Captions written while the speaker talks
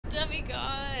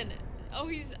on. Oh,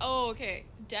 he's... Oh, okay.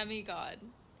 Demigod.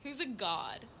 Who's a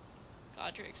god?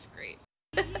 Godric's great.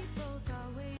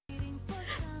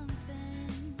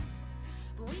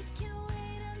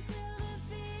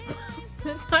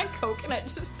 Did that coconut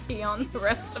just pee on the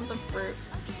rest of the fruit?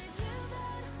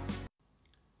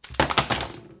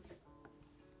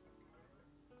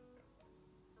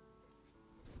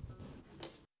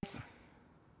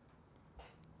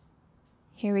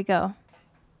 Here we go.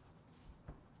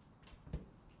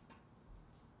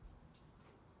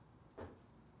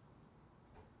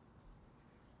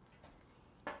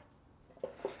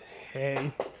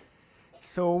 Hey,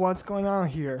 so what's going on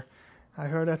here? I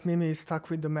heard that Mimi is stuck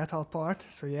with the metal part,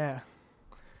 so yeah.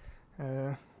 I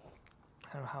don't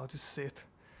know how to sit.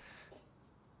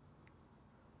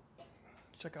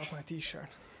 Check out my t-shirt.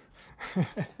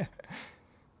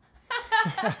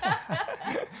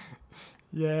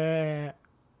 Yeah.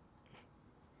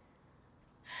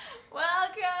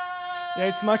 Welcome! Yeah,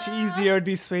 it's much easier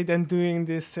this way than doing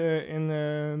this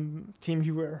in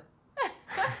TeamViewer.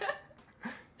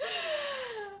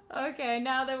 Okay,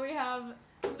 now that we have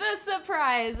the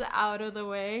surprise out of the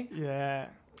way. Yeah.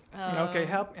 Okay,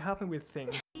 help me with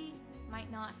things.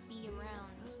 Might not be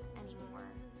around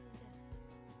anymore,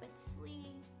 but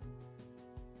Slee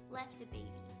left a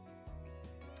baby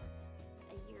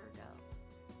a year ago.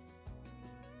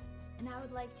 And I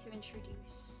would like to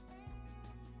introduce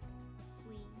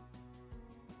Slee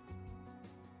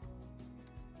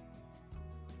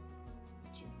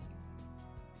Jr.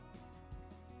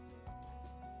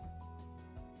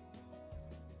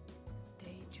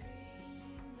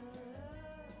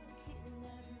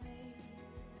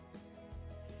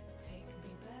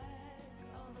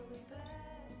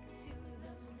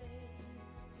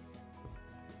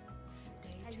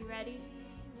 Are you ready?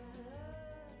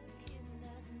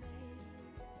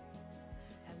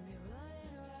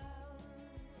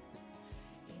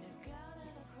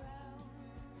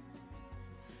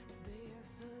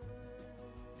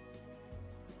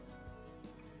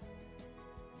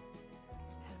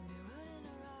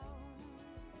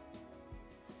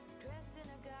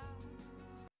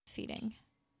 Feeding.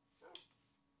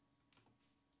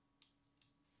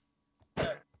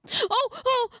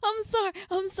 Oh, I'm sorry.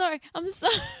 I'm sorry. I'm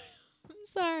sorry. I'm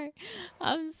sorry.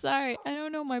 I'm sorry. I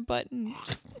don't know my buttons.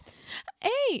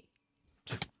 Hey.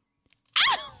 Ow,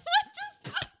 what the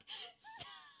fuck?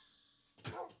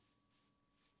 Stop.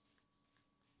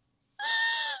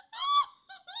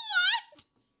 What?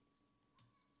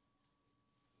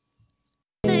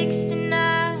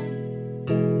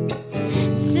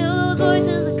 69. Still those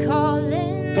voices are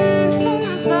calling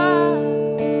from far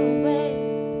away.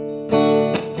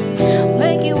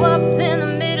 Wake you up in the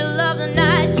middle of the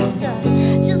night just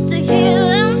to hear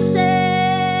them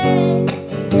say,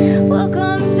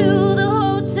 welcome to the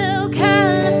Hotel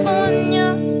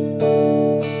California.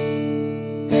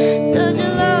 Such a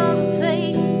lovely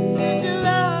place, such a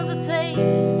lovely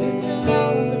place, such a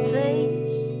lovely place.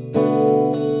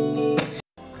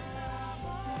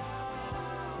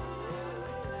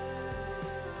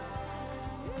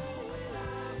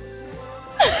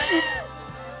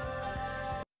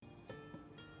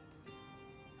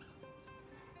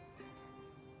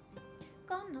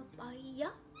 Gonna buy ya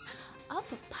a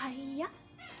papaya.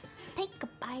 Take a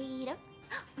bite of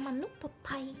my new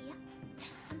papaya.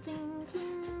 And sing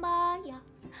kumbaya,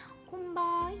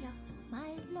 kumbaya,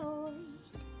 my lord.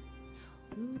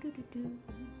 Do-do-do-do.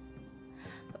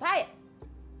 Papaya.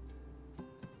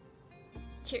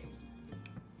 Cheers.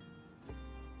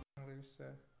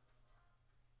 Looser.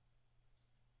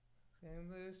 Getting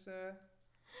looser.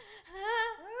 I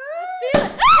feel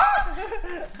it.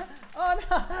 Oh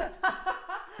no!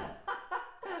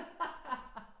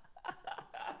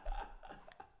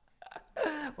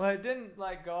 Well, it didn't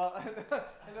like go up.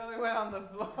 It only went on the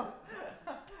floor.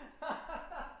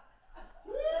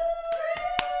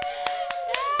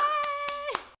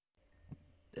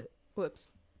 Whoops.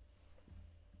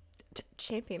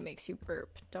 Champion makes you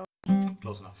burp. Don't.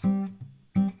 Close enough.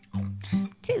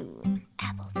 2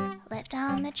 apples left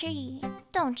on the tree.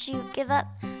 Don't you give up.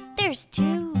 There's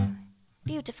 2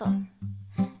 beautiful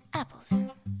apples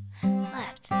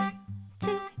left.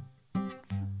 2. Oh,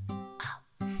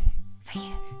 for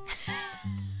you.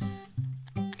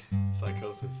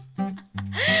 Psychosis.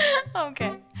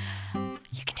 Okay.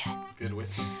 You can do it. Good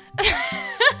whiskey.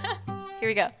 Here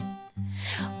we go.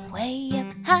 Way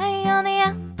up high on the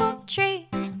apple tree,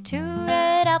 2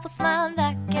 red apples smiled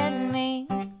back at me.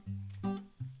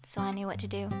 So I knew what to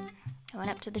do. I went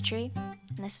up to the tree,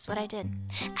 and this is what I did.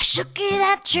 I shook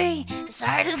that tree as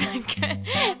hard as I could.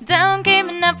 Down came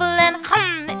an apple and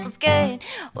it was good.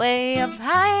 Way up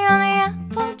high on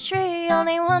the apple tree,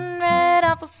 only one red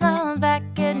apple smiled back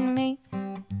at me.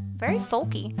 Very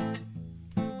folky.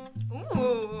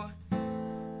 Ooh.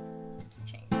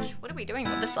 Change. What are we doing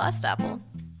with this last apple?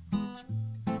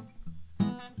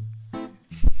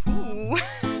 Ooh. Do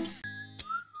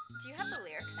you have the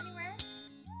lyrics anywhere?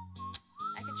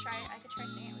 I could try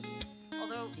singing it with you.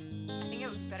 Although, I think it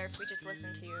would be better if we just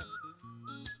listened to you.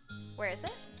 Where is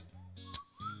it?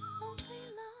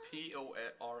 PORNHUB.com.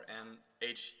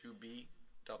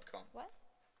 What?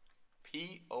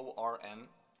 PORN.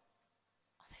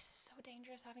 Oh, this is so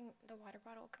dangerous having the water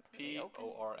bottle completely open.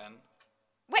 PORN.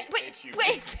 Wait!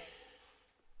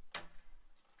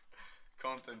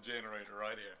 Content generator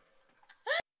right here.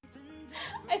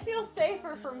 I feel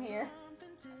safer from here.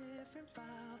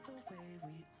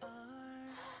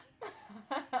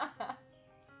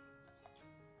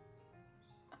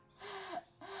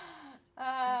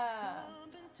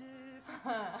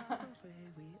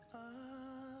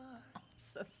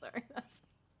 So sorry.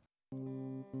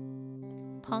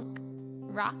 Punk,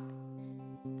 rock,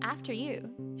 after you.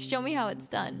 Show me how it's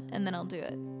done, and then I'll do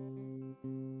it.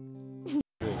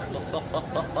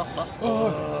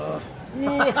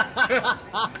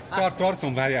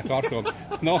 Tartom, várjál, tartom.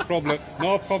 No problem,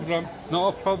 no problem,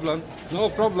 no problem, no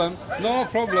problem, no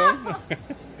problem.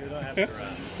 You don't have to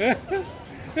run.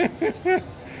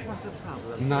 What's the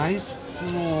problem? Nice?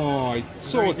 No, it's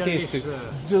so Very tasty.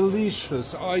 delicious.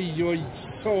 Delicious. Ay, you're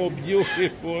so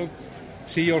beautiful.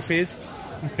 See your face?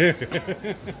 I'm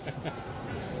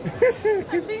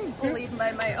being bullied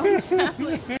by my own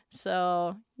family.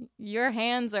 So, your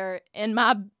hands are in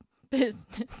my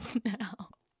business now.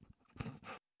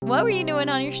 What were you doing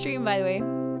on your stream, by the way?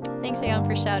 Thanks, Aeon,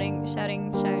 for shouting.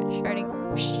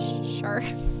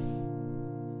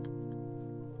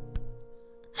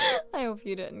 I hope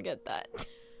you didn't get that.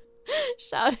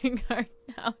 Shouting hard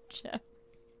now, Jeff.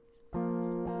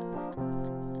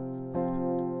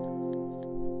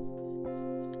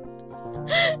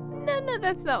 No,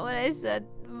 that's not what I said,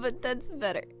 but that's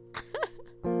better.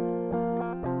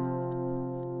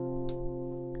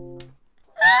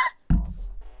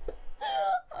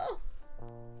 Oh,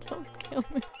 don't kill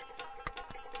me.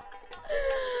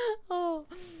 Oh.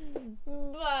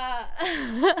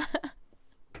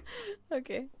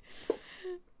 Okay.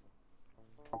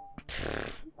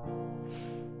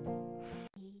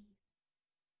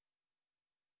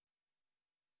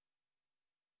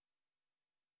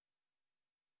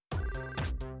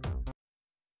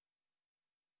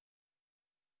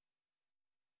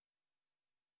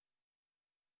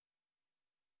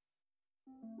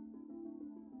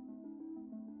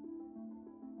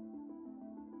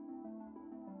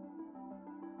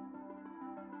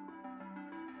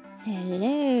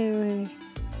 Hello.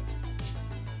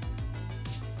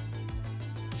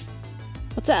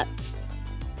 What's up?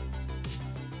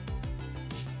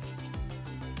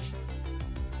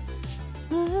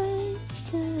 What's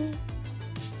up?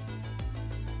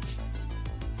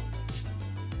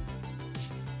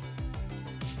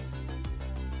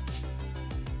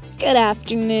 Good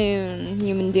afternoon,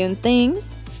 human doing things.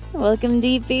 Welcome,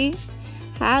 DP.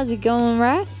 How's it going,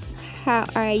 Russ? How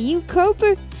are you,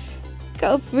 Cooper?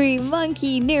 Go Free,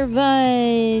 Monkey,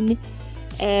 Nirvana,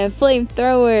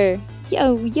 Flamethrower.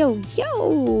 Yo.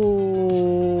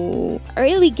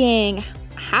 Early gang,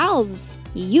 how's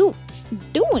you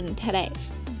doing today?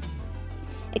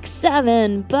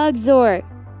 X7, Bugzor,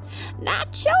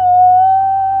 Nacho!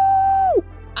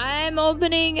 I'm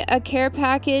opening a care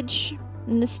package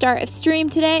in the start of stream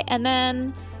today, and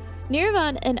then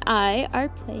Nirvana and I are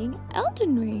playing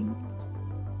Elden Ring.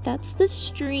 That's the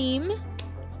stream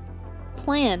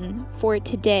plan for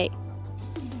today.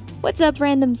 What's up,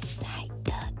 random side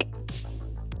duck?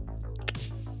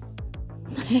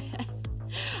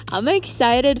 I'm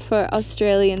excited for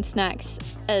Australian snacks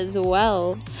as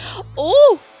well.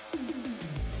 Oh,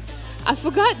 I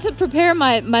forgot to prepare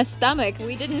my stomach.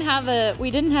 We didn't have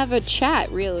a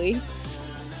chat really.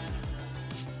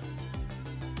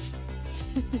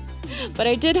 But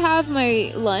I did have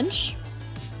my lunch.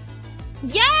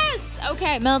 Yes!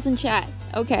 Okay, Mel's in chat.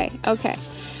 Okay.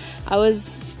 I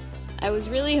was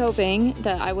really hoping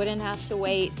that I wouldn't have to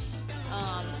wait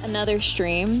another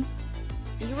stream.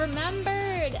 You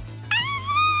remembered!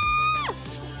 Ah!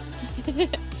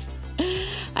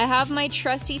 I have my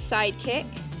trusty sidekick.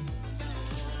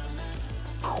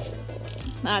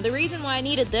 The reason why I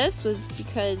needed this was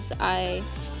because Hi,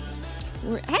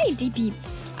 DP.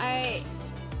 I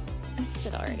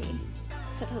said hello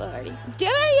already. Do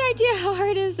you have any idea how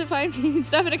hard it is to find vegan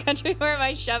stuff in a country where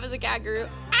my chef is a kangaroo?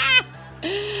 Ah!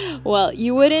 Well,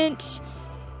 you wouldn't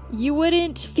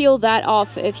feel that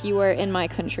off if you were in my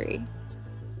country.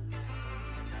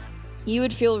 you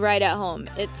would feel right at home.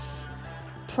 It's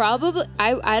probably,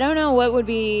 I don't know what would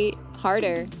be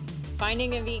harder,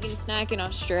 finding a vegan snack in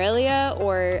Australia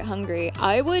or Hungary.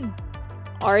 I would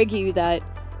argue that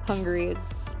Hungary is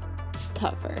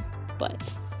tougher, but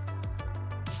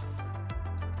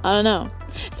I don't know.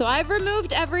 So I've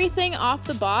removed everything off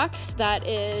the box that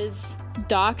is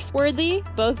docs worthy,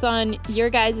 both on your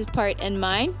guys' part and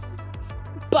mine.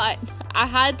 But I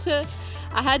had to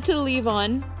leave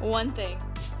on one thing.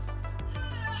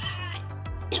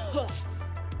 It's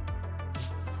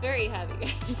very heavy,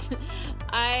 guys.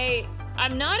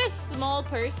 I'm not a small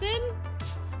person.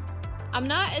 I'm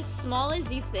not as small as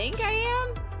you think I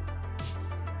am.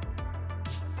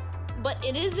 But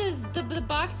it is the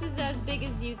box is as big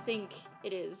as you think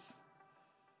it is.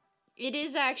 It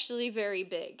is actually very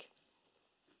big.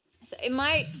 So it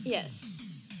might, yes.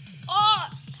 Oh!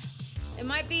 It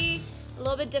might be a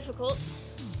little bit difficult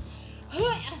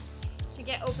to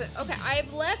get open. Okay,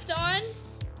 I've left on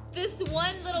this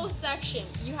one little section.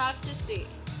 You have to see.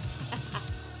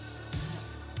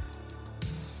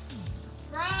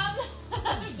 From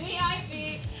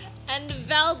VIP and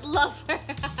Veld Lover.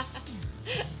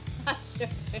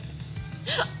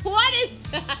 What is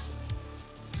that?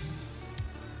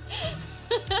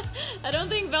 I don't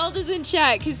think Veld is in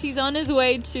chat because he's on his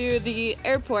way to the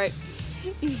airport.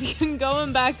 He's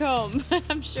going back home.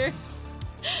 I'm sure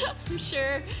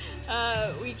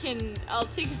I'll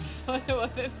take a photo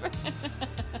of it for him.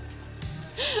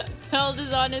 Veld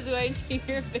is on his way to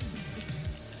your base.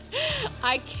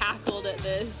 I cackled at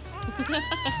this.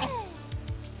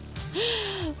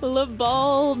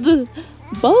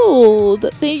 Bold.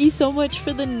 Thank you so much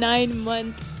for the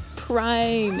 9-month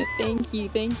Prime. Thank you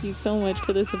so much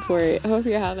for the support. I hope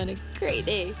you're having a great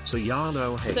day. So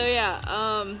Yano, hey. So yeah,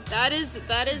 that is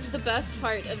the best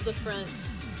part of the front.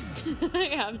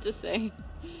 I have to say.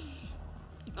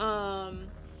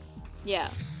 Yeah,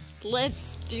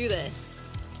 let's do this.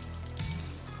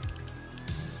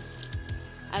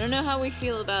 I don't know how we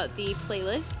feel about the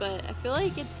playlist, but I feel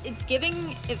like it's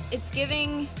giving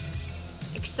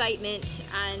excitement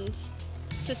and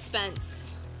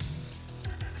suspense,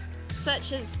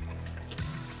 such as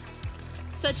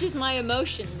my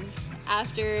emotions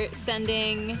after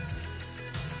sending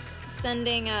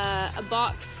a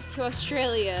box to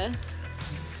Australia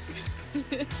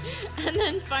and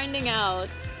then finding out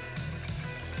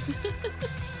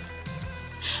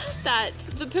that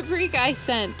the paprika I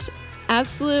sent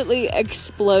absolutely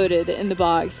exploded in the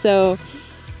box. So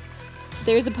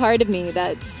there's a part of me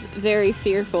that's very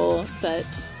fearful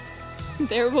that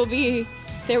there will be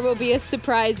a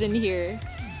surprise in here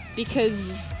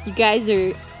because you guys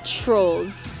are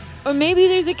trolls. Or maybe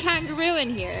there's a kangaroo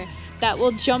in here that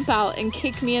will jump out and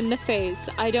kick me in the face.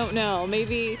 I don't know.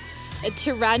 Maybe a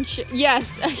tarantula.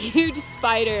 Yes, a huge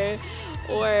spider.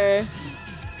 Or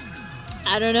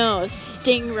I don't know, a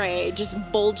stingray just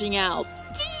bulging out.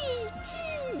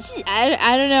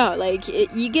 I don't know, like,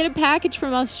 you get a package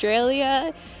from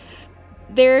Australia,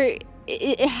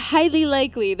 it's highly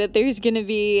likely that there's gonna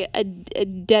be a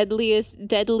deadly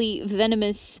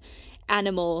venomous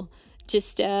animal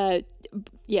just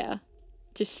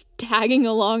tagging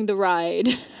along the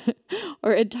ride,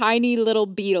 or a tiny little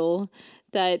beetle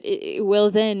that it will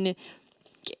then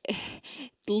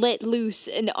let loose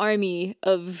an army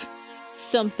of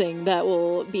something that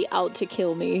will be out to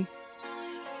kill me.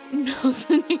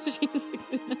 Nelson usually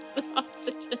 6 minutes of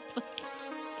oxygen.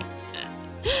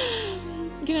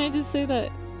 Can I just say that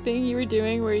thing you were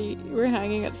doing where you were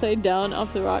hanging upside down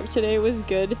off the rock today was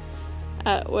good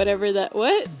at whatever that—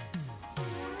 what?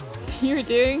 You were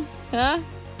doing? Huh?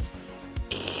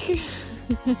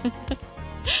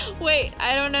 Wait,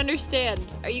 I don't understand.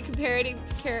 Are you comparing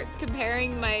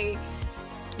my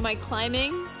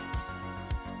climbing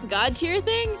god tier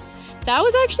things? That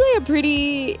was actually a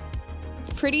pretty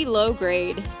low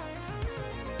grade,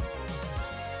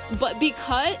 but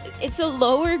because it's a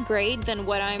lower grade than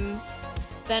what I'm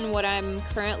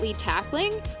currently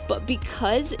tackling, but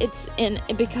because it's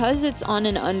on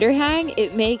an underhang,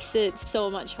 it makes it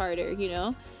so much harder, you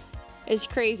know? It's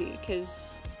crazy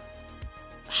because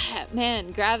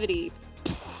man, gravity,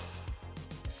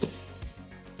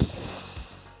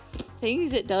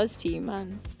 things it does to you,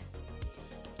 man.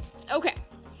 Okay,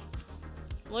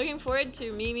 looking forward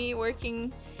to Mimi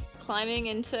climbing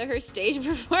into her stage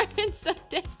performance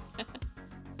someday.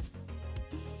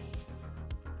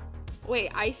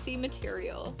 Wait, I see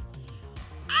material.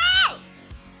 Ow!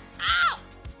 Ow!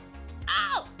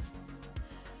 Ow!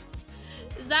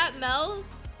 Is that Mel?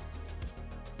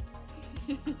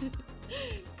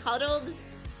 Cuddled,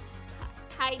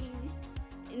 hiding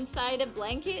inside a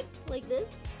blanket like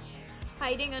this?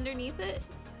 hiding underneath it.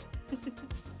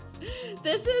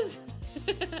 This is...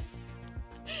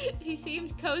 She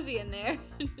seems cozy in there.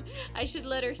 I should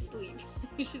let her sleep.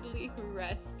 I should leave her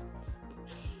rest.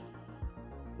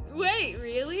 Wait,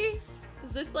 really?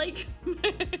 Is this like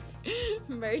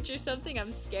merch or something?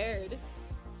 I'm scared.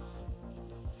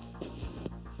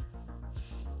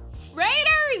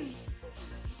 Raiders!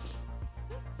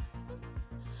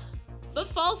 The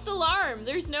false alarm.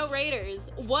 There's no raiders.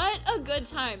 What a good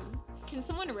time. Can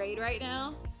someone raid right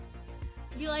now?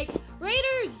 Be like,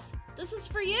 Raiders! This is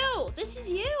for you! This is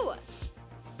you!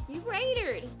 You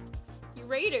raided. You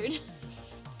raided.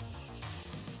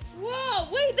 Whoa,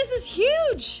 wait, this is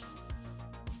huge!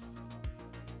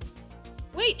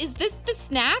 Wait, is this the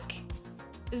snack?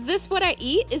 Is this what I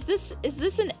eat? Is this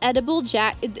an edible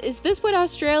is this what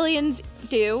Australians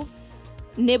do?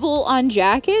 Nibble on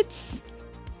jackets?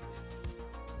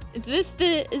 Is this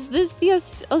the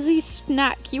Aussie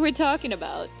snack you were talking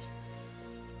about?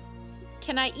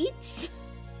 Can I eat?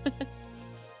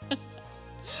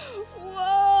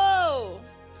 Whoa!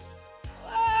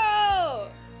 Whoa!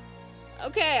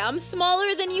 Okay, I'm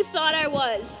smaller than you thought I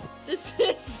was. This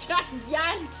is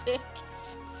gigantic.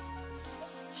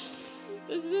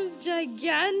 This is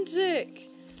gigantic.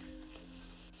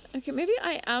 Okay, maybe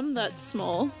I am that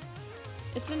small.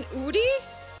 It's an Udi?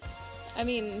 I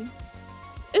mean,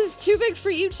 this is too big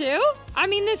for you too? I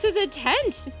mean, this is a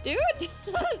tent, dude.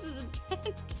 This is a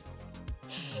tent.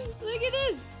 Look at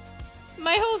this.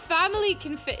 My whole family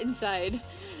can fit inside.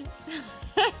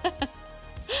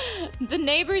 The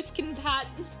neighbors can pat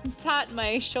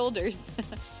my shoulders.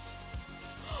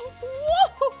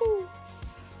 Whoa!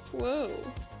 Whoa.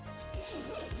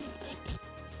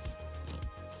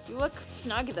 You look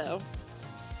snug though.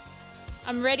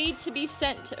 I'm ready to be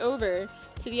sent over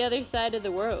to the other side of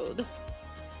the world.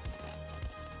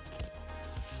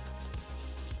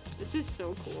 This is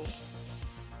so cool.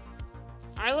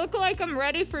 I look like I'm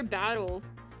ready for battle.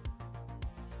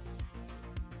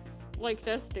 Like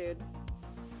this dude.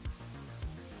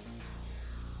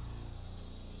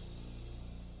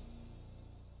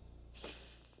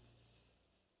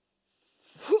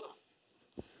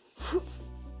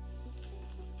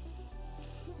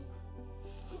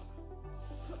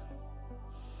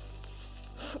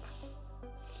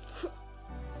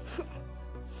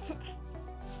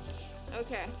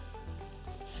 Okay.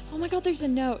 Oh my god, there's a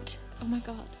note. Oh my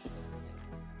god.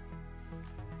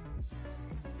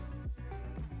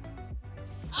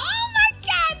 Oh my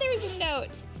god, there's a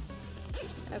note.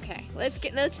 Okay,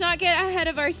 let's not get ahead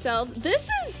of ourselves. This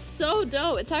is so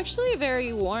dope. It's actually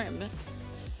very warm.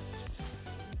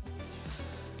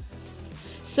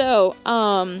 So,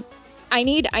 I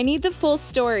need the full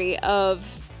story of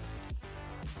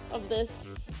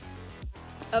this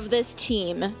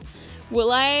team.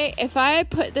 Will if I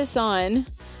put this on,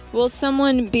 will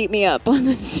someone beat me up on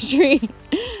the street?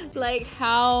 Like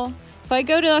how, if I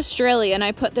go to Australia and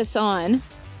I put this on,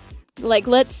 like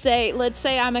let's say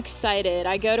I'm excited.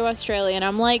 I go to Australia and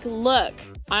I'm like, look,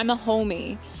 I'm a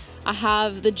homie. I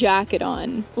have the jacket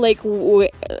on. Like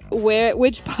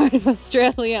which part of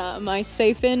Australia am I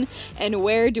safe in, and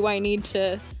where do I need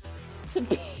to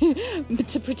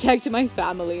protect my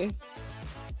family?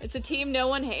 It's a team no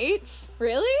one hates?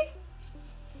 Really?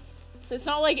 So it's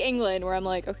not like England where I'm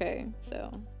like, okay,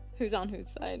 so who's on whose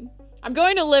side? I'm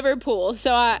going to Liverpool,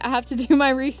 so I have to do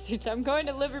my research. I'm going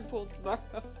to Liverpool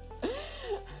tomorrow.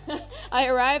 I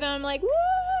arrive and I'm like, woo,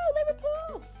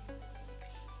 Liverpool!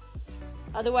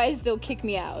 Otherwise, they'll kick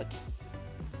me out.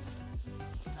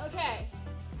 Okay.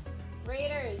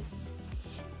 Raiders.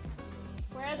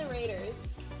 Where are the Raiders?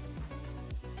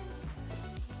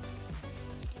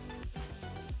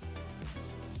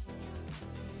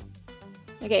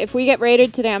 Okay, if we get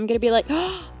raided today, I'm gonna be like,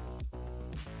 oh,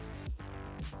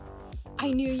 I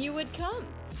knew you would come.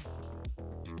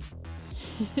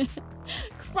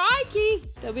 Crikey!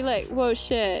 They'll be like, whoa,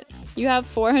 shit. You have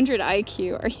 400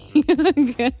 IQ. Are you a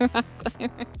good rock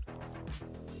climber?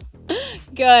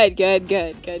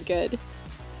 Good.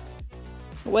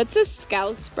 What's a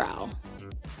scousebrow?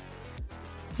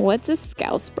 What's a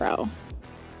scousebrow?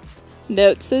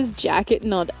 Note says jacket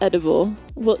not edible.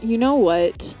 Well, you know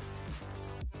what?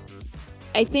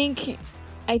 I think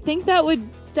that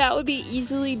would be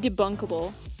easily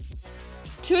debunkable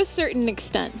to a certain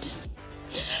extent.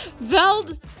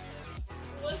 Veld,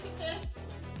 look at this.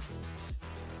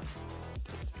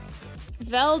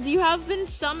 Veld, you have been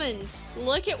summoned.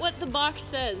 Look at what the box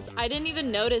says. I didn't even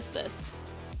notice this.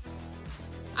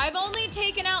 I've only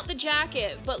taken out the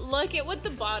jacket, but look at what the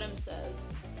bottom says.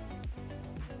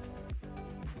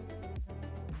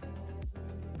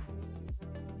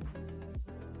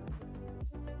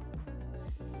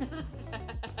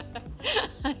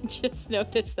 I just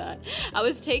noticed that. I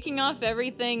was taking off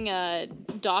everything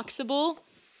doxable,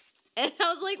 and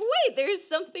I was like, wait, there's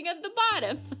something at the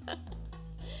bottom.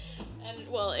 And,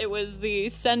 well, it was the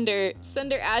sender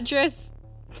address.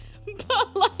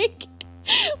 But, like,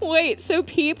 wait, so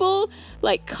people,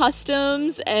 like,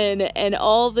 customs and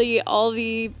all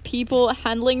the people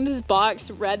handling this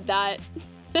box read that.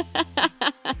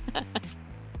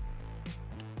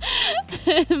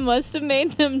 It must have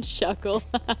made them chuckle.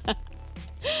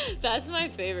 That's my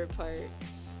favorite part.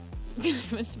 I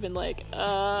must have been like,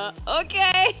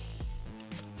 okay.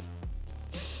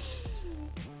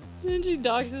 And she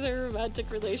doxes her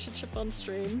romantic relationship on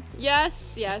stream.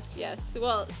 Yes.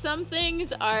 Well, some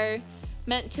things are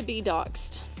meant to be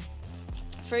doxed.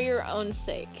 For your own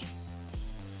sake.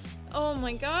 Oh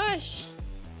my gosh.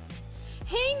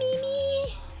 Hey,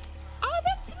 Mimi. Oh,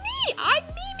 that's me. I'm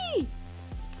Mimi.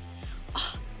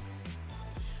 Oh.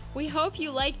 We hope you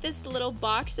like this little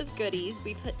box of goodies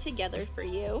we put together for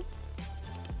you.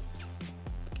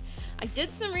 I did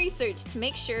some research to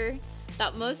make sure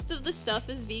that most of the stuff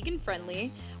is vegan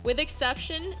friendly, with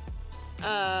exception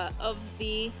of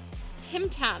the Tim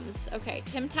Tams. Okay,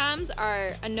 Tim Tams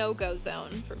are a no-go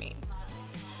zone for me.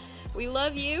 We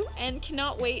love you and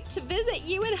cannot wait to visit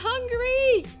you in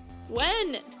Hungary!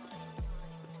 When?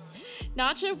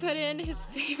 Nacho put in his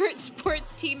favorite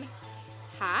sports team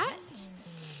hat?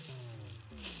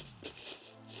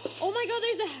 Oh my god,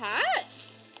 there's a hat?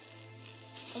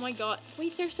 Oh my god.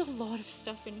 Wait, there's a lot of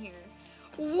stuff in here.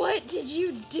 What did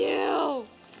you do?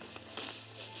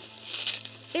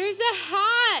 There's a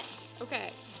hat! Okay.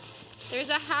 There's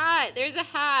a hat. There's a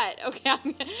hat. Okay,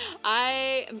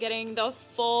 I am getting the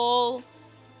full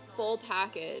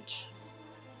package.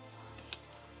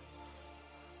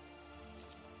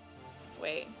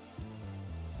 Wait.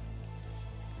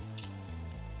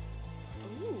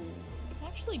 Ooh, it's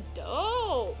actually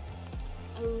dope.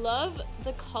 I love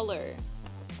the color.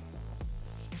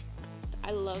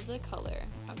 I love the color.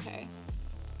 Okay.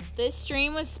 This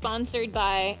stream was sponsored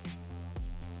by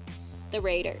the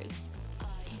Raiders.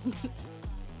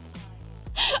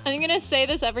 I'm gonna say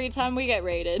this every time we get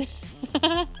raided.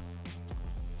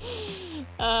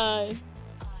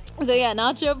 So yeah,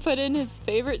 Nacho put in his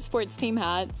favorite sports team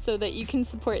hat so that you can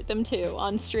support them too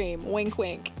on stream. Wink,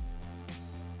 wink.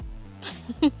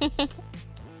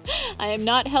 I am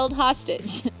not held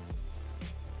hostage.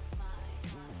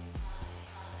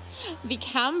 The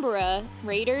Canberra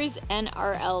Raiders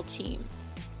NRL team.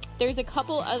 There's a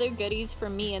couple other goodies for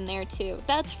me in there too.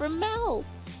 That's from Mel.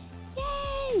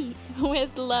 Yay!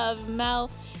 With love,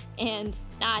 Mel and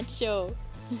Nacho.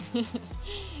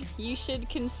 You should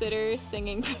consider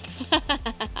singing.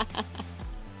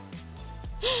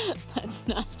 That's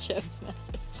Nacho's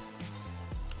message.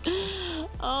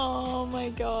 Oh my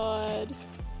god.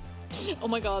 Oh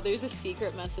my god, there's a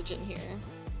secret message in here.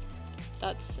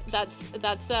 That's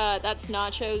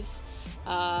Nacho's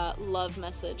love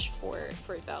message for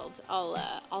Veld.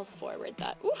 I'll forward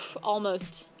that. Oof,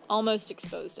 almost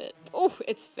exposed it. Oh,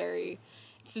 it's very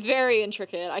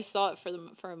intricate. I saw it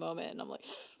for a moment and I'm like,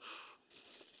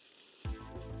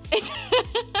 it's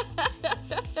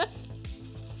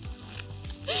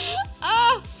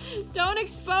ah, don't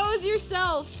expose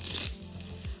yourself.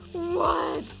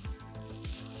 What?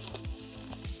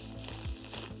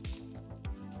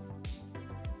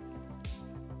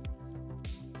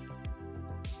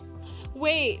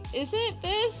 Wait, isn't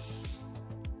this...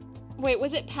 Wait,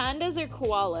 was it pandas or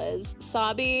koalas?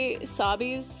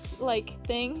 Sabi's, like,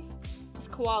 thing? It's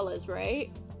koalas,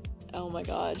 right? Oh my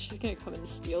god, she's gonna come and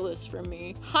steal this from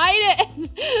me. Hide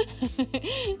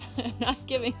it!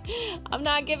 I'm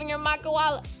not giving her my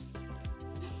koala.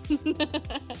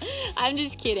 I'm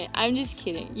just kidding.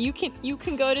 You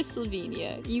can go to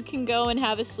Slovenia. You can go and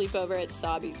have a sleepover at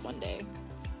Sabi's one day.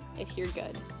 If you're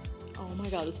good. Oh my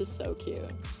god, this is so cute.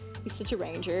 He's such a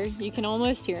ranger. You can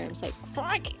almost hear him. It's like,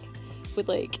 crikey! With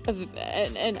like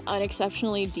an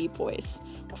unexceptionally deep voice.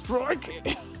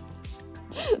 Crikey!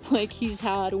 Like he's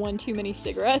had one too many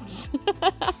cigarettes.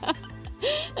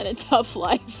 And a tough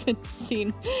life and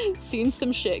seen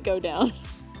some shit go down.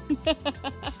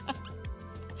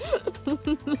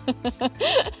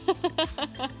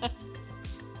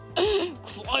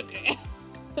 Crikey!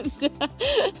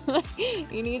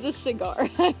 He needs a cigar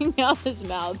hanging out his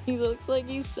mouth. He looks like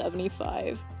he's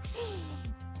 75.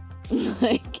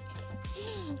 like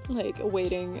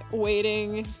waiting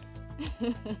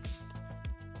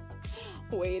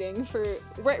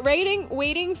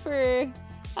for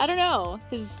I don't know,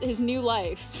 his new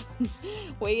life.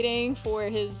 Waiting for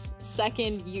his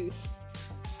second youth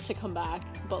to come back,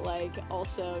 but like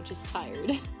also just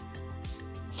tired.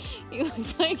 He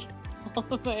looks like all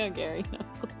of my Hungarian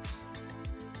uncles.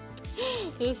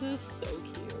 This is so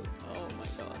cute. Oh my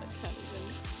god, I can't even.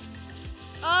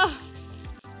 Ah!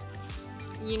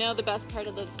 You know the best part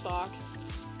of this box?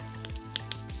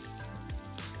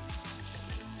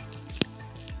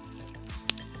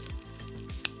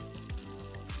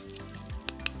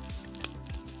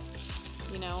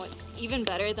 You know, it's even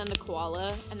better than the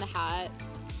koala and the hat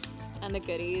and the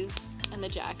goodies and the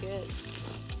jacket.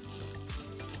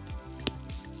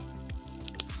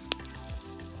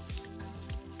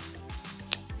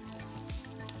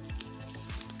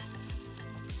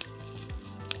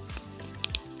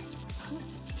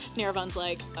 Nirvan's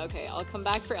like, okay, I'll come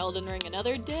back for Elden Ring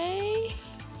another day.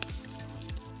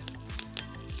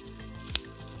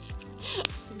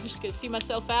 I'm just gonna see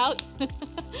myself out.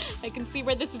 I can see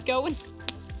where this is going.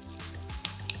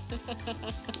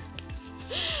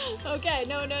 Okay,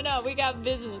 no, we got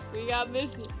business. We got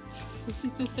business.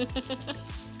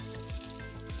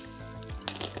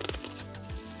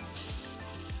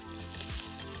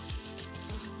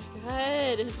 Oh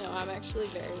my god. No, I'm actually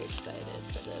very excited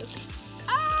for this.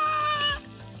 Ah!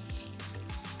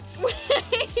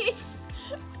 Wait!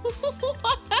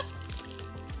 What?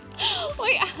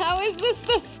 Wait, how is this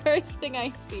the first thing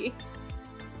I see?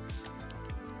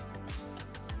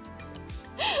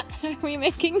 Are we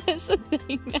making this a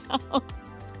thing now?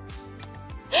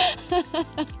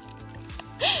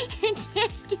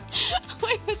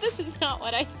 Wait, but this is not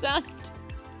what I sent.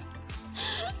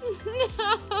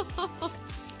 No.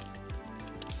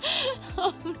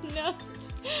 Oh no.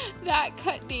 That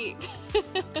cut deep.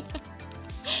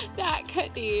 That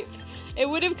cut deep. It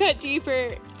would have cut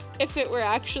deeper if it were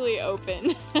actually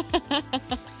open.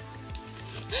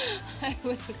 I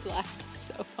would have laughed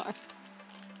so hard.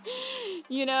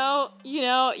 You know,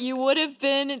 you would have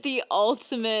been the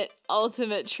ultimate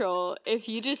troll if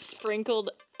you just sprinkled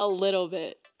a little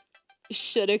bit.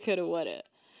 Shoulda, coulda, woulda.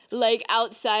 Like,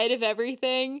 outside of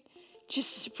everything,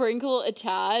 just sprinkle a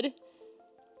tad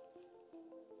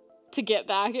to get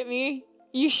back at me.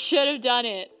 You should have done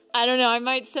it. I don't know, I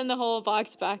might send the whole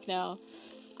box back now.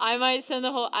 I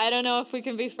don't know if we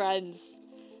can be friends.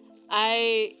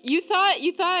 You thought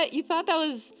that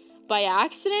was by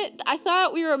accident? I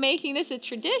thought we were making this a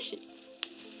tradition.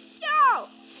 Yo!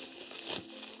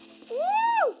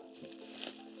 Woo!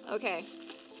 Okay.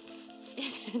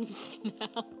 It ends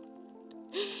now.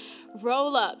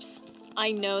 Roll-ups.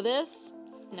 I know this.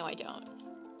 No, I don't.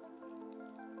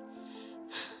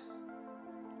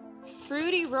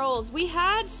 Fruity rolls. We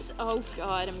had... Oh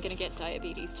god, I'm gonna get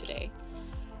diabetes today.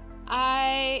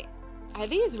 Are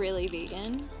these really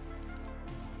vegan?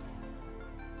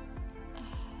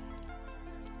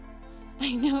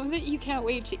 I know that you can't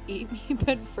wait to eat me,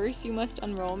 but first you must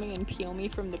unroll me and peel me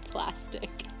from the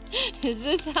plastic. Is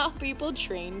this how people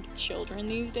train children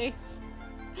these days?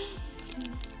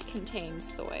 Contains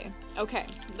soy. Okay,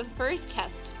 the first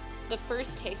taste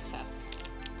test.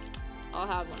 I'll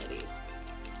have one of these.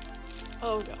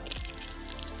 Oh god.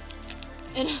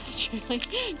 In Australia,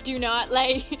 do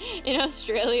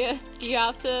you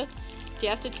have to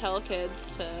tell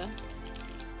kids to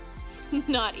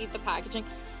not eat the packaging?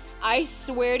 I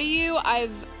swear to you, I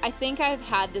think I've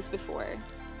had this before.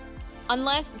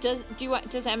 Unless, does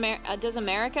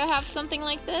America have something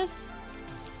like this?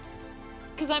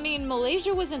 Because, I mean,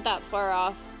 Malaysia wasn't that far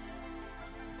off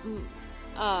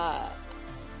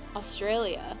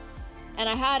Australia. And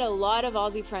I had a lot of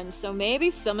Aussie friends, so maybe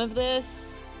some of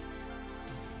this...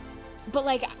 But,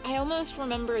 like, I almost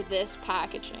remember this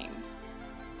packaging.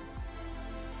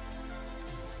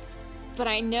 But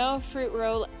I know fruit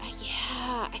roll...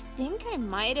 Yeah, I think I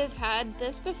might have had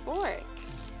this before.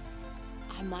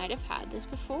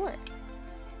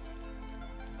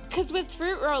 Because with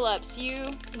fruit roll-ups,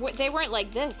 they weren't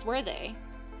like this, were they?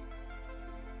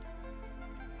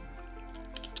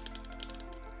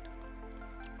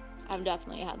 I've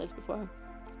definitely had this before.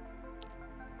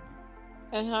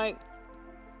 It's like...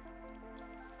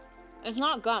 It's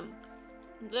not gum.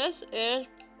 This is...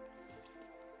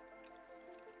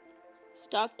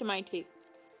 stuck to my teeth.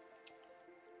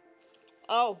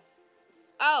 Oh,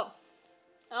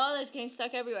 this getting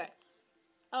stuck everywhere.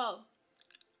 Oh,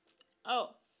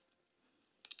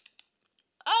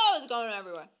 it's going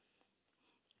everywhere.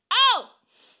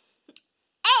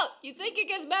 You think it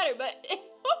gets better, but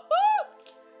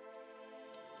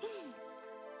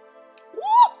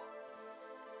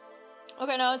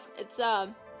okay, no,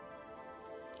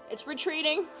 it's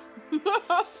retreating.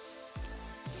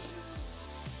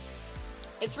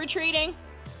 It's retreating.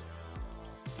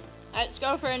 Let's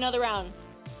go for another round.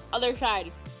 Other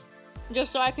side.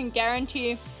 Just so I can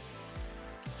guarantee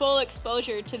full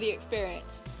exposure to the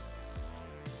experience.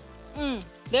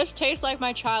 This tastes like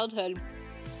my childhood.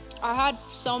 I had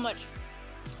so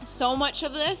much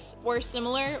of this, or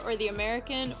similar, or the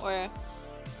American, or...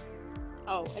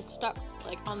 Oh, it's stuck,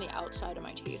 like, on the outside of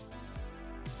my teeth.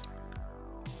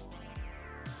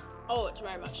 Oh, it's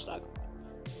very much stuck.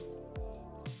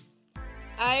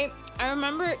 I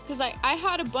remember, because I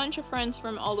had a bunch of friends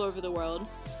from all over the world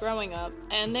growing up,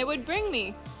 and they would bring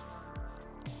me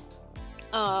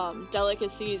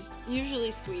delicacies,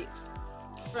 usually sweets,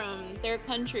 from their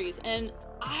countries, and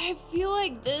I feel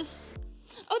like this...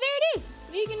 Oh, there it is!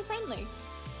 Vegan friendly.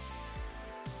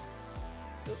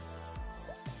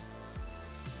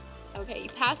 Okay, you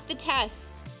passed the test.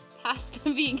 Passed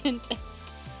the vegan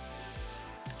test.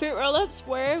 Fruit roll-ups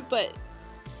were, but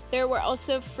there were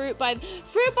also fruit by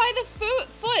the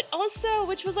foot also,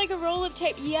 which was like a roll-up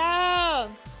type. Yeah.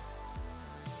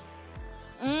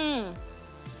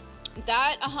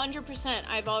 That 100%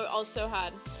 I've also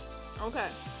had. Okay.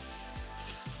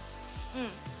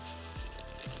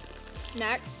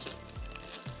 Next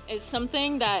is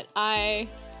something that I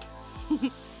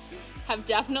have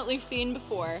definitely seen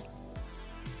before.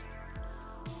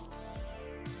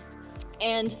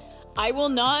 And I will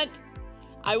not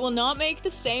make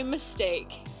the same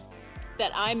mistake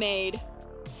that I made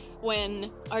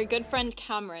when our good friend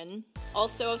Cameron,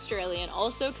 also Australian,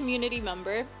 also community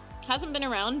member, hasn't been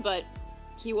around, but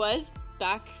he was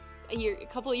back a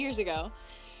couple of years ago.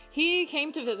 He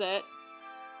came to visit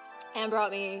and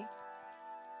brought me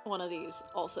one of these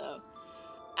also.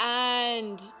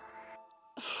 And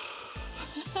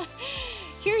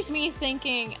here's me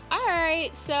thinking,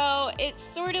 alright, so it's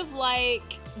sort of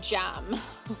like jam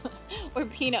or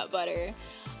peanut butter.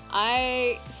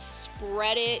 I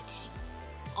spread it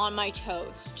on my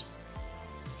toast,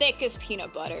 thick as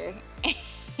peanut butter.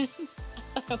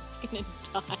 I was gonna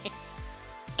die.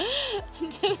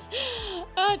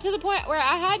 To the point where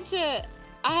I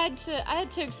had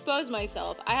to expose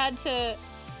myself. I had to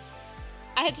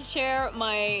share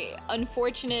my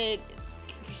unfortunate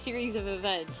series of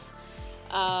events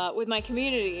with my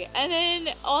community, and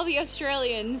then all the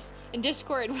Australians in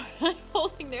Discord were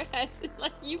holding their heads and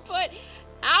like, you put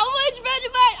how much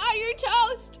Vegemite on your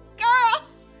toast, girl?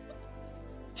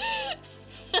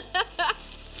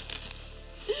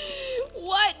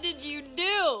 What did you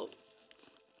do?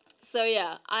 So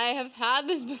yeah, I have had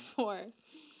this before.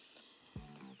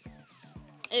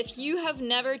 If you have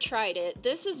never tried it,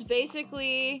 this is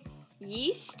basically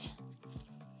yeast.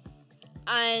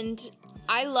 And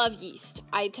I love yeast.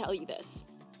 I tell you this.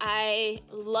 I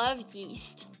love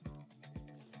yeast.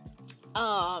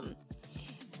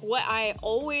 What I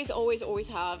always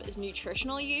have is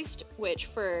nutritional yeast, which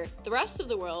for the rest of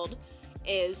the world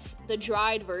is the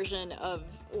dried version of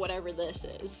whatever this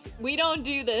is. We don't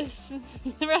do this.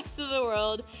 The rest of the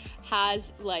world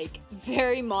has like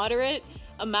very moderate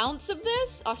amounts of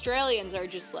this. Australians are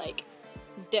just like,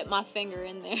 dip my finger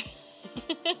in there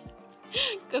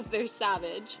because they're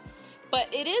savage.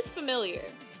 But it is familiar.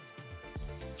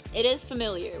 It is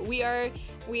familiar. We are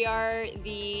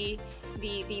the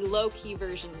low-key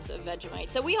versions of Vegemite.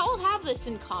 So we all have this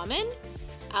in common.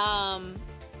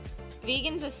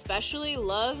 Vegans especially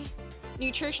love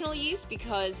nutritional yeast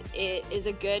because it is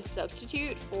a good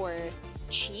substitute for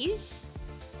cheese.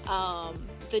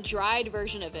 The dried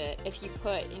version of it, if you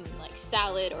put in like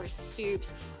salad or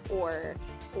soups or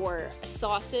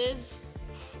sauces,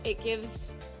 it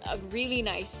gives a really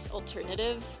nice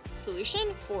alternative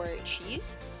solution for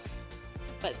cheese.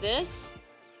 But this,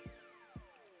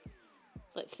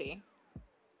 let's see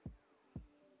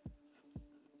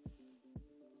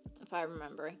if I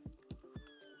remember.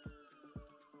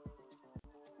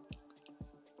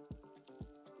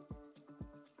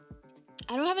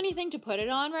 I don't have anything to put it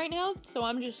on right now, so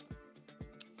I'm just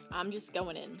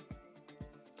going in.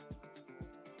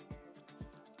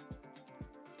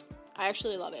 I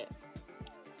actually love it.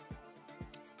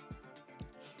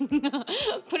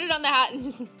 Put it on the hat and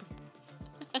just...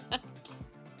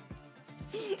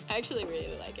 I actually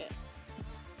really like it.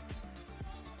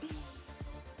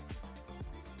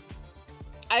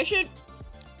 I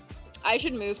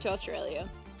should move to Australia.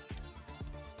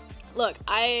 Look,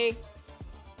 I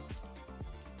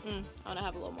want to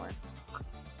have a little more.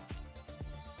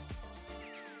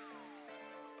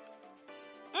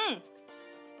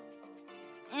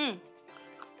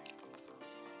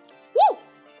 Woo!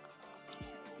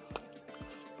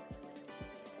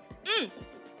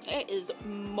 There is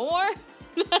more.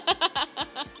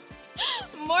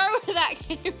 More where that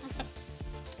came from.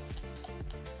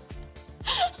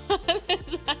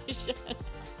 This action.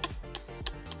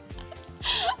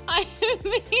 I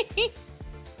mean,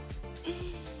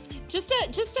 Just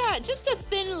a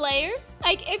thin layer.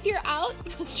 Like if you're out,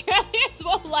 Australians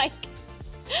will like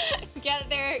get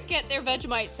their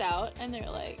Vegemites out, and they're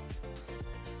like,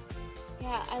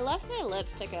 yeah, I left my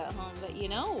lipstick at home, but you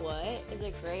know what is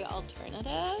a great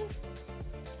alternative?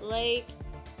 Like,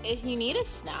 if you need a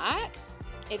snack,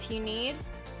 if you need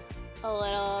a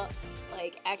little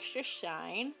like extra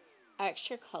shine,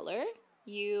 extra color,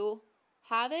 you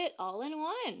have it all in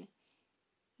one.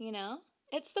 You know?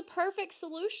 It's the perfect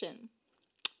solution.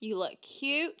 You look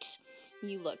cute,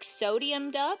 you look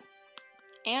sodiumed up,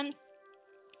 and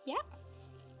yeah.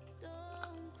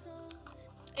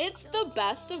 It's the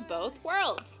best of both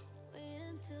worlds.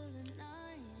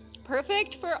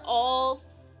 Perfect for all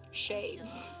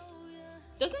shades.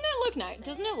 Doesn't it look nice?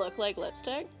 Doesn't it look like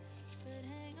lipstick?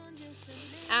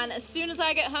 And as soon as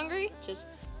I get hungry, just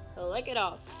lick it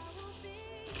off.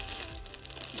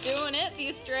 Doing it the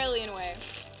Australian way.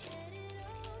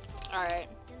 Alright.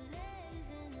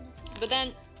 But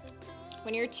then,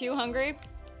 when you're too hungry,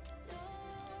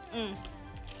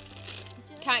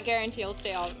 can't guarantee you'll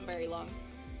stay out very long.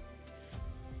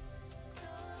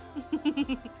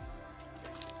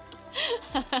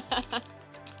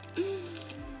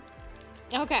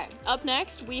 Okay, up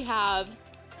next we have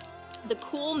the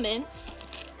Cool Mints.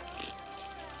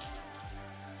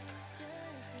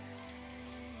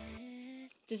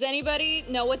 Does anybody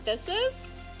know what this is?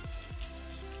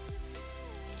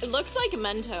 It looks like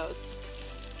Mentos.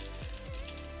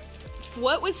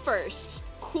 What was first?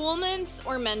 Cool Mints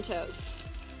or Mentos?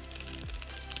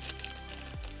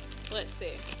 Let's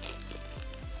see.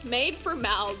 Made for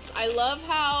mouths. I love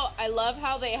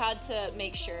how they had to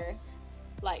make sure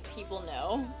like people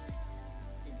know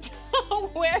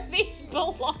where these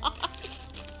belong.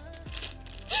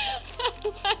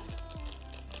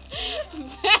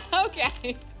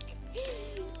 Okay.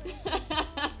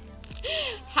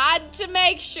 Had to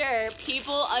make sure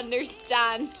people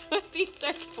understand what these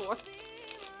are for.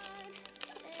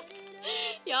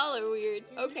 Y'all are weird.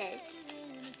 Okay.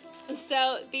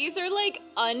 So thes are like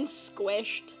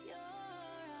unsquished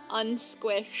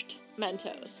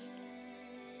Mentos.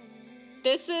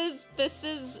 This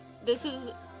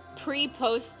is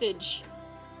pre-postage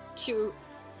to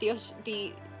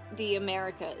the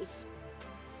Americas.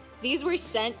 These were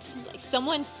sent, like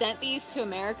someone sent these to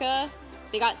America.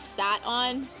 They got sat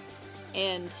on,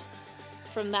 and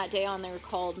from that day on they were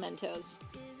called Mentos.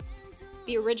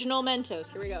 The original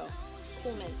Mentos. Here we go.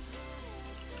 Cool Mints.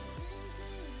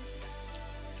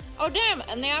 Oh damn,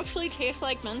 and they actually taste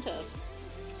like Mentos.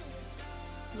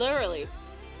 Literally.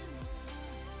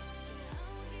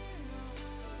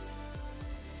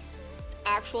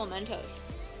 Actual Mentos.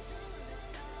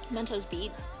 Mentos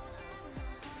beads.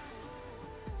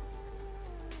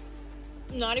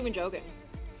 Not even joking.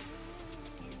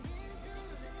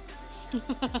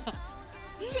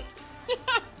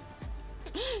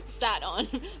 Sat on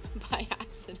by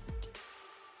accident.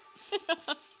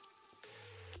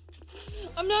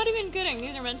 I'm not even kidding.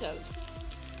 These are Mentos.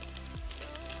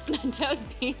 Mentos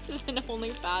beads is an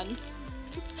OnlyFans.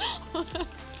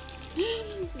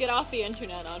 Get off the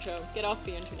internet, Nacho. Get off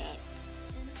the internet.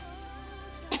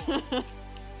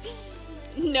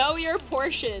 Know your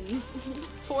portions.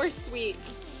 4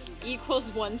 sweets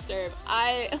equals 1 serve.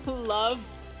 I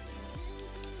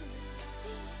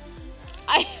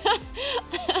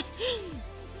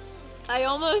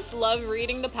almost love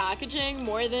reading the packaging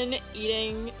more than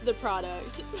eating the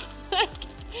product. Like,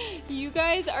 you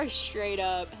guys are straight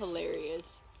up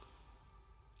hilarious.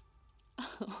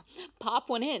 Pop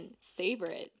one in, savor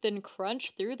it, then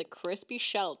crunch through the crispy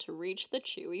shell to reach the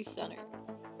chewy center.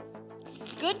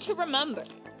 Good to remember.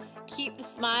 Keep the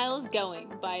smiles going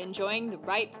by enjoying the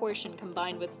right portion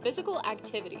combined with physical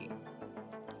activity.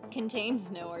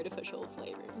 Contains no artificial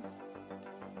flavorings.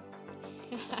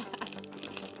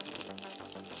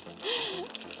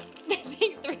 I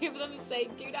think 3 of them say,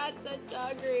 do not send to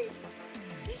hungry.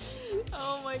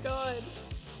 Oh my god.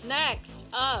 Next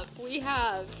up, we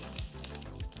have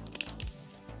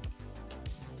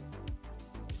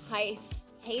Hythe.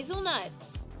 Hazelnuts.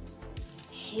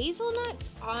 Hazelnuts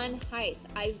on Hythe.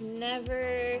 I've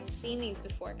never seen these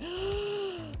before.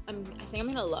 I think I'm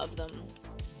gonna love them.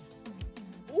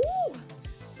 Ooh!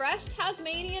 Fresh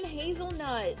Tasmanian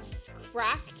hazelnuts.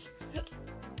 Cracked,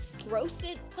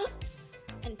 roasted,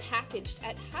 and packaged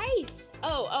at Hythe.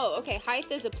 Oh, okay. Hythe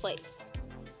is a place.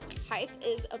 Hythe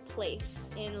is a place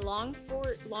in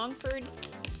Longford,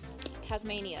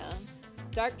 Tasmania.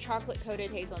 Dark chocolate coated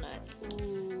hazelnuts.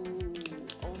 Ooh,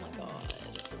 oh my god.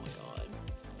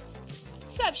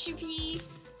 Sup, Shoopy?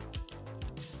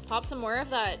 Pop some more of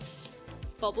that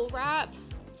bubble wrap.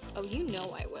 Oh, you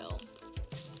know I will.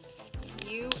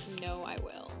 You know I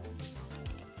will.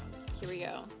 Here we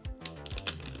go.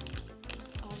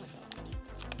 Oh my god.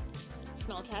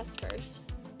 Smell test first.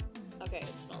 Okay,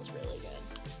 it smells really good.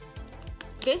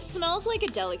 This smells like a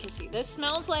delicacy. This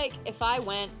smells like if I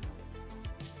went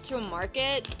to a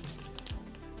market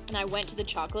and I went to the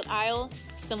chocolate aisle,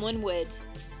 someone would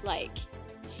like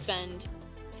spend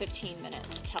 15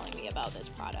 minutes telling me about this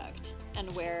product and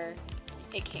where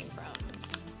it came from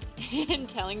and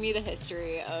telling me the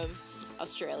history of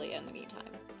Australia in the meantime.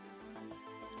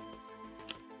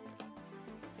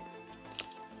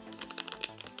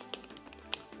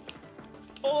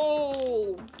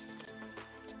 Oh!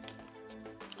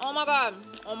 Oh my god.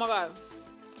 Oh my god.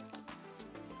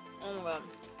 Oh my god.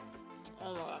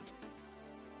 Oh my god.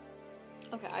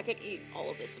 Okay, I could eat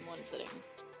all of this in one sitting.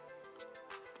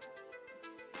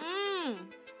 Mmm.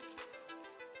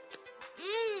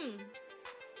 Mmm.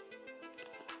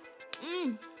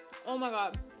 Mmm. Oh my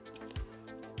god.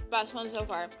 Best one so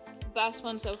far. Best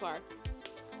one so far.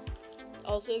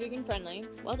 Also vegan friendly.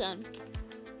 Well done.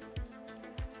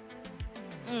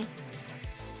 Mmm.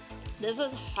 This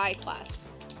is high class.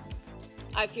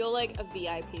 I feel like a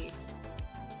VIP.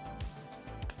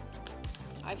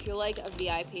 I feel like a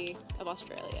VIP of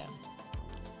Australia.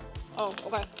 Oh,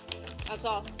 okay. That's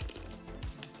all.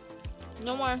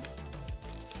 No more.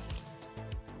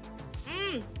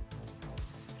 Mmm.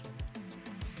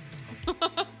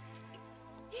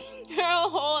 Her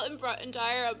whole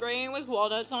entire upbringing was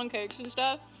walnuts on cakes and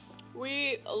stuff.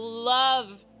 We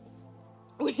love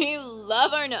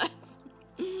our nuts.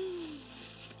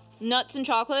 Nuts and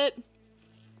chocolate.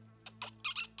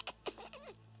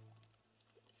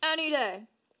 Any day.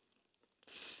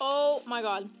 Oh my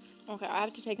god. Okay, I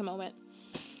have to take a moment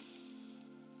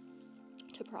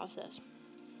to process.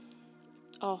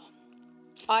 Oh,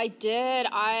 I did.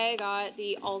 I got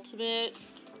the ultimate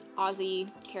Aussie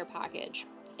care package,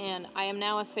 and I am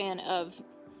now a fan of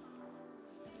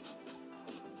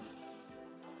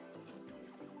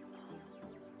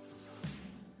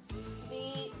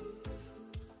the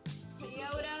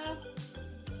Toyota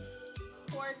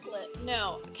forklift.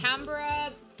 No,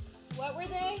 Canberra. What were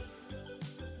they?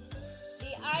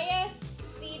 The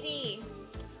ISCD.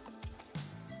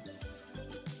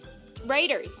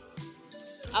 Raiders.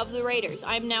 Of the Raiders.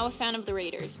 I'm now a fan of the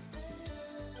Raiders.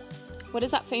 What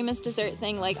is that famous dessert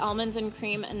thing? Like almonds and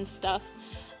cream and stuff.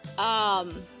 I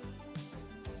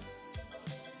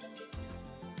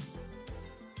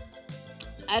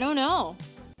don't know.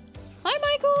 Hi,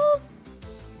 Michael.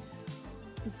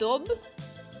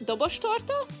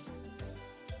 Dobostorta?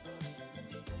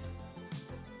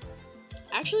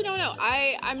 Actually don't know.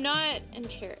 I'm not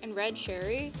in red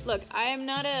cherry. Look, I'm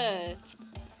not a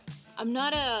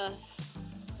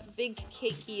big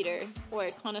cake eater or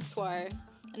a connoisseur.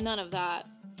 None of that.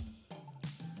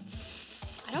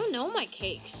 I don't know my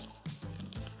cakes.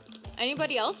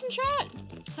 Anybody else in chat?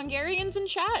 Hungarians in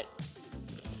chat?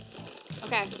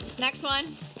 Okay, next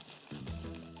one.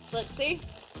 Let's see.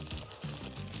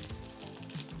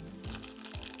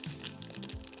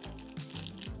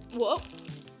 Whoa.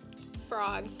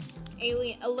 Frogs.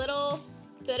 Alien. A little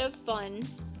bit of fun.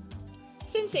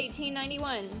 Since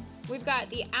 1891, we've got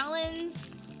the Allen's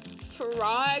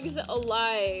Frogs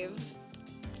Alive.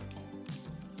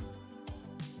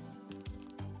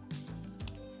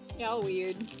 Y'all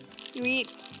weird. You eat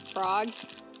frogs?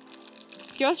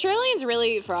 Do Australians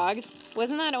really eat frogs?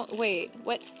 Wasn't that... Wait,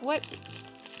 what?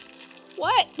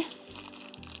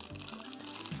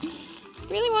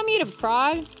 Really want me to eat a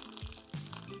frog?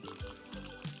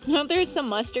 No, there's some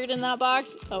mustard in that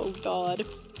box. Oh god.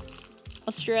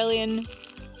 Australian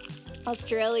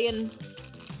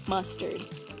mustard.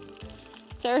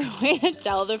 It's our way to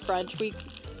tell the French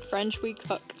we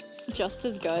cook just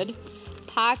as good.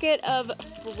 Packet of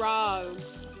frogs.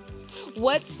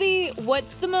 What's the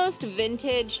most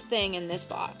vintage thing in this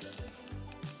box?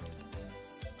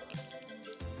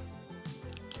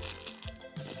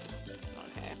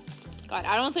 Okay. God,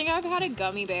 I don't think I've had a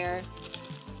gummy bear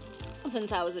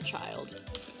since I was a child.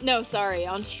 No, sorry,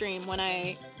 on stream when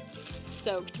I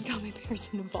soaked gummy bears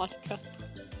in the vodka.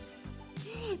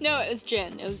 No, it was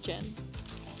gin. It was gin.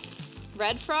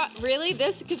 Red frog? Really?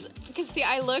 This? Because see,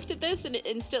 I looked at this and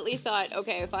instantly thought,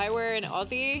 okay, if I were an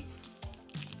Aussie,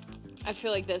 I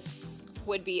feel like this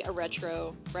would be a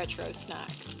retro snack.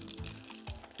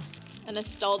 A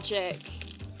nostalgic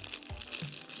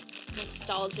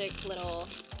little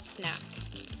snack.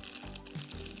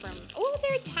 Oh,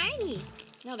 they're tiny.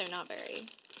 No, they're not very.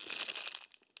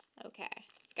 Okay.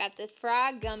 Got this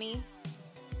frog gummy.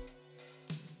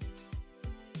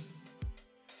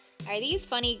 Are these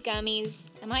funny gummies?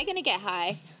 Am I gonna get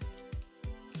high?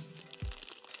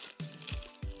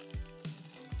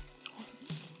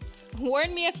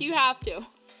 Warn me if you have to.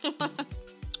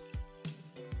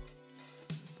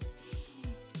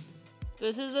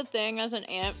 This is the thing as an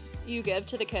aunt you give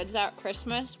to the kids at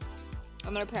Christmas,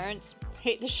 and their parents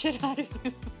hate the shit out of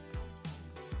you.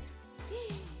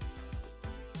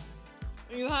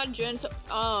 You had gin,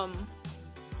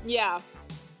 yeah.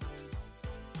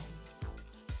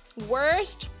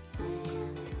 Worst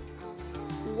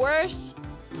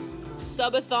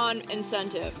subathon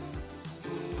incentive.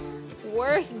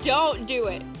 Worst, don't do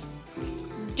it.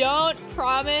 Don't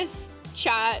promise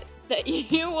chat that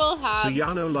you will have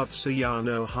Sayano love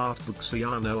Sayano heartbook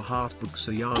Sayano heartbook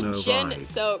Sayano a gin vibe.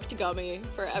 soaked gummy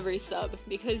for every sub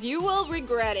because you will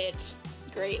regret it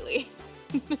greatly.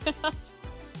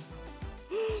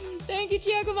 Thank you,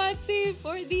 Giacomatsu,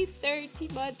 for the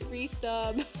 30-month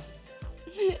resub.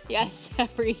 Yes,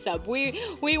 every sub. We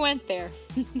went there.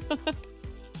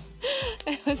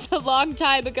 It was a long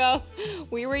time ago.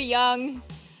 We were young.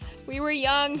 We were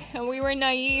young and we were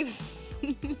naive.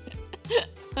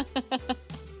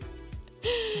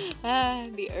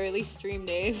 The early stream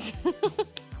days.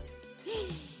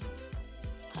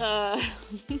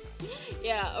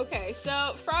 Yeah, okay.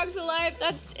 So, Frogs Alive,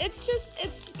 it's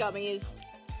gummies.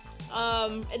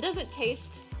 It doesn't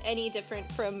taste any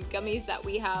different from gummies that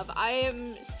we have. I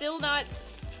am still not,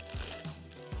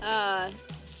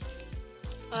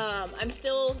 I'm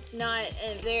still not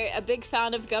a big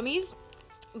fan of gummies,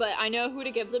 but I know who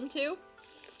to give them to.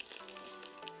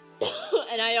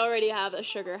 And I already have a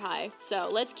sugar high, so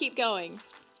let's keep going.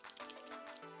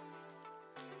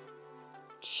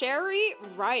 Cherry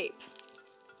Ripe.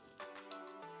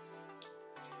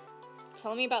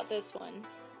 Tell me about this one.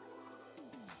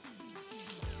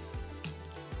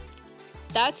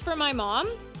 That's for my mom?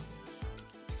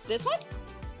 This one?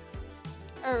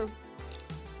 Or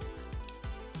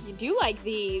you do like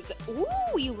these.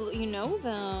 Ooh, you know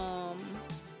them.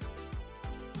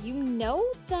 You know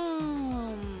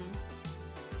them.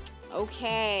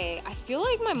 Okay, I feel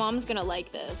like my mom's gonna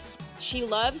like this. She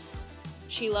loves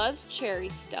cherry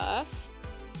stuff.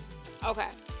 Okay.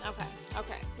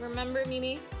 Remember,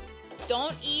 Mimi?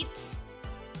 Don't eat.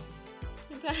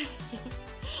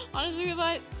 Honestly, if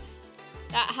that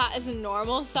hat is a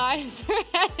normal size, her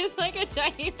head is like a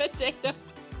tiny potato.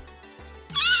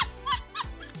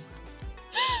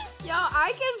 Yo,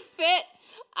 I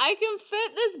can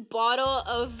fit this bottle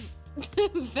of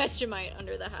Vegemite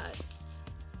under the hat.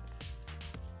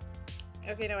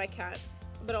 Okay, no, I can't,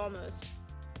 but almost.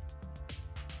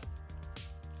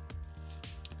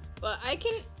 But I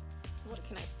can, what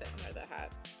can I fit under the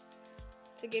hat?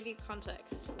 To give you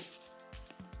context.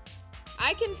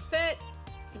 I can fit,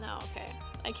 no, okay,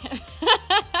 I can't.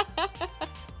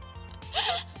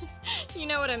 You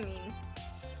know what I mean.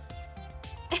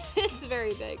 It's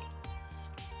very big.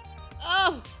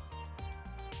 Oh!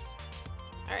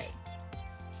 Alright.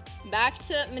 Back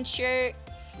to mature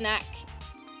snack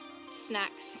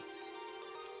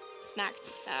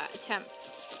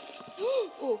attempts.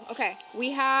 Ooh, okay.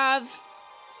 We have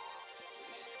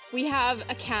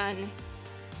a can.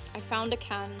 I found a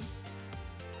can.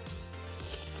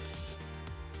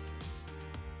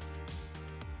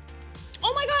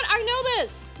 Oh my god, I know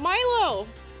this! Milo!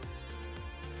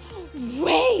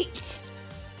 Wait!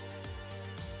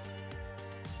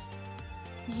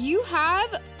 You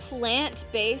have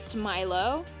plant-based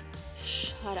Milo?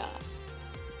 Shut up.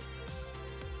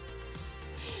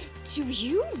 Do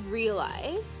you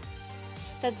realize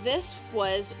that this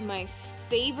was my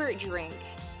favorite drink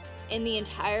in the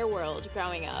entire world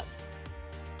growing up?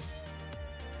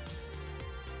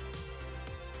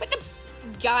 But the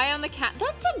guy on the cat,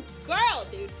 that's a girl,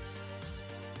 dude.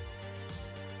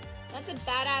 That's a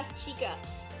badass chica.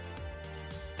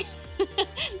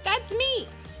 That's me.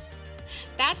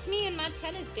 That's me in my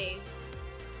tennis days.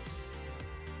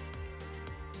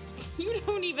 You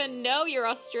don't even know you're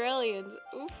Australians.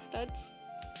 Oof, that's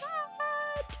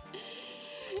sad.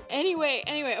 Anyway,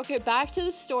 okay, back to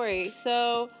the story.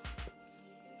 So,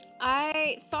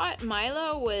 I thought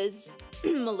Milo was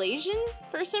Malaysian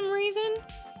for some reason,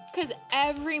 because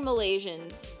every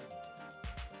Malaysian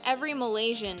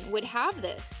would have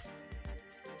this.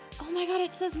 Oh my god,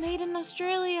 it says made in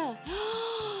Australia.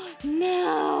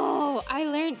 No, I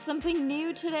learned something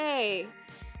new today.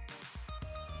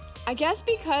 I guess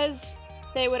because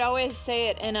they would always say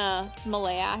it in a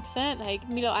Malay accent, like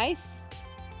Milo Ice.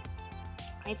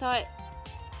 I thought,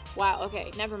 wow,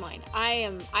 okay, never mind.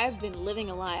 I've been living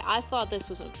a lie. I thought this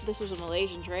was a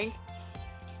Malaysian drink.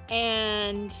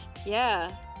 And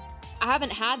yeah, I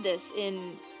haven't had this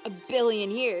in a billion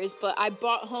years, but I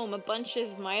brought home a bunch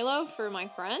of Milo for my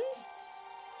friends.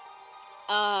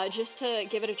 Just to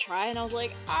give it a try, and I was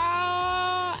like,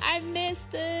 I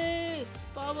miss this.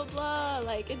 Blah blah blah.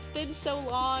 Like, it's been so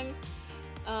long.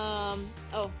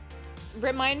 Oh,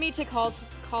 remind me to call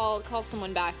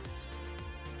someone back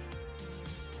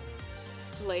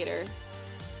later.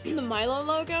 The Milo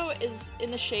logo is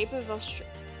in the shape of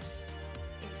Australia.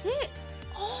 Is it?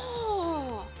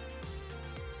 Oh.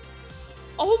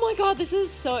 Oh my god, this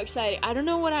is so exciting. I don't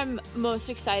know what I'm most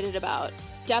excited about.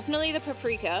 Definitely the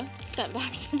paprika sent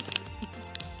back to me.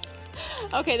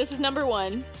 Okay, this is number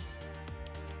 1.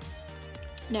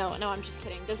 No, I'm just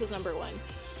kidding. This is number 1.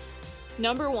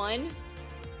 Number 1.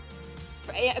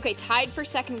 Okay, tied for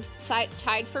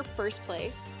first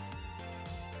place.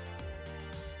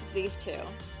 It's these two.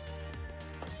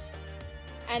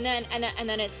 And then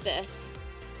it's this.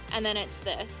 And then it's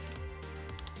this.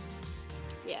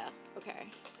 Yeah, okay.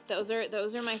 Those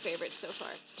are my favorites so far.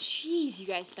 Jeez, you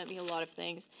guys sent me a lot of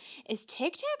things. Is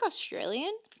Tic Tac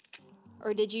Australian?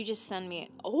 Or did you just send me...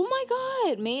 Oh my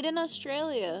god, made in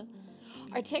Australia.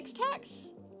 Are Tic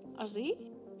Tacs Aussie?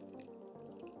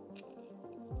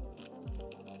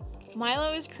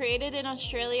 Milo is created in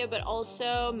Australia, but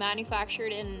also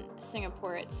manufactured in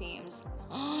Singapore, it seems.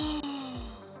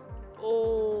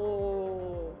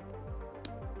 Oh.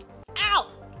 Ow!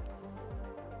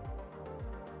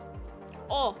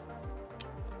 Oh.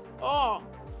 Oh.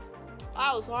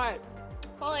 That was hard.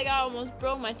 Felt like I almost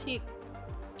broke my teeth.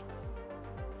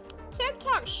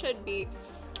 TikTok should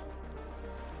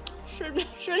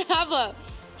have a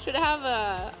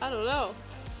I don't know,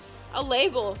 a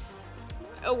label,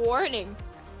 a warning.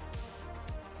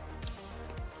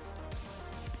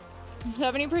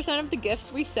 70% of the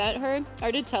gifts we sent her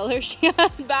are to tell her she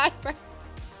had bad breath.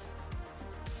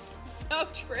 So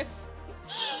true.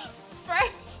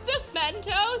 First the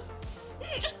Mentos.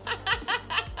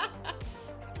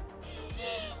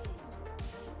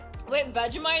 Wait,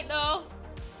 Vegemite though?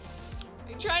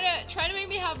 Are you trying to make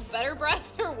me have better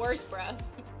breath or worse breath?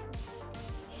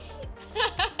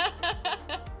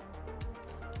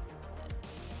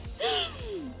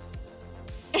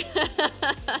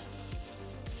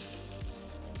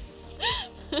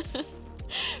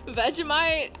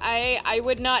 Vegemite, I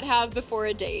would not have before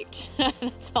a date.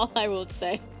 That's all I will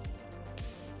say.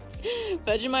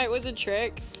 Vegemite was a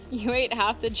trick. You ate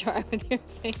half the jar with your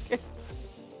finger.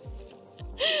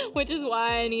 Which is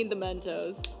why I need the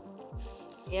Mentos.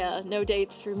 Yeah, no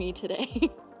dates for me today.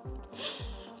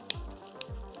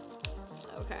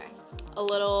 Okay. A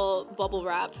little bubble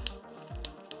wrap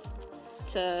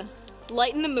to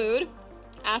lighten the mood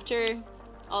after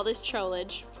all this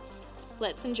trollage.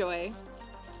 Let's enjoy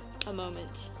a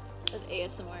moment of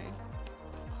ASMR.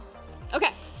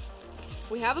 Okay.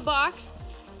 We have a box.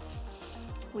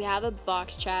 We have a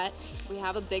box, chat. We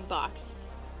have a big box.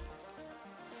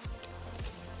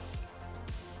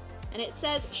 And it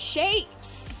says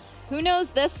shapes. Who knows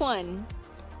this one?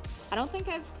 I don't think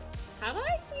have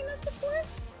I seen this before?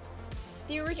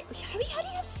 The original. How do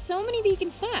you have so many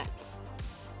vegan snacks?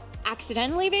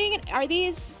 Accidentally vegan? Are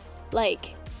these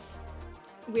like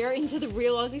we're into the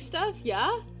real Aussie stuff?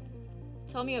 Yeah?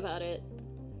 Tell me about it.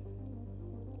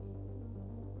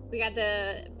 We got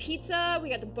the pizza, we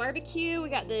got the barbecue, we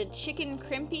got the chicken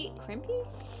crimpy?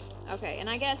 Okay, and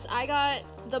I guess I got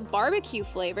the barbecue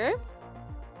flavor.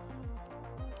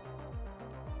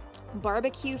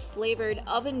 Barbecue flavored,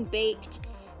 oven baked,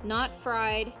 not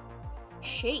fried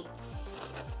shapes.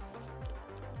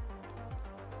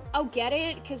 Oh, get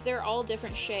it? Because they're all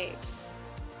different shapes.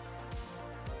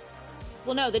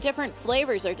 Well, no, the different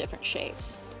flavors are different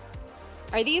shapes.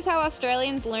 Are these how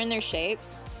Australians learn their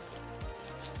shapes?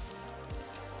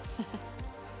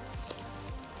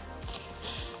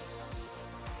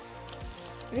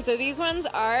 Okay, so these ones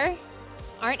aren't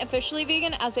officially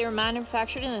vegan as they were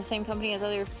manufactured in the same company as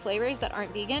other flavors that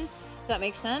aren't vegan. If that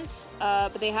makes sense.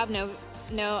 But they have no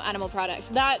animal products.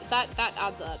 That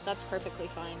adds up. That's perfectly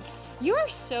fine. You are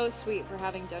so sweet for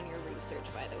having done your research,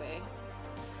 by the way.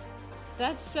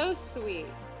 That's so sweet.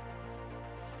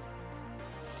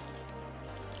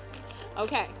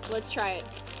 Okay, let's try it.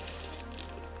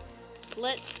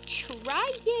 Let's try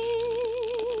it.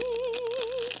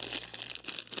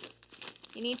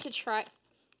 You need to try.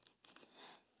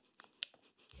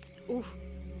 Ooh.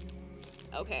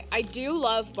 Okay, I do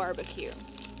love barbecue.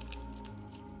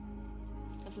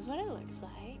 This is what it looks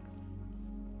like.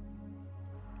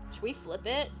 Should we flip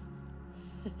it?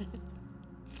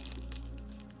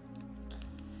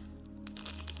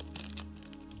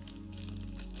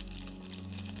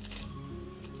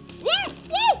 Woo!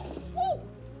 Woo! Woo!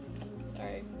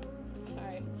 Sorry.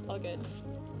 Sorry. It's all good.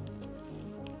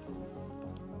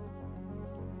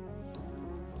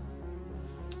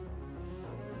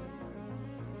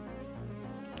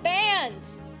 Banned!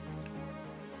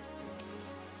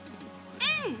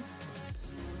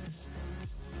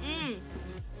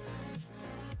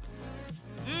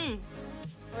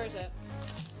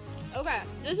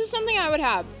 This is something I would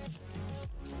have.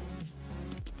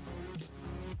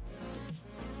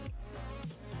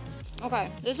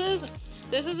 Okay, this is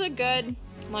a good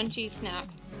munchy snack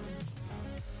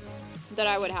that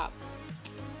I would have.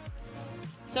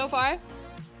 So far,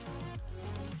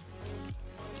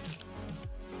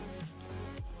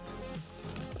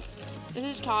 this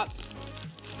is top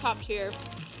tier.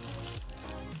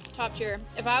 Top tier.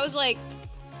 If I was like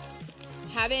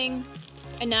having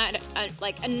a night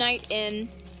in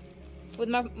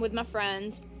with my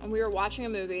friends and we were watching a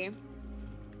movie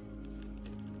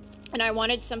and I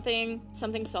wanted something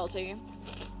salty,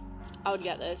 I would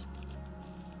get this.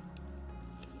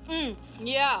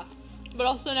 Yeah. But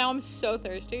also now I'm so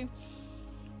thirsty.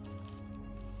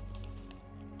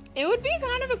 It would be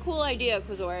kind of a cool idea,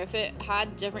 Quizor, if it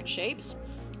had different shapes.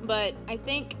 But I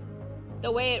think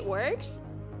the way it works,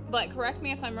 but correct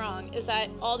me if I'm wrong, is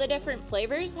that all the different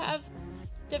flavors have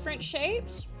different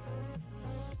shapes.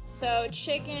 So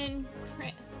chicken,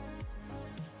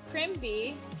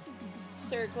 crimpy,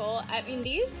 circle. I mean,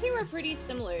 these two are pretty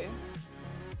similar.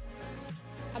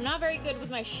 I'm not very good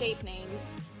with my shape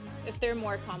names if they're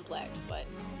more complex, but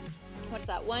what's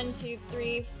that? 1, 2,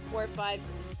 3, 4, 5,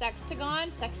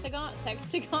 sextagon,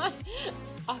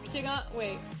 octagon.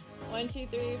 Wait, 1, 2,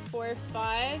 3, 4,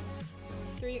 5,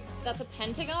 3. That's a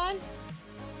pentagon.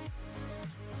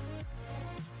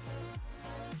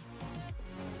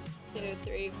 Two,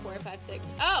 3, 4, 5, 6.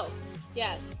 Oh,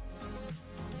 yes.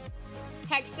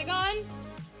 Hexagon.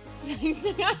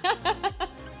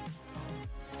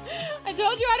 I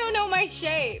told you I don't know my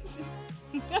shapes.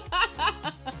 I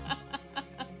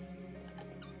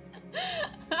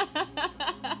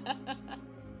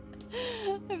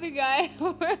think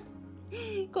we're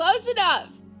close enough.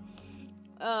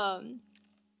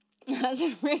 Has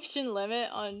a ration limit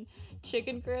on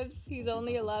chicken crisps. He's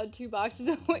only allowed 2 boxes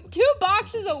a week. 2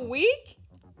 boxes a week?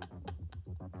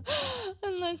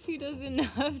 Unless he does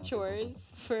enough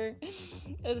chores for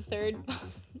a 3rd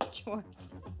chores.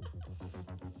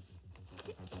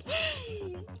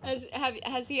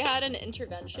 Has he had an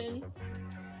intervention?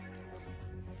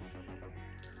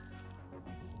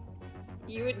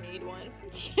 You would need one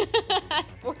at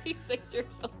 46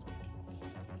 years old.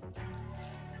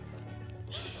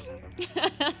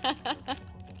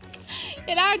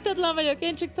 Én ártatlan vagyok,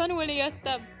 én csak tanulni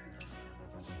jöttem.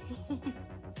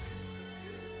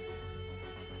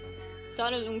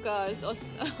 Tanulunk az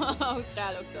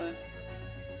ausztráloktól.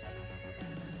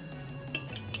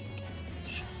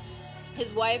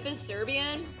 His wife is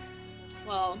Serbian?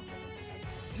 Well,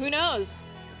 who knows?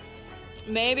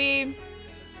 Maybe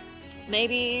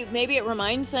it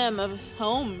reminds him of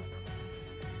home.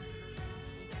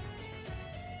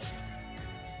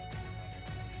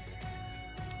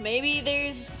 Maybe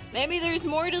there's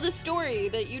more to the story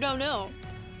that you don't know.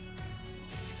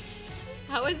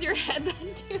 How is your head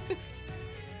then, dude?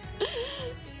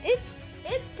 It's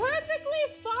perfectly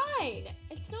fine.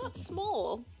 It's not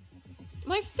small.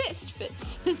 My fist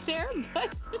fits in there,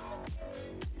 but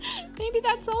maybe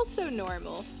that's also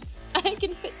normal. I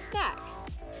can fit snacks.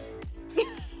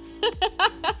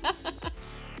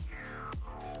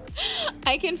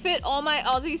 I can fit all my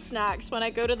Aussie snacks when I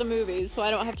go to the movies, so I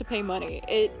don't have to pay money.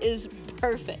 It is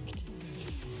perfect.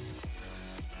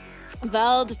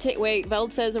 Veld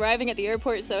says arriving at the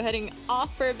airport, so heading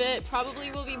off for a bit.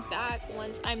 Probably will be back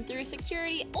once I'm through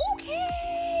security.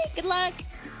 Okay, good luck.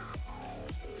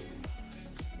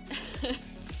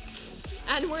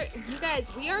 And you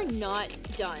guys, we are not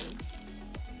done.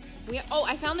 Oh,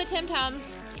 I found the Tim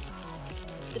Tams.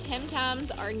 The Tim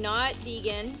Tams are not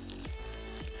vegan.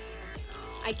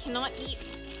 I cannot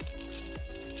eat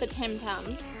the Tim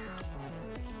Tams,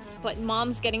 but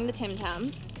Mom's getting the Tim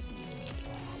Tams.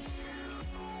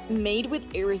 Made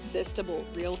with irresistible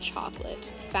real chocolate.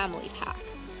 Family pack.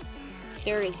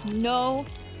 There is no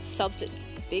substitute.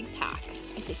 Big pack.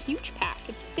 It's a huge pack.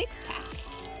 It's a 6-pack.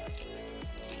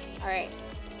 Alright.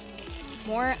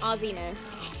 More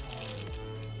Aussiness.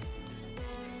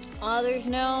 Oh, there's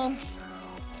no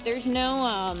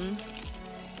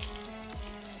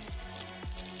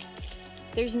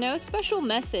special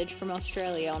message from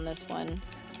Australia on this one.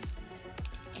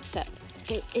 Except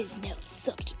there is no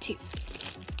substitute.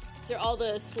 These are all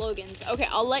the slogans. Okay,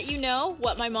 I'll let you know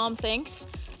what my mom thinks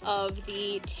of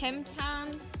the Tim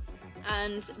Tams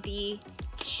and the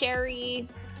cherry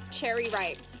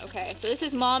ripe. Okay, so this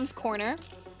is Mom's Corner.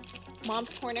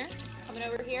 Mom's Corner, coming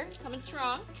over here, coming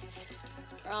strong.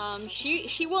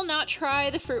 She will not try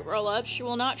the fruit roll-up. She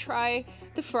will not try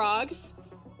the frogs.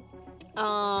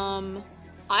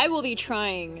 I will be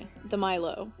trying the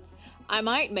Milo. I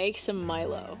might make some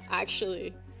Milo,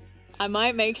 actually. I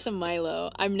might make some Milo.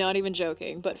 I'm not even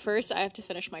joking. But first, I have to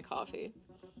finish my coffee.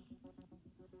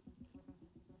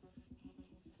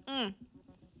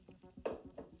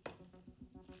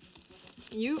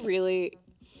 You really...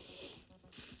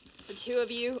 The two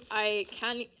of you, I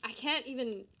can't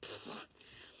even...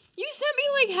 You sent me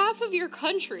like half of your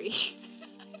country.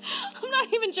 I'm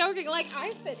not even joking. Like,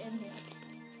 I fit in here.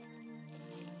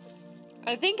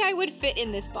 I think I would fit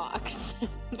in this box.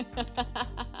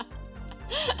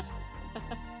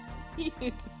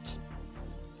 Huge.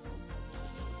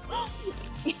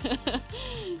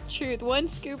 Truth. 1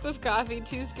 scoop of coffee,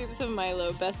 2 scoops of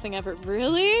Milo. Best thing ever.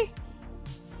 Really?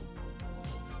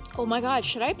 Oh my god,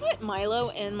 should I put Milo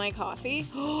in my coffee?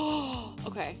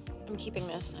 Okay, I'm keeping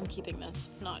this. I'm keeping this.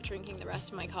 Not drinking the rest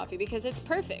of my coffee because it's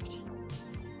perfect.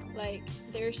 Like,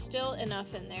 there's still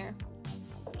enough in there.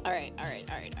 Alright.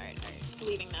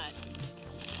 Leaving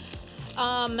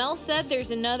that. Mel said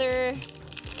there's another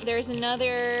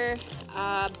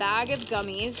bag of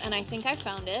gummies, and I think I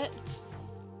found it.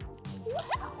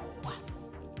 Wow.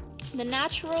 The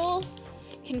Natural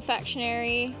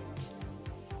Confectionery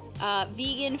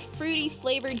vegan fruity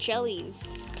flavored jellies.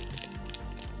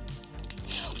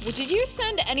 Well, did you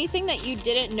send anything that you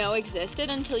didn't know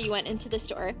existed until you went into the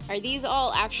store? Are these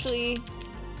all actually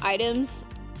items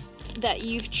that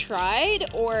you've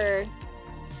tried, or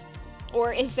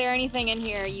is there anything in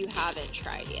here you haven't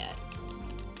tried yet?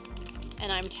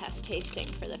 And I'm test tasting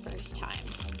for the first time.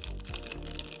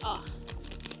 Oh,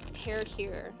 tear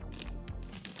here.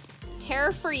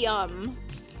 Tear for yum.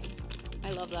 I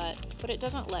love that, but it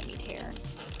doesn't let me tear.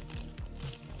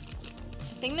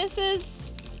 I think this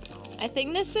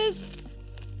is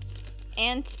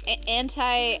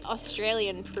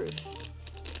anti-Australian proof.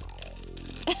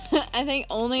 I think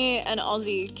only an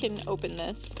Aussie can open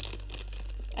this.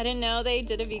 I didn't know they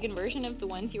did a vegan version of the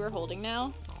ones you were holding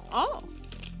now. Oh.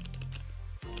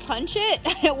 Punch it?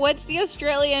 What's the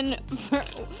Australian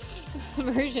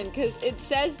version? Because it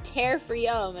says tear for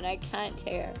yum and I can't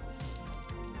tear.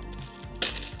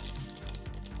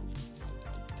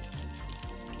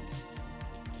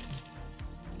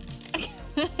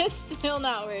 It's still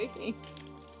not working.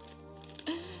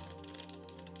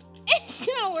 It's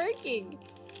not working.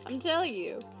 I'm telling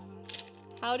you.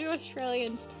 How do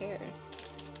Australians tear?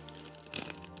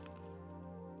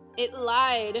 It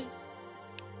lied.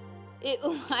 It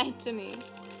lied to me.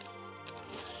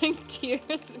 It's like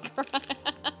tears crying.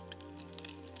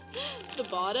 The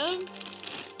bottom?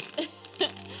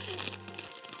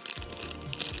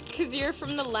 Because you're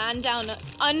from the land down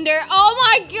under. Oh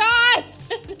my god!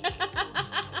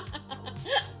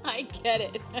 I get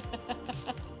it.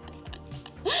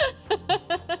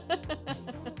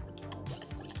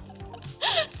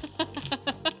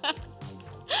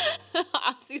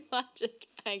 Aussie logic.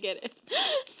 I get it.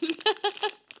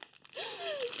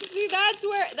 See, that's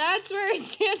where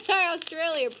it's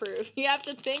anti-Australia proof. You have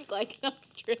to think like an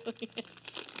Australian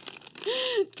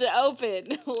to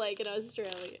open like an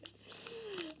Australian.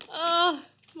 Oh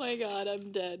my god,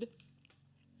 I'm dead.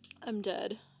 I'm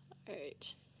dead.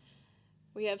 Alright.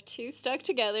 We have 2 stuck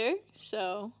together,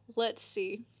 so let's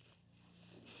see.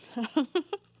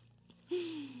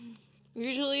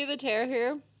 Usually the tear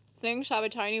here things have a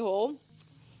tiny hole.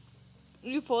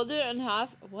 You fold it in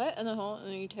half, what? In the hole, and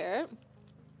then you tear it.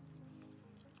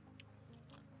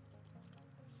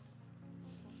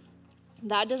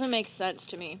 That doesn't make sense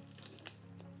to me.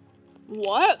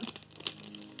 What?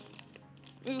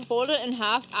 You fold it in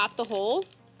half at the hole?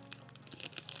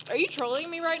 Are you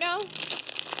trolling me right now?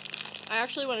 I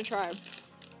actually want to try.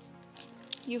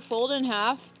 You fold in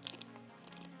half.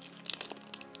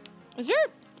 Is there,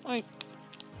 like...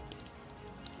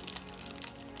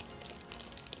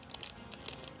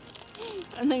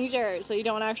 And then you tear it, so you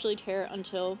don't actually tear it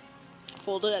until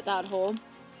folded at that hole.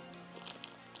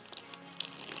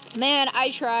 Man, I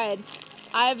tried.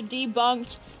 I've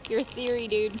debunked your theory,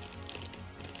 dude.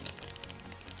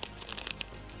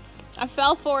 I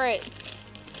fell for it.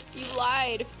 You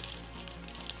lied.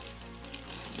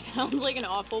 Sounds like an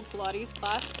awful Pilates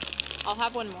class. I'll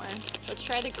have one more. Let's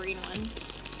try the green one.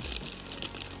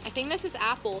 I think this is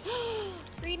apple.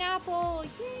 Green apple!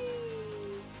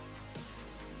 Yay!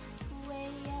 Way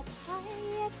up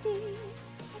high at the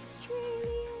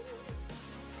Australian.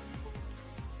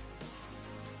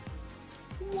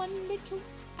 One little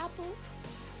apple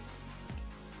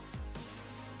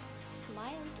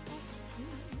smiled at me.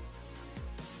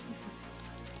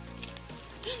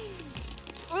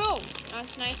 Oh,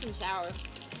 that's nice and sour.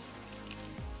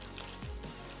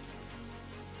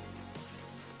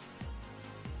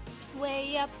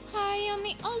 Way up high on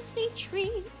the Aussie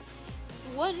tree,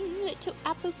 one little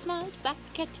apple smiled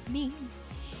back at me.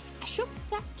 I shook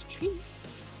that tree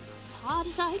as hard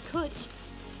as I could.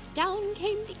 Down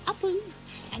came the apple,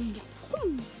 and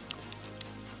boom,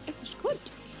 it was good.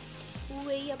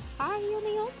 Way up high on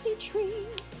the Aussie tree,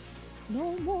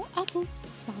 no more apples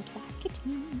smiled back at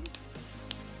me.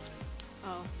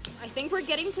 Oh, I think we're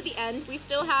getting to the end. We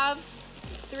still have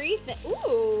 3 things.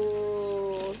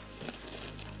 Ooh.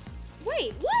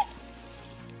 Wait, what?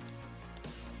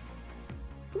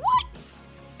 What?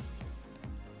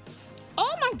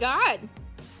 Oh my god.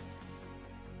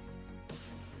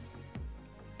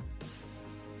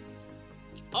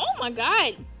 Oh my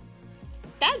god.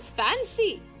 That's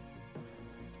fancy.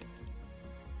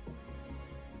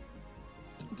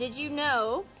 Did you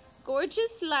know?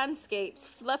 Gorgeous landscapes,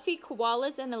 fluffy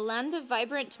koalas, and a land of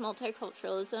vibrant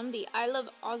multiculturalism, the Isle of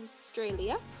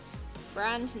Australia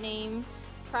brand name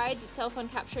prides itself on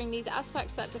capturing these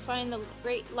aspects that define the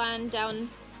great land down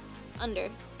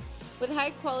under. With high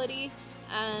quality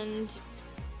and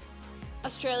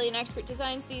Australian expert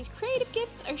designs, these creative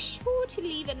gifts are sure to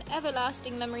leave an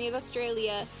everlasting memory of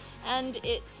Australia and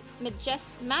its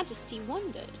majesty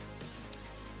wondered.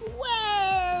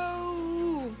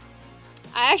 Whoa!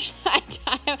 I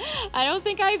don't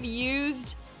think I've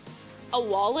used a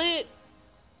wallet.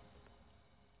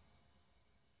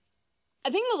 I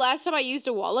think the last time I used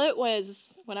a wallet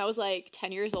was when I was like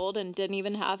 10 years old and didn't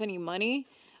even have any money,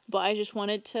 but I just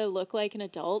wanted to look like an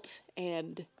adult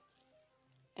and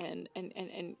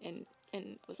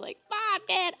was like, Mom,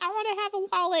 Dad, I want to have a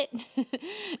wallet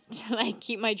to like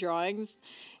keep my drawings.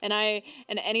 And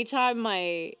anytime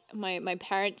my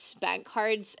parents' bank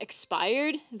cards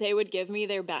expired, they would give me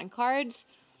their bank cards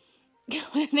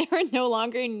when they were no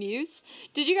longer in use.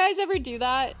 Did you guys ever do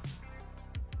that?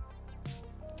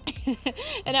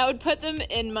 And I would put them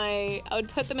in my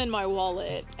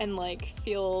wallet and like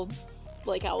feel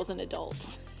like I was an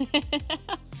adult.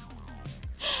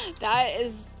 That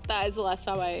is the last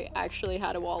time I actually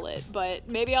had a wallet, but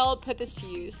maybe I'll put this to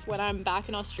use when I'm back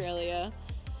in Australia.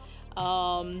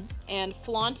 And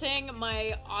flaunting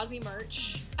my Aussie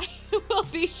merch, I will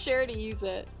be sure to use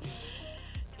it.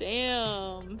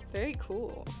 Damn, very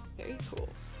cool, very cool.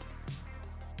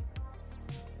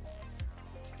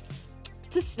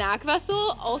 It's a snack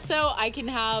vessel. Also, I can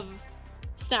have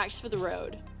snacks for the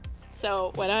road.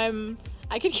 So when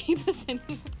I can keep this in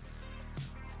here.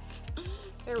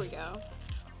 There we go.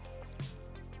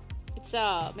 It's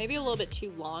maybe a little bit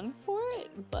too long for it,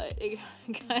 but it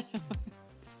kind of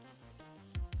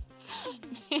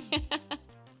works.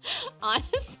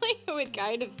 Honestly, it would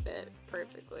kind of fit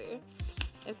perfectly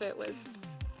if it was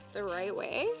the right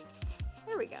way.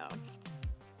 There we go.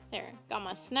 There, got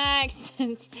my snacks.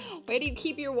 Where do you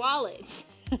keep your wallet?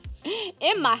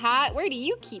 In my hat. Where do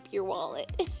you keep your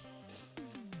wallet?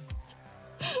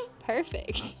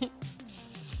 Perfect.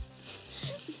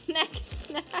 Next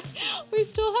snack. We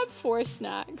still have 4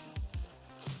 snacks.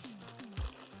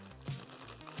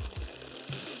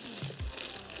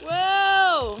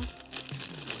 Whoa!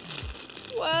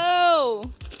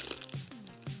 Whoa!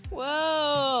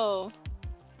 Whoa!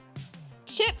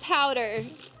 Chip powder.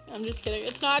 I'm just kidding.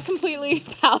 It's not completely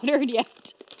powdered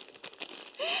yet.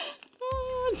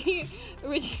 Oh, the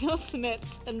original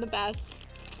Smiths and the best.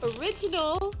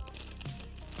 Original.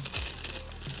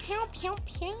 Pew, pew,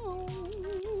 pew.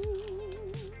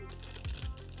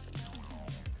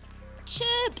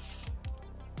 Chips.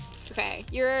 Okay,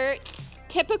 your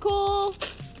typical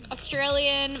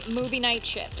Australian movie night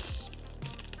chips.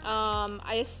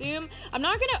 I assume I'm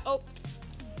not gonna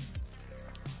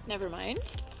never mind.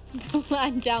 The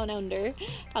Land Down Under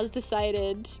has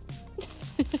decided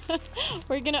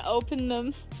we're gonna open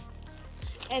them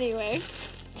anyway.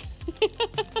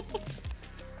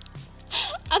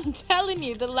 I'm telling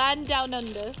you, the Land Down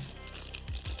Under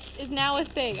is now a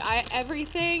thing.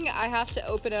 Everything I have to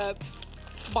open up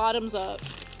bottoms up.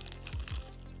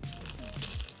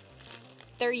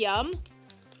 They're yum.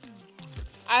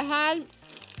 I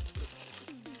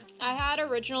had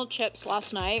original chips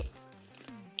last night.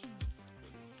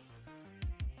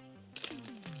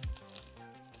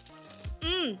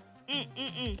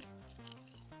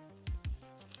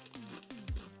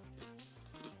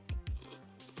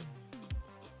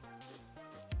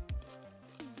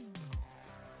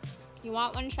 You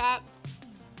want one, chap?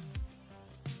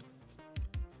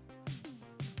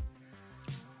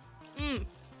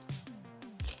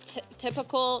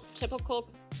 Typical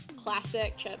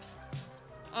classic chips.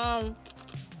 When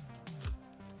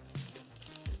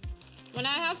I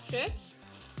have chips,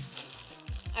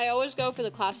 I always go for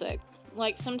the classic.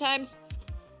 Like sometimes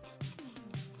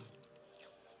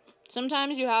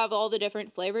you have all the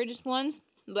different flavored ones,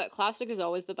 but classic is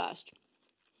always the best,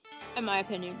 in my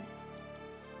opinion.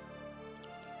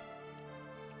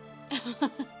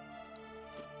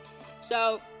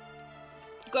 So,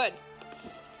 good.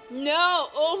 No!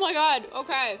 Oh my god,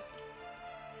 okay.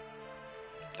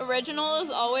 Original is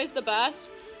always the best.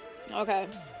 Okay,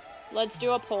 let's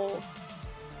do a poll.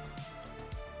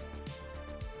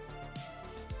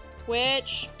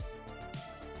 Which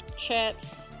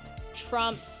chips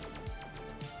trumps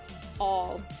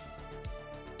all?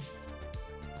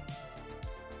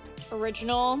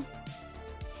 Original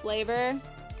flavor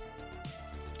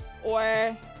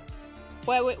or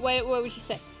what would you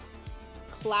say?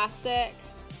 Classic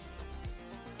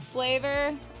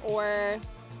flavor or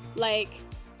like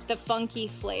the funky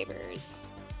flavors?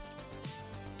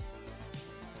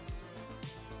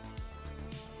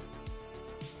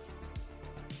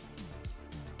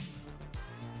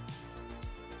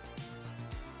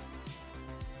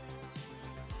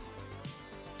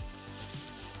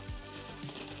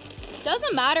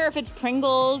 Doesn't matter if it's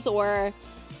Pringles or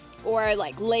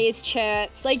like Lay's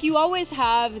chips. Like, you always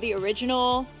have the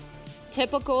original,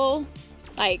 typical,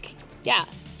 like, yeah,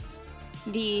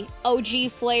 the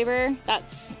OG flavor.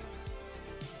 That's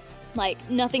like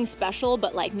nothing special,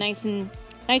 but like nice and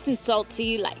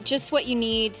salty, like just what you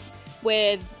need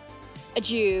with a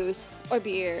juice or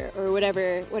beer or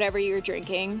whatever you're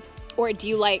drinking. Or do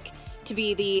you like to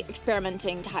be the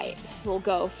experimenting type who'll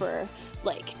go for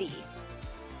like the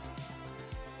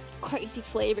crazy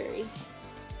flavors?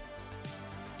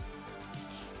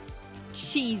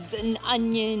 Cheese and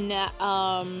onion.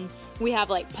 We have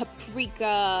like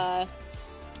paprika.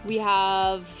 We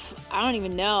have, I don't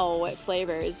even know what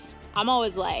flavors. I'm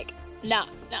always like, no.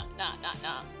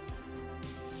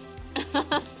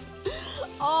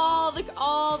 all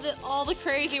the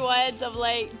crazy ones of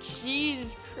like,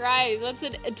 Jesus Christ, that's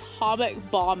an atomic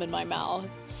bomb in my mouth.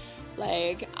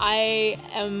 Like, I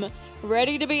am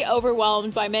ready to be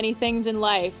overwhelmed by many things in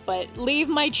life, but leave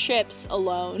my chips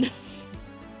alone.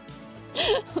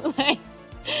 Like,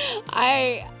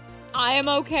 I am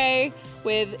okay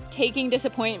with taking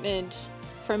disappointment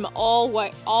from all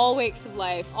walks of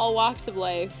life,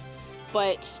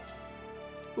 but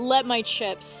let my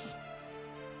chips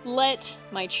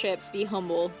be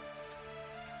humble.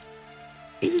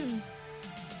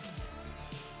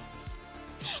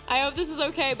 I hope this is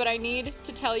okay, but I need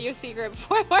to tell you a secret.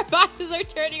 4 more boxes are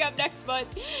turning up next month.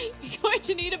 You're going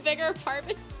to need a bigger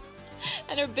apartment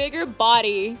and a bigger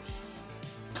body.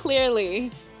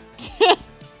 Clearly.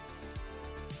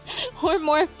 Or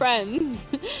more friends.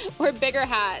 Or bigger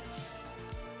hats.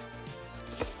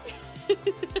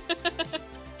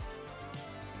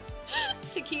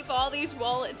 To keep all these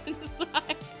wallets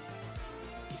inside.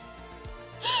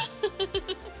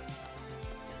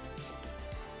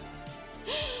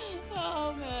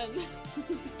 Oh man.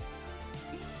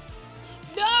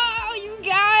 No, you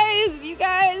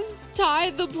guys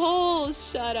tied the poll.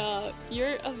 Shut up.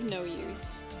 You're of no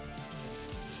use.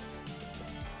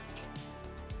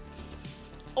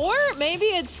 Or maybe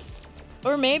it's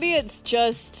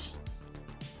just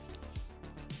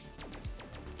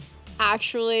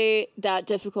actually that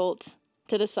difficult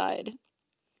to decide.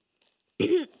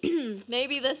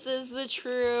 Maybe this is the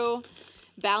true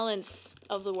balance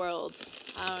of the world.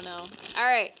 I don't know. All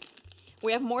right.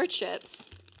 We have more chips.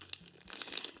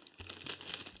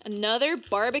 Another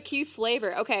barbecue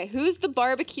flavor. Okay, who's the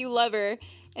barbecue lover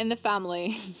in the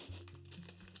family?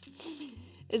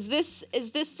 Is this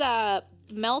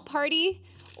Mel party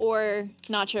or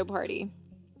nacho party?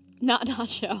 Not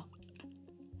nacho.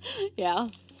 Yeah.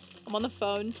 I'm on the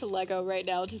phone to Lego right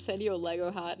now to send you a Lego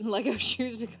hat and Lego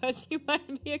shoes because you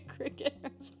might be a cricket.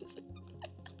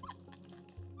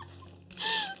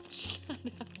 Shut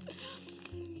up.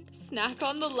 Snack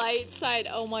on the light side.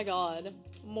 Oh my god.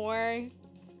 More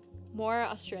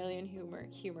Australian humor.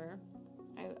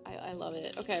 I love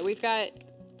it. Okay, we've got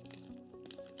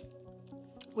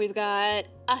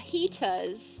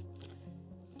fajitas.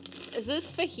 Is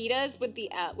this fajitas with the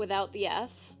without the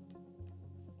F?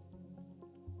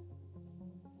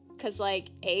 Cause like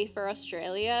A for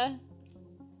Australia,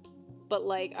 but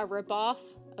like a ripoff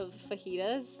of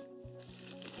fajitas.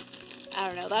 I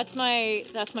don't know. That's my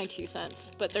 2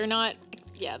 cents. But they're not.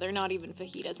 Yeah, they're not even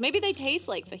fajitas. Maybe they taste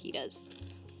like fajitas.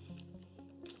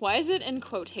 Why is it in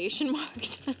quotation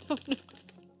marks? I don't know.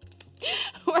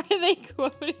 Why are they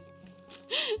quoting?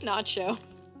 Nacho.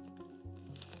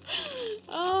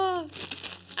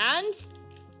 And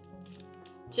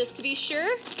just to be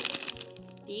sure,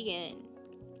 vegan.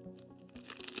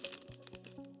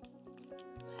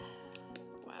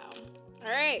 Wow.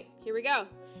 All right, here we go.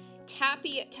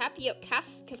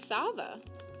 Cassava.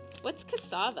 What's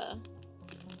cassava?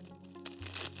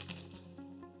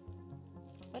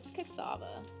 What's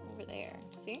cassava over there?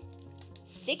 See?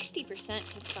 60%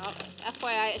 cassava.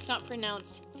 FYI, it's not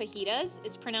pronounced fajitas.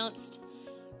 It's pronounced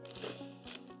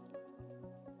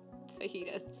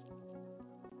fajitas.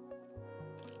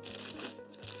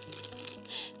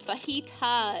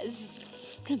 Fajitas.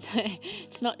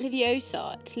 It's not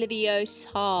Leviosa. It's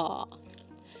Leviosa.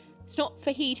 It's not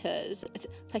fajitas. It's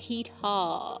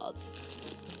fajitas.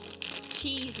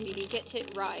 Cheese, Midi. Get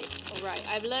it right. All right.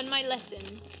 I've learned my lesson.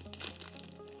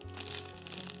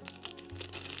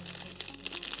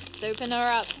 Let's open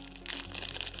her up.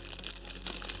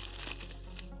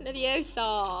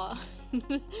 Leviosa.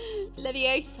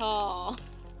 Leviosa.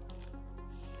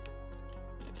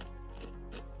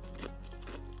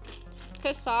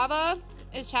 Cassava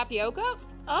is tapioca?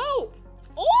 Oh!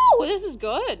 Oh, this is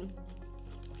good.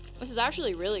 This is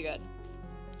actually really good.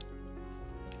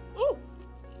 Ooh.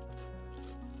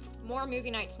 More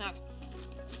movie night snacks.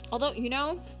 Although, you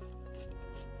know,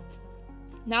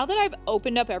 now that I've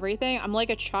opened up everything, I'm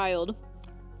like a child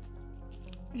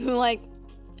who like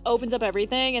opens up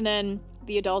everything and then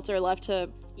the adults are left to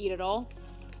eat it all.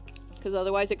 Because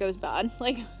otherwise it goes bad.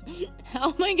 Like,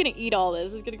 how am I gonna eat all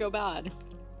this? It's gonna go bad.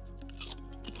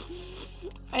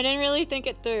 I didn't really think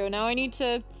it through. Now I need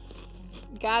to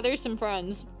gather some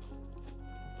friends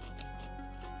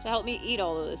to help me eat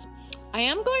all of this. I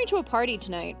am going to a party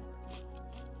tonight.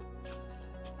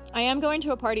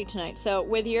 So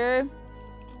with your,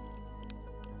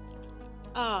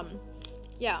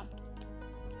 yeah.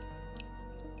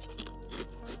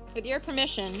 With your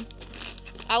permission,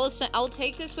 I will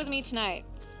take this with me tonight.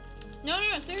 No,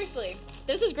 seriously.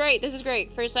 This is great. This is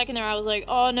great. For a second there, I was like,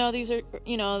 oh no, these are,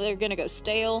 you know, they're gonna go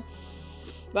stale.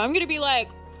 But I'm gonna be like,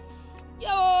 yo,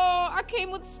 I came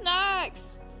with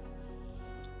snacks.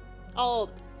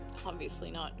 I'll obviously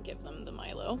not give them the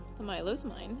Milo. The Milo's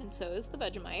mine, and so is the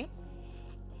Vegemite.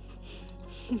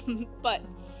 But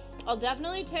I'll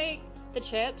definitely take the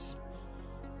chips.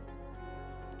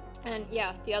 And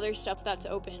yeah, the other stuff that's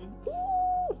open.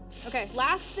 Ooh! Okay,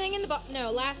 last thing in the box.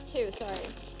 No, last two, sorry.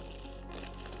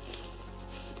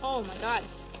 Oh my god.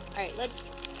 Alright, let's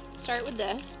start with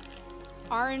this.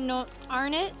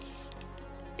 Arnott's.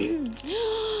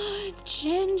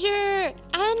 Ginger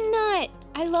and nut.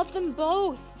 I love them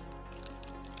both.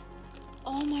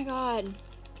 Oh my god.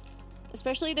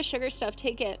 Especially the sugar stuff.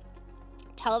 Take it.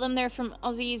 Tell them they're from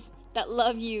Aussies that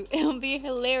love you. It'll be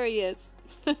hilarious.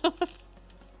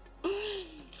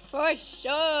 For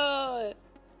sure.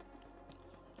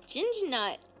 Ginger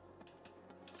nut.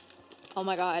 Oh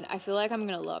my god, I feel like I'm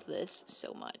gonna love this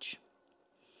so much.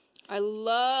 I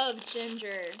love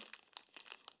ginger.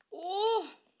 Oh.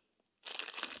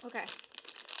 Okay.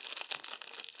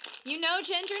 You know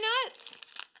ginger nuts?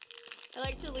 I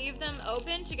like to leave them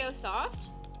open to go soft.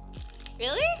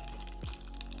 Really?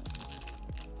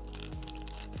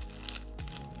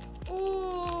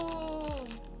 Ooh.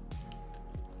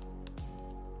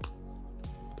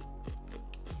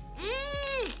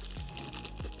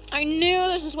 I knew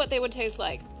this is what they would taste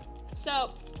like.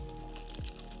 So,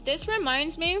 this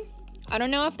reminds me, I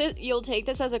don't know if you'll take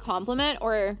this as a compliment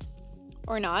or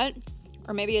not,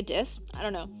 or maybe a diss, I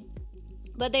don't know.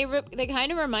 But they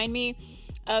kind of remind me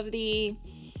of the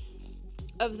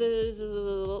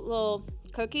little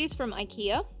cookies from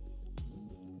IKEA.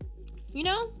 You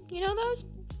know those?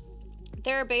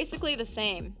 They're basically the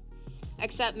same,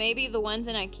 except maybe the ones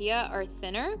in IKEA are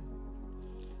thinner.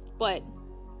 But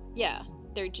yeah,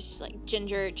 they're just like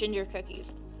ginger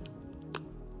cookies.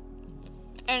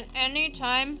 And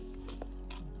anytime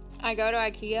I go to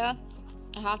IKEA,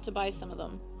 I have to buy some of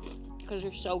them because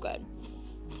they're so good.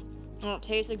 And it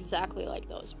tastes exactly like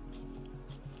those.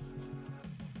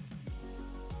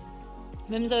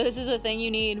 Mimzo, this is the thing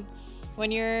you need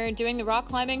when you're doing the rock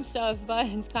climbing stuff, but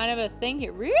it's kind of a thing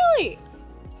here. Really?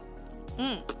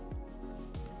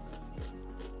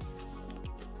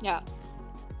 Yeah.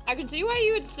 I could see why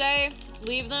you would say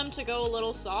leave them to go a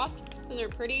little soft because they're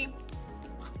pretty.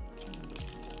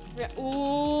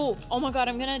 Ooh. Oh my god,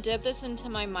 I'm gonna dip this into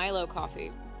my Milo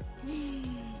coffee.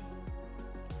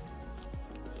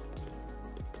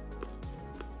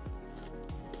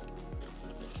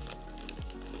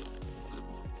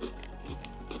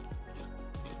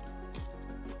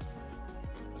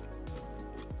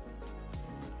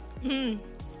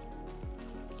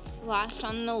 Last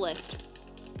on the list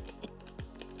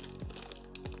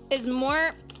is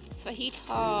more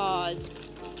fajitas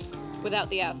without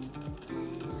the F.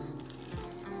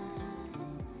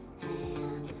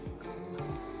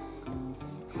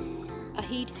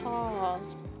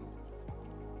 Fajitas.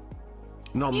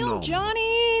 Nom Yo, nom.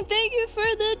 Johnny, thank you for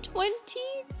the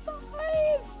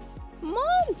 25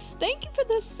 months. Thank you for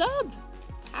the sub.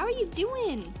 How are you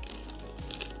doing?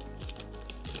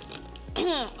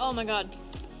 Oh my god.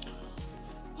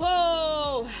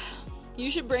 Whoa. You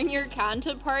should bring your can to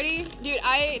the party. Dude,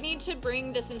 I need to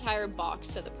bring this entire box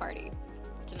to the party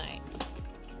tonight.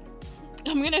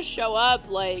 I'm gonna show up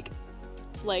like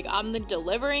I'm the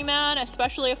delivery man,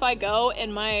 especially if I go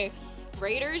in my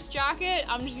Raiders jacket.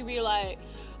 I'm just gonna be like,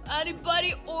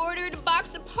 anybody ordered a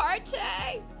box of party?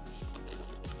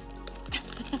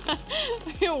 I'm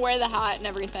gonna wear the hat and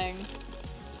everything.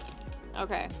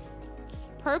 Okay.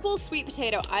 Purple sweet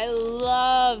potato. I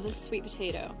love sweet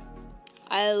potato.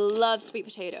 I love sweet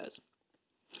potatoes.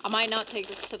 I might not take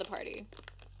this to the party.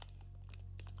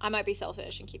 I might be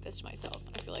selfish and keep this to myself.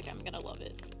 I feel like I'm gonna love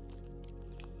it.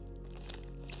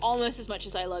 Almost as much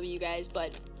as I love you guys,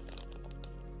 but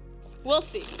we'll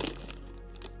see.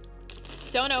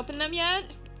 Don't open them yet.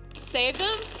 Save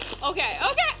them. Okay,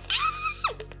 okay. Ah!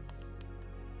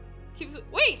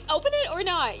 Wait, open it or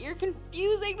not? You're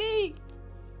confusing me.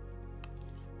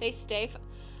 They stay. Oh,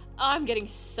 I'm getting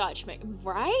such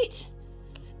right.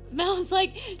 Mel's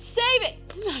like, save it.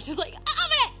 I'm just like,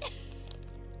 open it.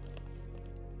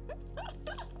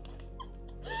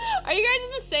 Are you guys in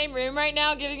the same room right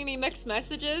now giving me mixed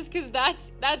messages? Because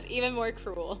that's even more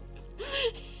cruel.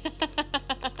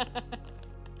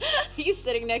 He's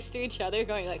sitting next to each other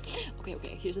going like,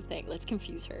 okay, here's the thing. Let's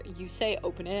confuse her. You say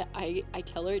open it. I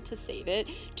tell her to save it.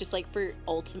 Just like for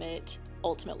ultimate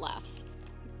laughs.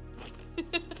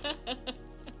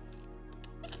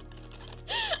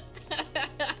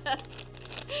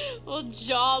 Well,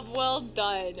 job well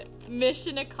done.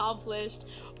 Mission accomplished.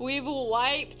 We've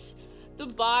wiped the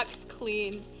box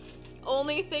clean.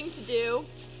 Only thing to do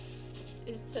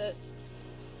is to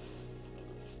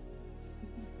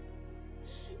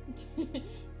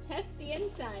test the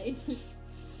inside.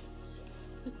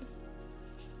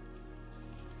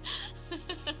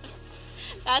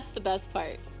 That's the best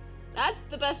part. That's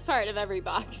the best part of every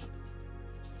box.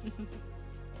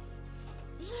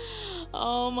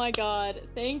 Oh my god.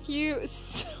 Thank you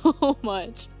so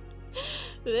much.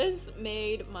 This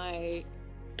made my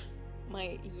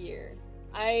year.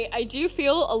 I do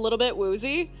feel a little bit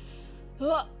woozy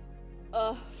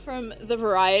from the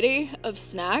variety of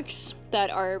snacks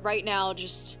that are right now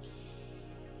just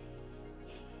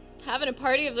having a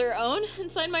party of their own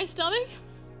inside my stomach.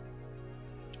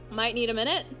 Might need a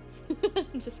minute.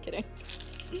 I'm just kidding.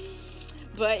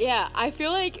 But yeah, I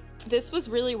feel like this was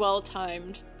really well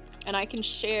timed, and I can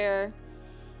share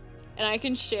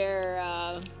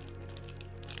them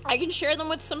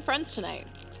with some friends tonight.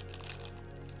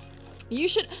 You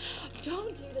should.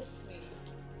 Don't do this to me.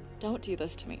 Don't do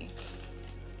this to me.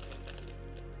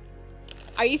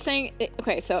 Are you saying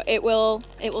okay? So it will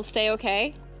stay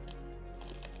okay.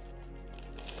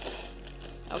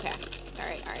 Okay. All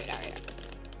right.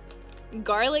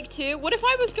 Garlic too. What if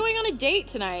I was going on a date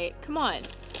tonight? Come on.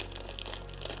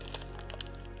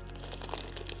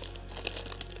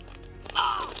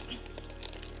 Oh.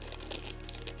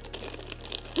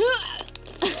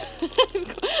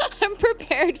 I'm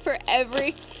prepared for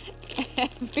every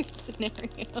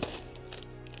scenario.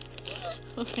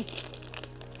 Okay.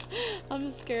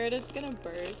 I'm scared it's gonna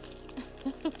burst.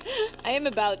 I am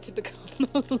about to become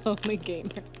a lonely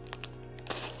gamer.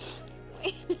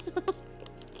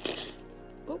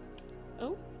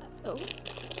 Oh.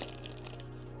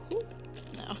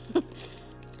 No.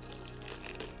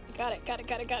 Got it.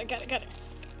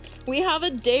 We have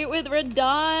a date with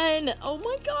Radon. Oh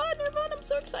my god, Nirvana, I'm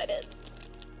so excited.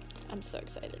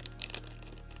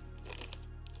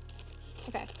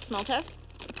 Okay, smell test.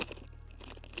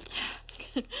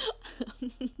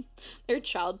 They're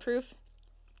child-proof.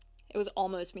 It was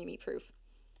almost Mimi-proof.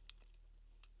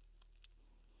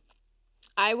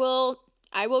 I will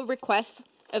request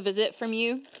a visit from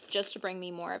you just to bring me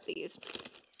more of these.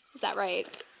 Is that right?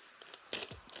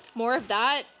 More of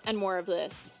that and more of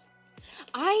this.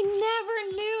 I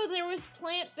never knew there was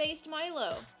plant-based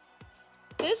Milo.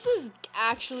 This is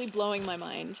actually blowing my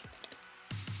mind.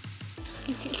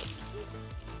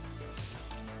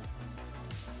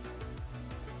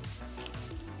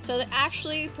 So they're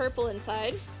actually purple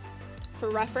inside, for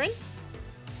reference.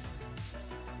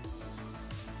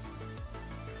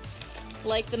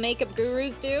 Like the makeup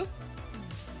gurus do.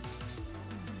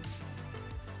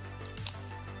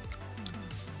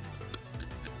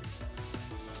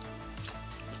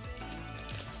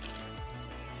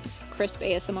 Crisp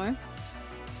ASMR.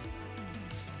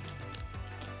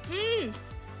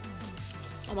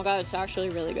 Oh my god, it's actually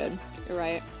really good. You're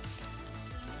right.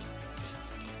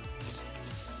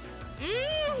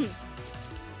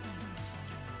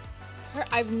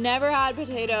 I've never had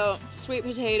sweet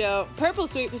potato, purple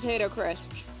sweet potato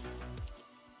crisp.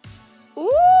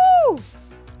 Ooh!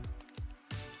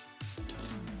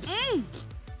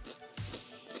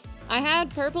 I had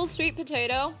purple sweet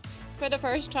potato for the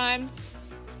first time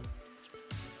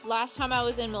last time I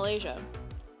was in Malaysia.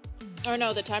 Or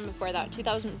no, the time before that,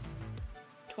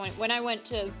 2020, when I went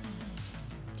to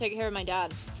take care of my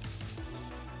dad.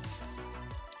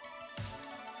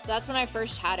 That's when I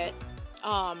first had it,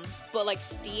 but like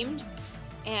steamed.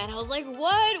 And I was like,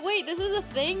 what? Wait, this is a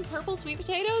thing? Purple sweet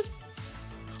potatoes?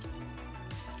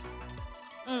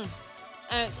 And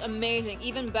it's amazing.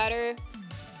 Even better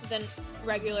than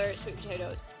regular sweet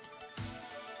potatoes.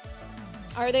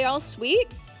 Are they all sweet?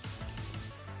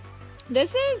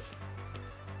 This is...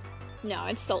 No,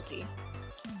 it's salty.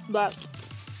 But...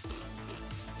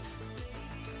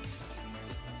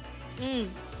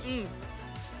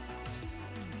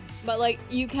 But like,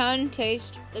 you can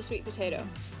taste the sweet potato.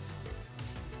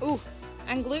 Ooh,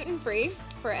 and gluten-free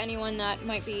for anyone that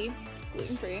might be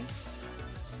gluten-free.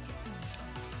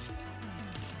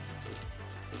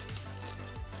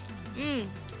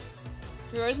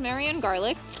 Rosemary and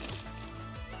garlic.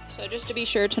 So just to be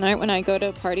sure, tonight when I go to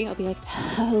a party, I'll be like,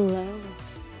 hello.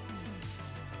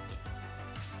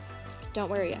 Don't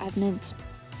worry, I have mint.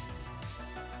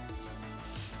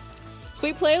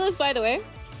 Sweet playlist, by the way.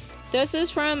 This is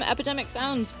from Epidemic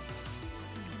Sounds.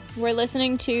 We're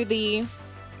listening to the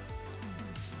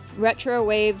Retro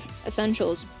Wave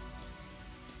Essentials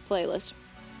playlist.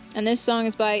 And this song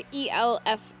is by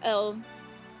ELFL.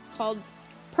 It's called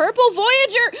Purple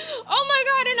Voyager. Oh my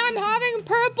god, and I'm having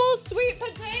purple sweet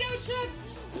potato chips.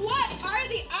 What are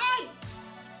the odds?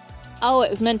 Oh, it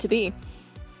was meant to be.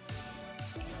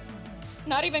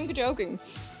 Not even joking.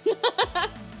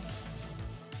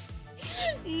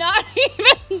 Not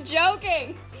even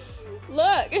joking.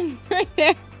 Look, it's right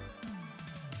there.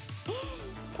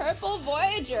 Purple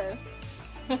Voyager.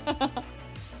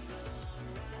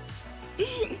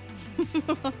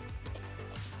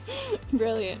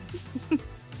 Brilliant.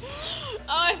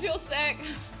 Oh, I feel sick.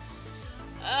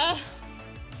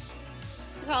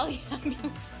 Call the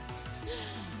ambulance.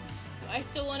 I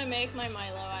still want to make my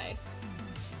Milo ice.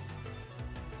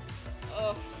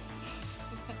 Oh,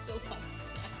 that's a lot of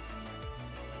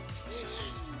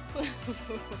snacks.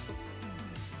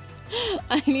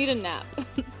 I need a nap.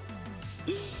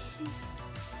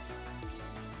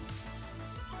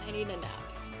 I need a nap.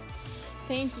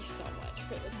 Thank you so much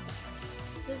for the snacks.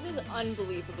 This is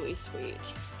unbelievably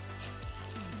sweet.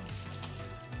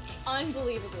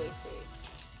 Unbelievably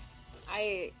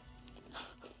sweet.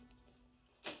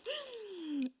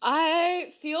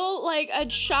 I feel like a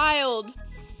child.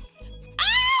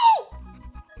 Ow!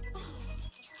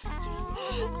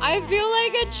 I feel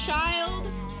like a child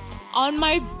on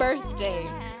my birthday.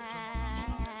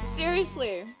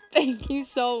 Seriously. Thank you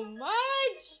so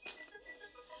much.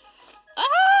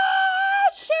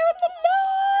 Share the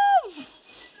love.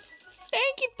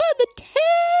 Thank you for the 10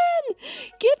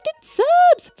 gifted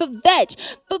subs for Veg,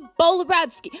 for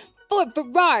Bolaradsky, for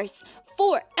Varars,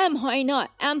 for M. Hoina,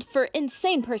 and for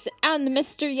Insane Person, and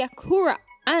Mr. Yakura,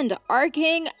 and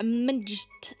Arking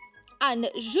Majt, and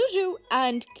Juju,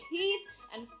 and Keith,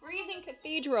 and Freezing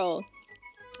Cathedral.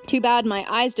 Too bad my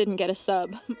eyes didn't get a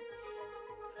sub.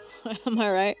 Am I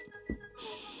right?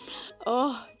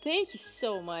 Oh, thank you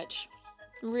so much.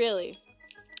 Really.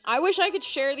 I wish I could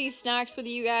share these snacks with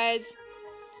you guys.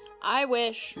 I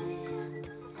wish.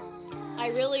 I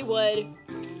really would.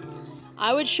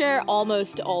 I would share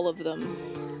almost all of them.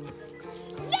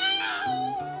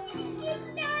 No!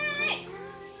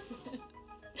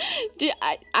 Do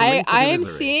not! I am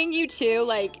seeing you two,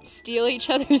 like, steal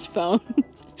each other's phones.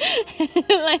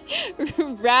 Like,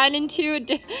 ran into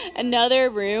another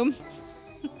room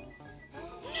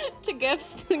to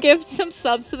give some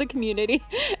subs to the community.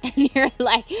 And you're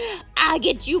like, I'll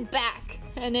get you back.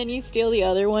 And then you steal the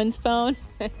other one's phone.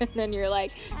 And then you're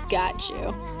like, got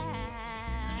you.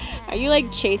 Are you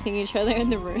like chasing each other in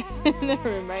the room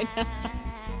right now?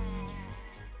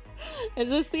 Is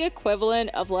this the equivalent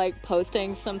of like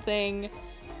posting something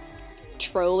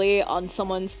trolly on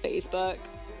someone's Facebook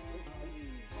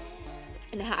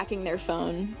and hacking their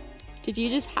phone? Did you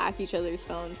just hack each other's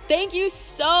phones? Thank you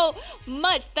so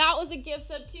much. That was a gift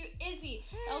sub to Izzy.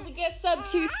 That was a gift sub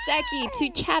to Seki, to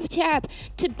Tap Tap,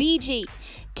 to BG,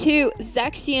 to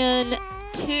Zexion,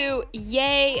 to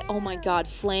Yay. Oh my god,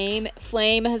 Flame.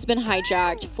 Flame has been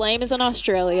hijacked. Flame is in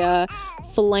Australia.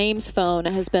 Flame's phone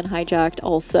has been hijacked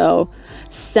also.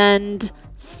 Send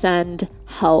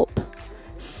help.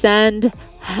 Send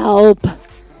help.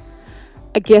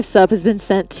 A gift sub has been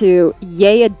sent to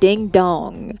Yaya Ding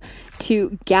Dong,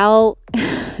 to Gal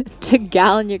to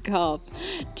Galnyakov,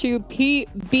 to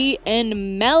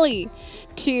PBN Melly,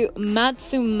 to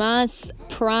Matsumas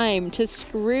Prime, to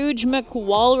Scrooge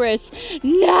McWalrus.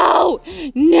 No!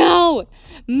 No!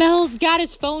 Mel's got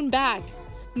his phone back.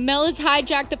 Mel has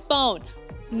hijacked the phone.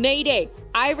 Mayday.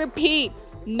 I repeat,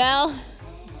 Mel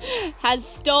has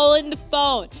stolen the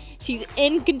phone. She's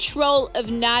in control of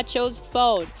Nacho's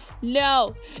phone.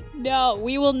 No, no,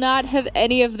 we will not have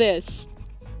any of this.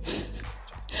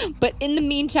 But in the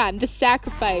meantime, the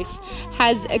sacrifice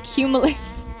has accumulated.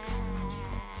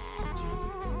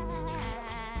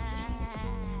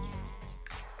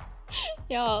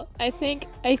 Y'all, I think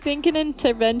an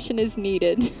intervention is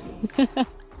needed.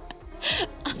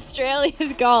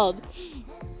 Australia's called.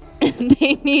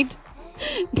 They need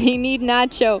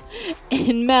Nacho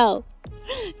and Mel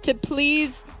to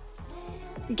please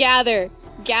gather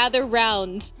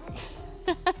round.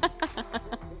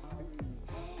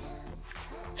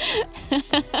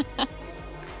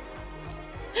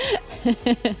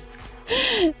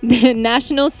 The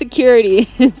national security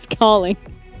is calling.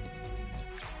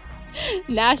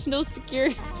 National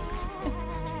security.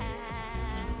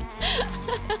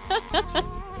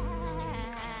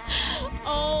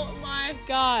 Oh my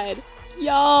god.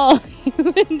 Y'all,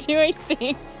 you've been doing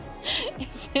things.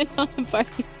 Is it on the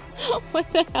party? What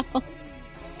the hell?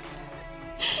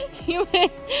 You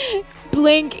went,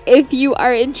 blink if you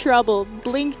are in trouble.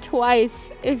 Blink twice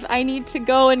if I need to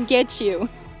go and get you.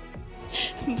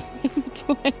 Blink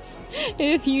twice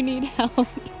if you need help.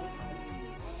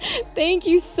 Thank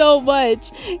you so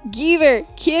much. Giver,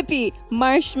 Kippy,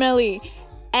 Marshmelly,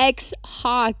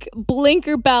 X-Hawk,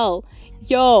 Blinker Bell.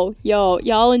 Yo,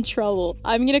 y'all in trouble.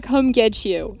 I'm gonna come get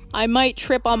you. I might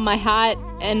trip on my hat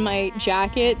and my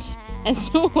jacket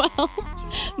as well.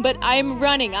 But I'm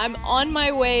running. I'm on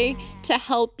my way to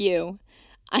help you.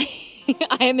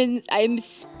 I'm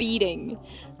speeding.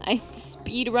 I'm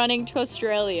speed running to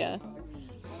Australia.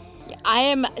 I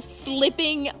am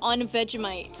slipping on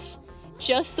Vegemite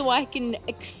just so I can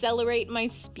accelerate my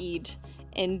speed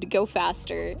and go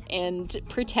faster and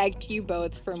protect you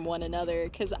both from one another,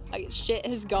 because shit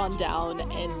has gone down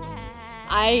and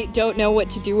I don't know what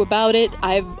to do about it.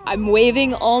 I'm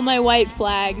waving all my white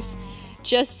flags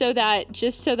just so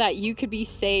that you could be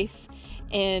safe.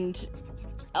 And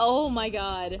oh my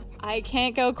god, I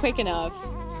can't go quick enough.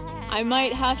 I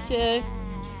might have to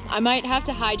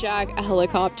hijack a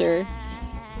helicopter.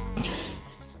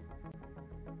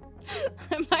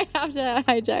 I might have to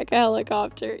hijack a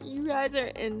helicopter. You guys are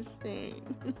insane.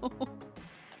 No.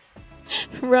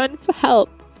 Run for help.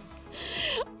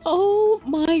 Oh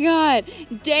my god.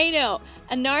 Dano,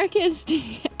 Anarchist,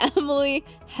 Emily,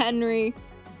 Henry,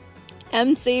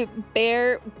 MC,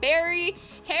 Barry,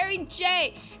 Harry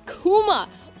J, Kuma,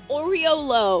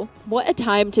 Oriolo. What a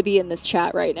time to be in this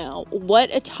chat right now. What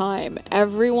a time.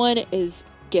 Everyone is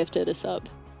gifted a sub.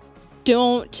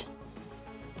 Don't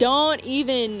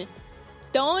even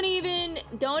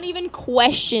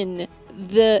question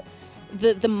the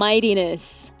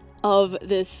mightiness of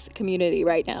this community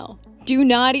right now. Do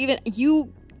not even,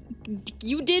 you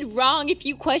did wrong if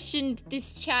you questioned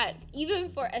this chat even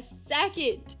for a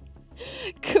second.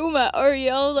 Kuma,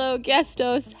 Oriolo,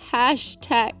 Gestos,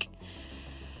 hashtag.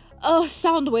 Oh,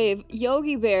 Soundwave,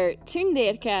 Yogi Bear,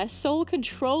 Tunderka, Soul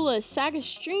Controller,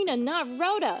 Sagastrina, not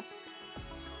Rhoda.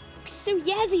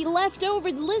 Suyazi,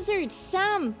 Leftover Lizard,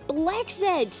 Sam,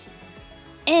 Blackzed.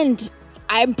 And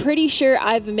I'm pretty sure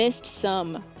I've missed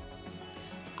some.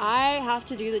 I have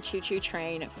to do the choo-choo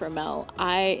train for Mel.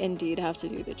 I indeed have to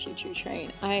do the choo-choo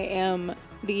train. I am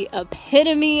the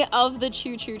epitome of the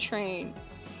choo-choo train.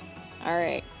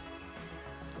 Alright.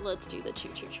 Let's do the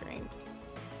choo-choo train.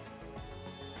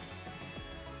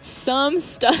 Some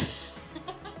stuff...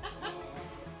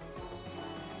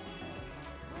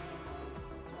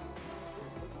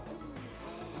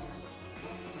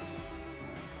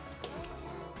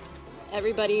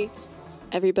 Everybody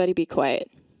be quiet.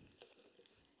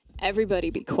 Everybody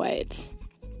be quiet.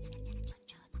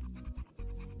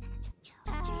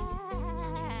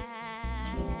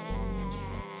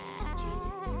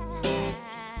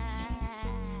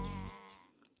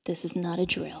 This is not a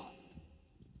drill.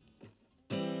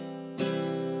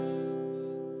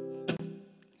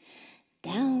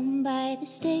 Down by the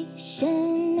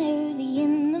station early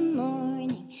in the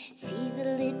morning, see the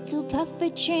little puffer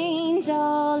trains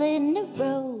all in a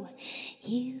row.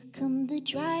 Here come the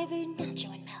driver,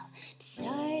 Nacho and Mel, to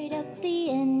start up the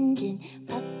engine.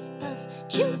 Puff, puff,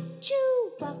 choo,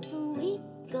 choo, off we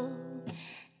go.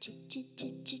 Choo, choo,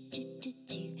 choo, choo, choo, choo,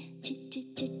 choo, choo, choo,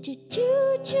 choo, choo,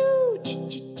 choo, choo, choo,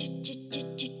 choo, choo, choo,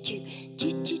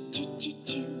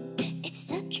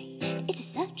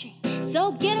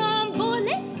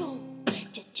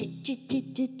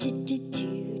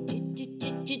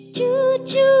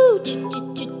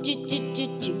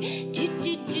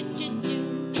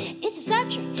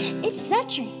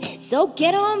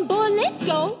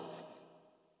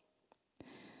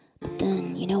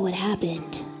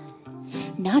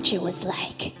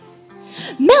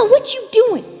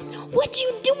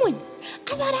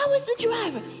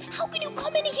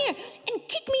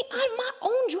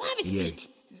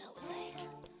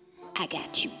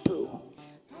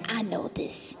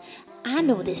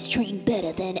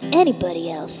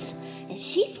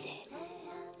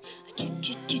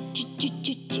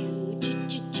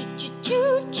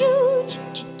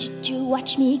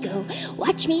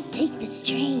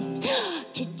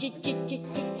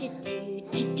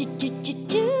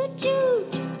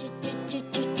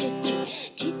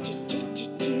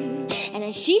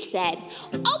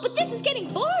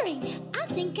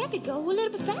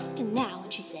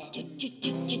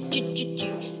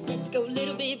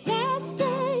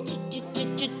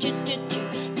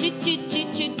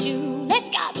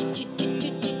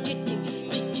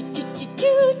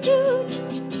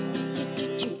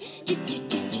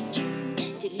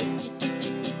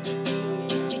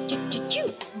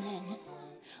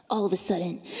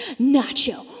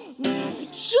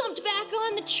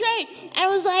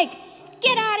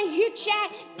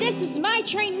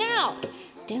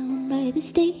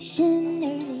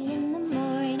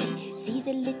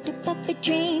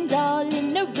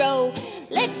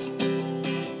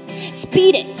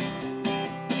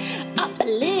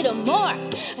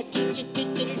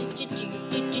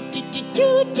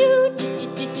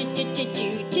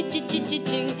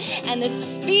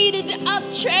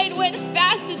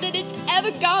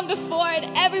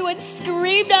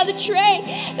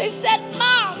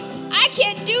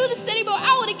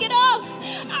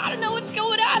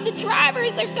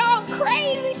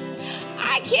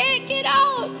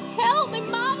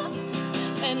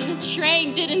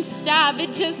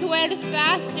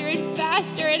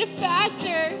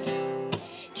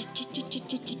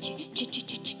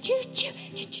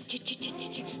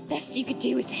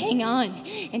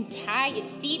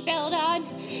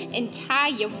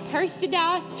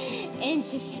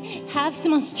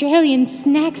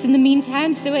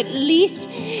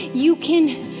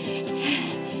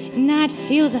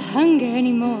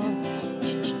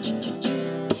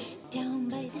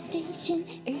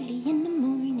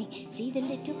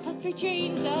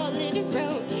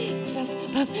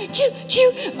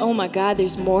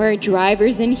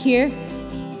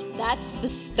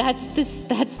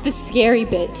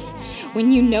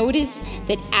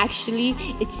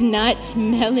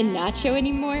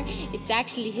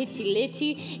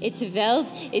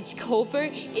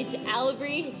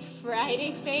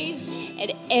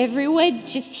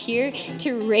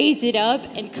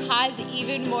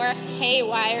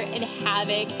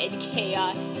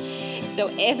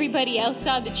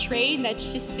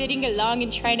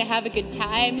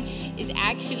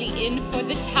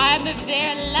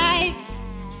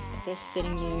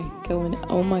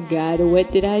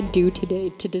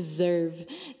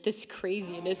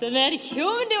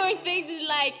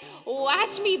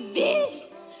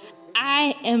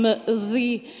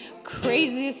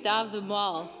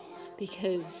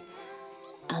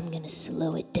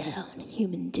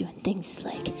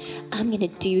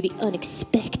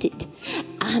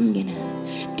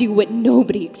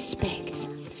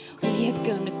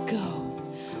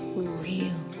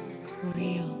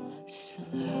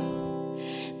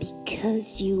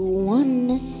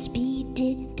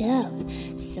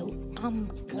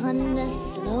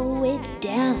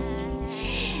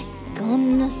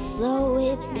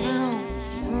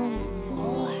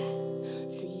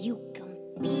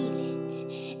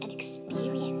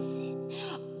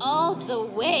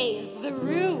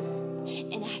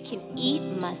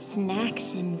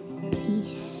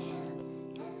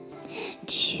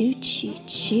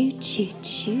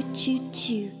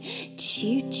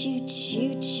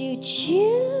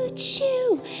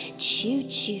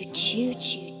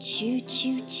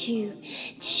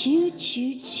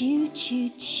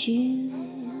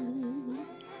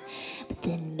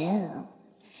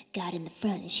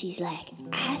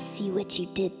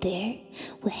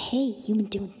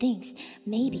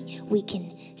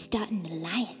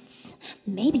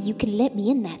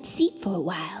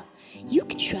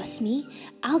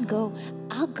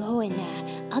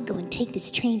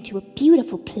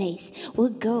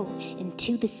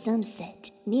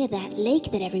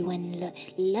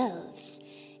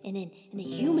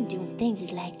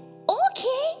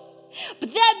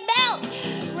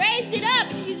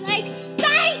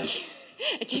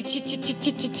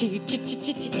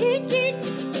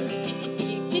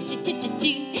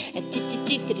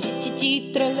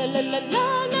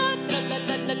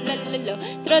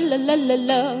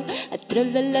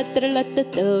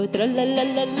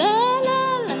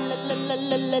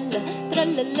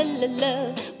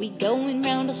 We going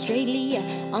round Australia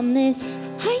on this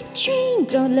hype train.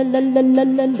 Going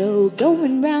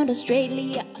round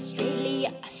Australia,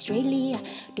 Australia, Australia.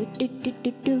 Do do do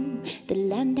do do. The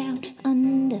land down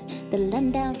under, the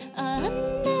land down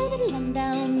under, the land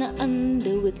down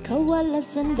under. With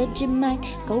koalas and Vegemite,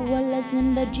 koalas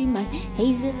and Vegemite.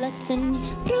 Hazelnuts and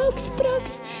frogs,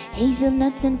 frogs.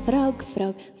 Hazelnuts and frog,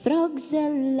 frog. Frogs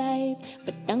alive,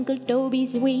 but Uncle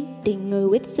Toby's waiting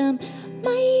with some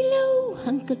Milo.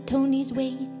 Uncle Tony's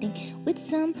waiting with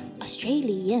some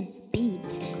Australian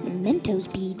beads. Mentos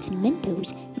beads,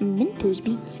 Mentos, Mentos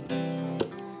beads.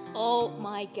 Oh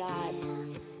my god.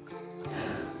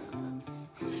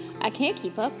 I can't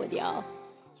keep up with y'all.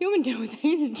 Human doing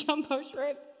things and jumbo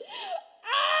shrimp.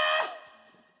 Ah!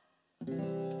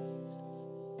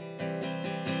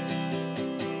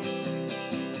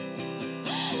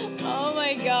 Oh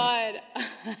my god.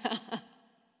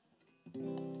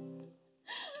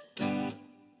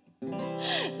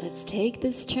 Let's take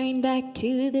this train back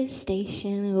to the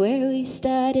station where we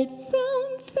started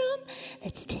from.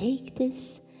 Let's take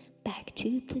this back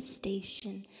to the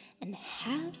station and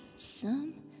have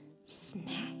some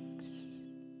snacks.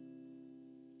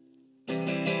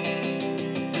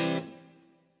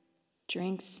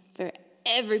 Drinks for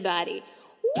everybody.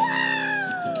 Wow!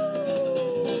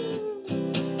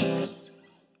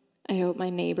 I hope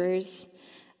my neighbors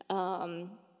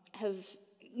have,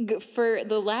 for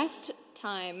the last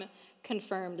time,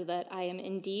 confirmed that I am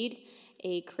indeed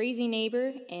a crazy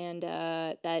neighbor, and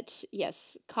that,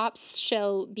 yes, cops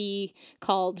shall be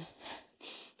called.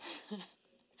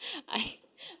 I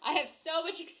have so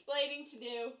much explaining to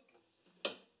do.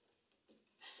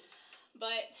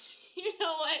 But, you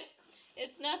know what?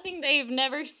 It's nothing they've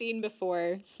never seen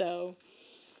before, so.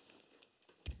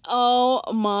 Oh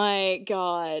my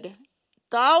god.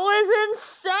 That was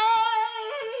insane!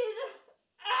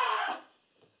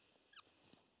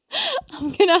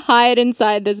 I'm gonna hide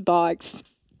inside this box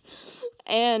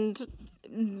and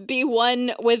be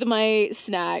one with my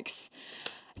snacks.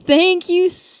 Thank you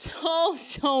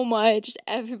so much,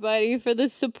 everybody, for the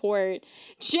support.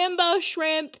 Jimbo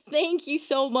Shrimp, thank you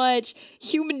so much.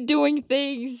 Human Doing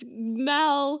Things,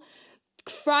 Mel,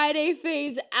 Friday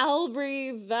Phase,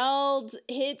 Albry, Veld,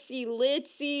 Hitsy,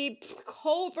 Litzy,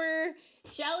 Coper,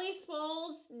 Jelly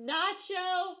Swoles,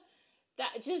 Nacho.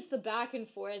 That just the back and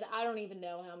forth. I don't even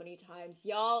know how many times.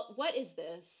 Y'all, what is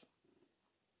this?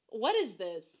 What is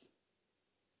this?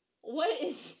 What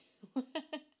is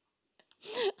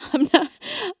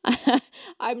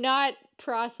I'm not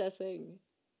processing.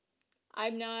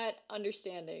 I'm not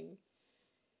understanding.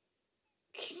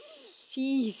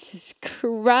 Jesus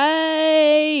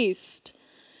Christ.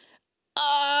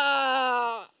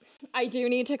 I do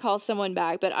need to call someone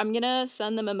back, but I'm gonna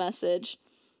send them a message.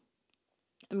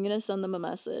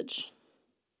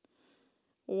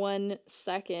 1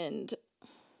 second.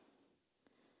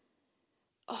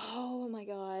 Oh my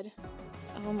god.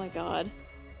 Oh my god.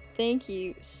 Thank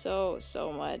you so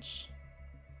much.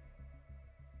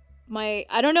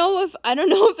 I don't know if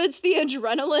it's the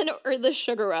adrenaline or the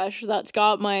sugar rush that's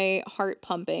got my heart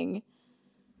pumping.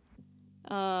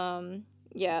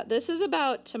 Yeah, this is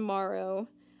about tomorrow.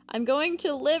 I'm going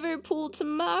to Liverpool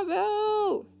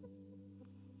tomorrow.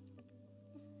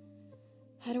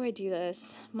 How do I do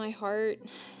this? My heart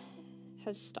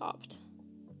has stopped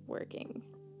working.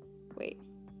 Wait.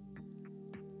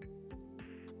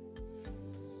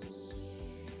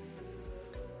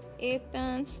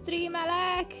 Open stream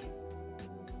alak.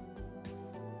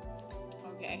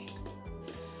 Okay.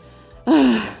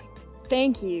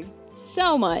 Thank you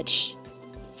so much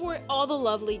for all the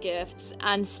lovely gifts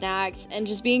and snacks and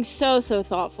just being so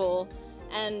thoughtful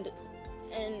and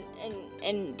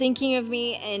thinking of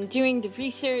me and doing the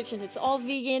research, and it's all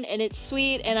vegan and it's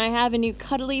sweet, and I have a new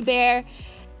cuddly bear,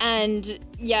 and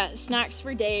yeah, snacks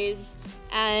for days,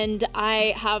 and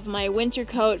I have my winter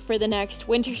coat for the next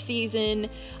winter season.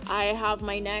 I have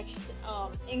my next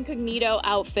incognito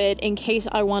outfit in case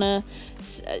I want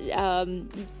to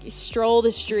stroll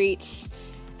the streets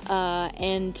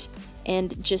and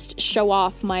just show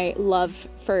off my love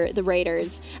for the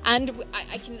Raiders. And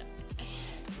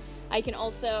I can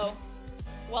also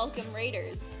welcome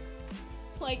Raiders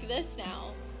like this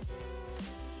now.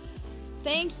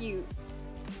 Thank you.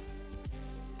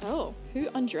 Oh, who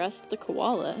undressed the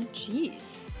koala?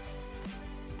 Jeez.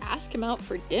 Ask him out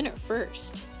for dinner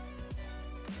first.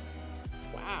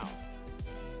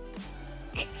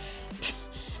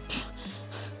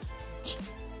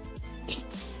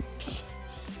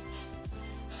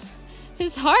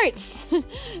 heart's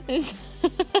his,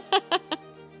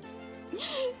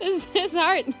 his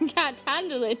heart can't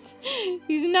handle it.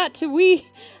 He's not a wee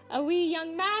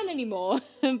young man anymore,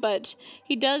 but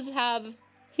he does have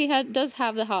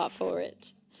the heart for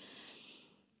it.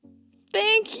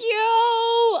 Thank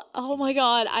you. Oh my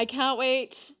god, I can't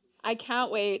wait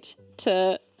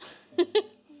to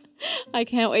I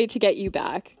can't wait to get you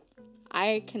back.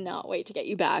 I cannot wait to get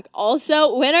you back.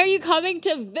 Also, when are you coming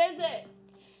to visit?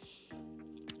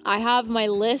 I have my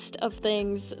list of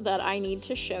things that I need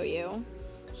to show you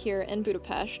here in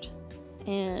Budapest.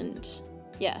 And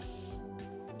yes.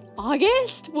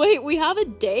 August? Wait, we have a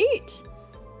date?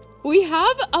 We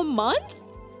have a month?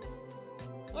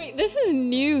 Wait, this is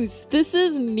news. This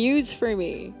is news for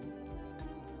me.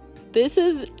 This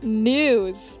is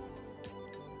news.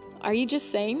 Are you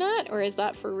just saying that, or is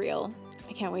that for real?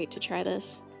 I can't wait to try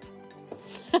this.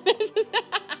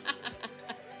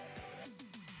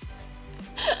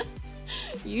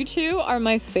 You two are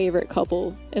my favorite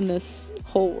couple in this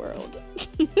whole world.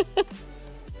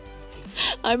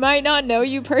 I might not know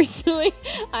you personally,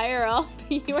 IRL,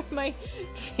 but you are my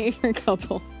favorite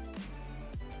couple.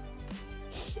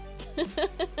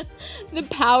 The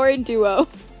power duo.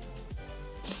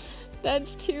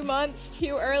 That's 2 months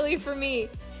too early for me.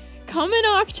 Come in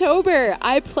October.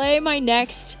 I play my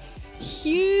next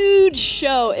huge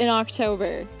show in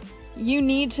October. You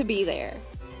need to be there.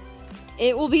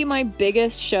 It will be my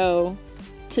biggest show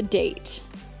to date.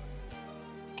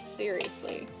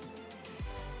 Seriously.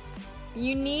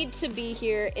 You need to be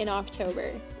here in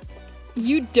October.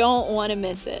 You don't want to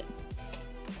miss it.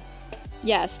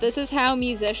 Yes, this is how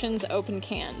musicians open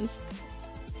cans.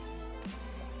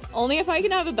 Only if I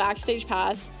can have a backstage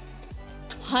pass.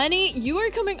 Honey, you are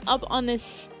coming up on this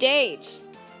stage.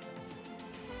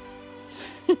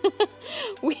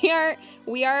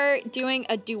 We are doing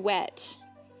a duet.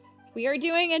 We are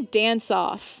doing a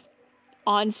dance-off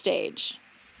on stage.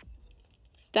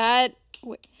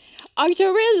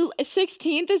 October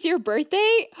 16th is your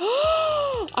birthday?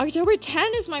 October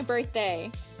 10th is my birthday.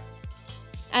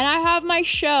 And I have my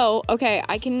show. Okay,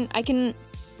 I can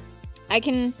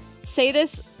say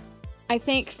this, I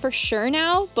think, for sure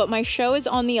now, but my show is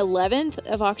on the 11th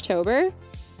of October.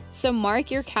 So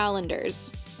mark your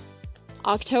calendars.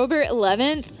 October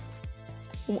 11th,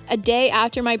 a day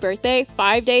after my birthday,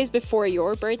 5 days before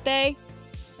your birthday.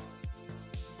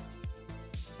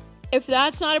 If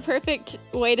that's not a perfect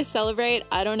way to celebrate,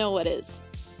 I don't know what is.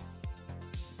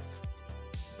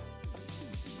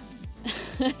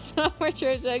 That's not where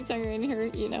church eggs are in her,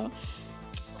 you know.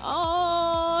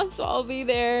 Oh, so I'll be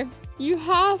there. You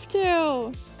have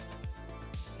to.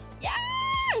 Yeah!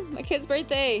 My kid's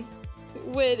birthday.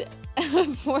 Would a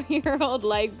 4-year-old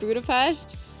like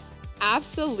Budapest?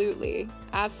 Absolutely.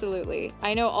 Absolutely.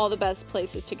 I know all the best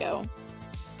places to go.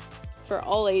 For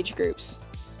all age groups.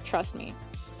 Trust me.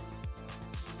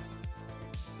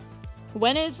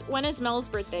 When is Mel's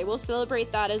birthday? We'll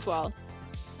celebrate that as well.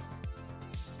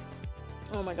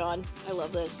 Oh my god, I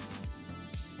love this.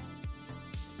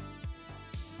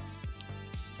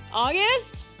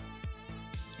 August?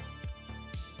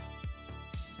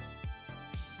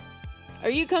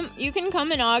 You can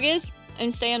come in August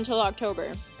and stay until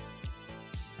October.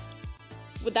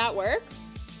 Would that work?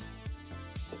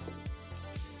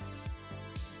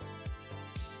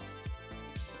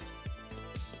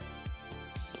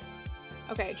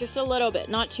 Okay, just a little bit,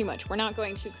 not too much. We're not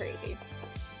going too crazy.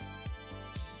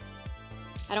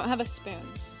 I don't have a spoon.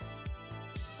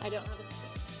 I don't have a spoon.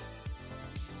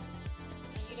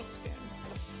 I need a spoon.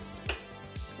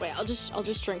 Wait, I'll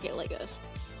just drink it like this.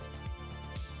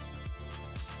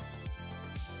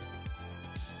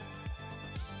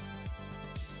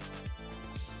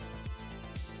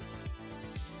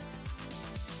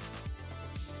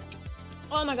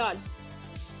 Oh my god.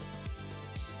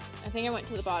 I think I went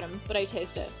to the bottom, but I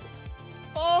taste it.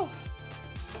 Oh!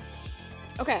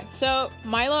 Okay, so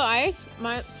Milo Ice,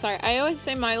 I always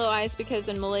say Milo Ice because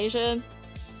in Malaysia,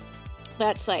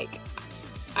 that's like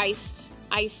iced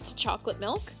chocolate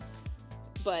milk.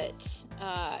 But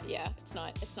yeah, it's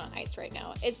not ice right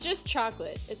now. It's just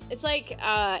chocolate. It's like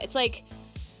hot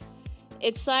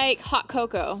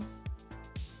cocoa.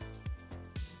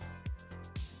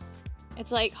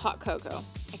 It's like hot cocoa,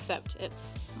 except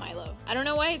it's Milo. I don't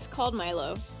know why it's called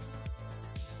Milo.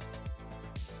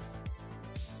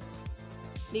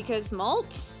 Because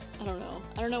malt? I don't know.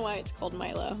 I don't know why it's called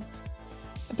Milo.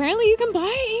 Apparently you can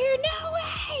buy it here. No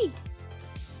way!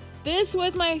 This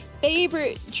was my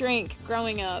favorite drink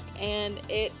growing up, and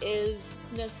it is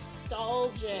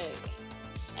nostalgic.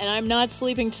 And I'm not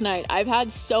sleeping tonight. I've had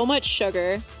so much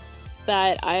sugar.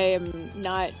 that I am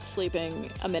not sleeping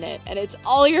a minute, and it's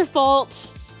all your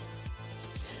fault,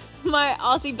 my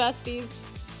Aussie besties.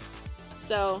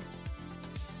 So,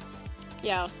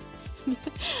 yeah.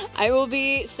 I will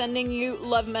be sending you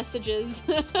love messages.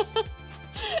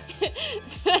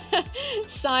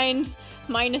 Signed,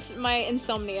 minus my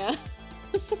insomnia.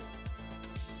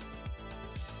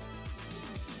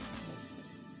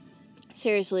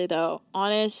 Seriously though,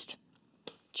 honest,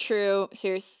 true,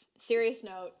 serious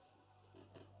note.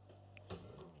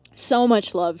 So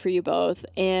much love for you both,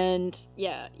 and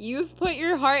yeah, you've put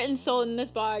your heart and soul in this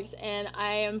box, and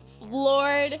I am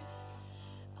floored.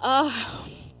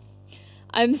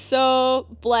 I'm so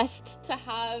blessed to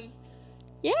have,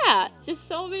 yeah, just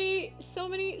so many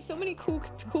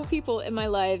cool people in my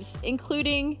lives,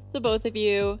 including the both of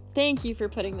you. Thank you for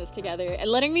putting this together and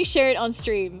letting me share it on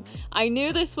stream. I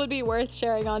knew this would be worth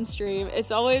sharing on stream.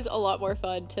 It's always a lot more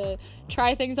fun to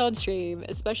try things on stream,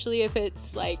 especially if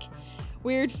it's like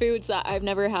weird foods that I've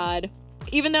never had.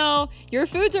 Even though your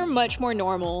foods are much more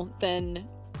normal than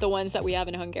the ones that we have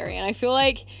in Hungary, and I feel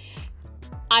like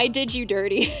I did you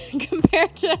dirty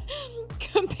compared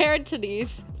to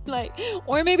these. Like,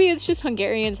 or maybe it's just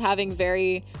Hungarians having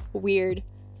very weird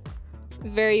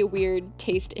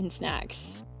taste in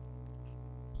snacks.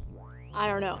 I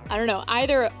don't know.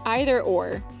 Either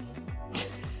or.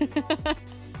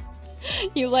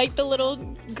 You like the little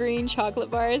green chocolate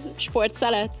bars?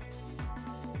 Sportsalat.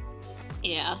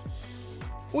 Yeah.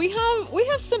 We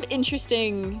have some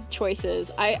interesting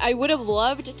choices. I would have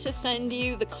loved to send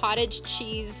you the cottage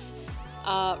cheese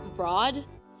rod,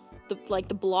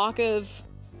 the block of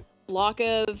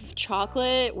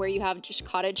chocolate where you have just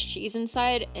cottage cheese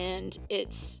inside, and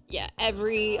it's, yeah,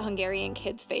 every Hungarian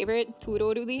kid's favorite,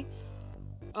 tudoruli.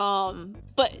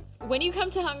 But when you come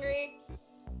to Hungary,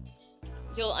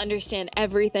 you'll understand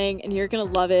everything and you're gonna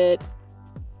love it.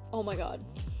 Oh my god.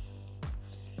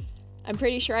 I'm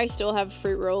pretty sure I still have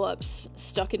fruit roll-ups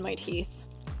stuck in my teeth.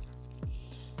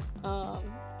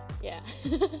 Yeah.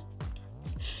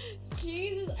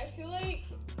 Jesus, I feel like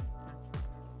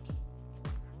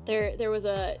there was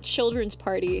a children's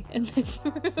party in this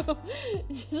room.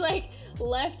 Just like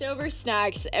leftover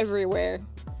snacks everywhere.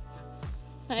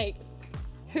 Like,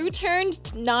 who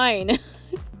turned 9?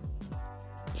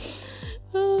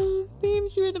 Oh,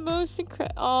 Beams, you were the most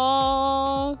incredible.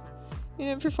 Aww. You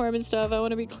know, performance stuff. I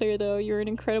want to be clear though, you're an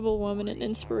incredible woman and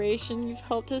inspiration. You've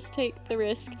helped us take the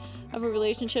risk of a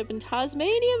relationship in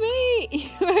Tasmania, mate. You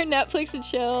are Netflix and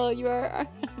chill. You are our...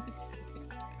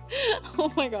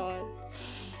 Oh my god.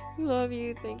 Love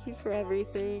you. Thank you for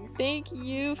everything. Thank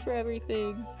you for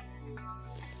everything.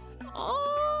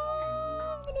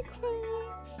 Oh, I'm gonna cry.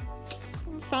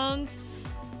 I found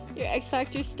your X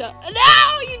Factor stuff.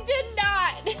 No, you did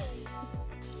not.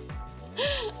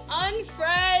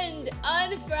 Unfriend.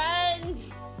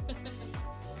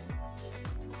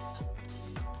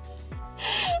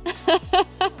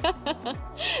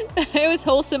 It was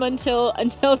wholesome until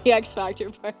the X Factor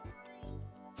part.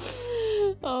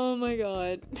 Oh my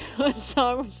god. That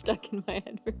song was stuck in my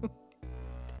head.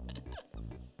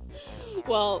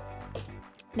 Well,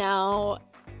 now,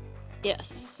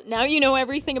 yes. Now you know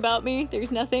everything about me.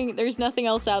 There's nothing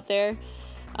else out there.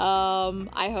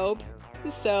 I hope.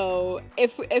 So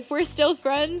if we're still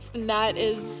friends, then that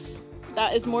is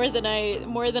more than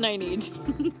I need.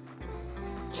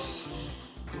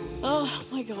 Oh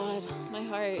my god, my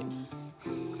heart.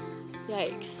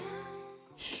 Yikes.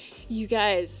 You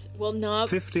guys will not...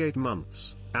 58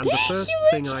 months, and the first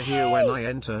thing I hear when I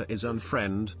enter is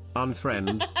unfriend,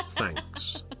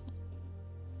 thanks.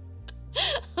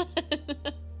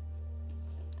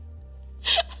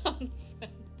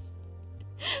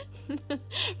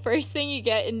 First thing you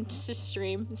get into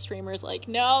stream, the streamer's like,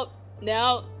 no.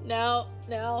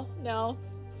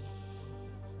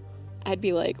 I'd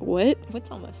be like, what?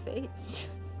 What's on my face?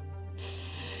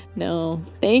 No,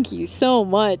 thank you so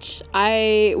much.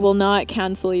 I will not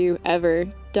cancel you ever.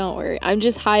 Don't worry. I'm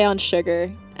just high on sugar,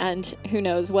 and who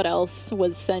knows what else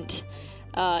was sent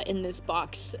in this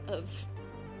box of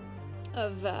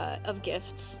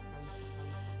gifts.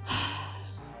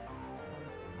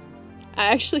 I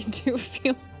actually do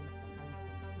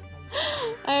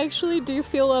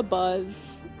feel a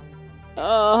buzz.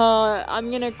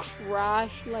 I'm gonna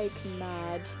crash like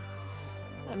mad.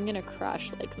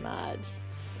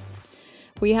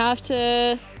 We have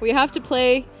to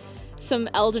play some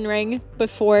Elden Ring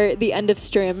before the end of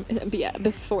stream. Yeah,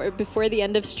 before the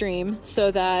end of stream,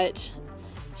 so that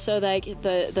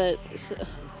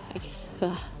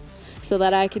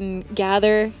I can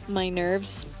gather my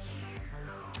nerves.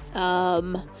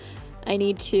 I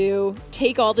need to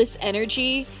take all this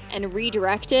energy and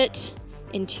redirect it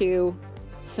into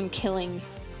some killing.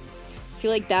 I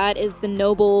feel like that is the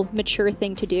noble, mature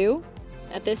thing to do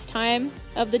at this time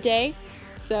of the day.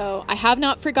 So I have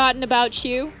not forgotten about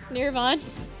you, Nirvan.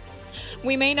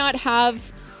 We may not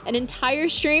have an entire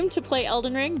stream to play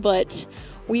Elden Ring, but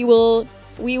we will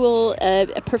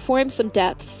perform some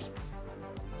deaths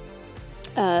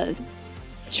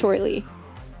shortly.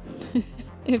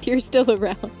 If you're still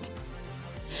around.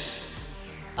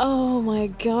 Oh my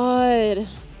god.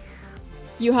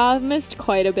 You have missed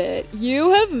quite a bit.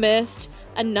 You have missed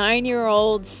a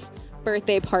 9-year-old's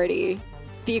birthday party,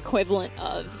 the equivalent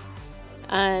of.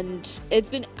 And it's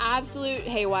been absolute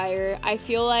haywire. I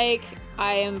feel like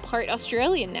I am part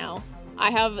Australian now.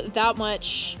 I have that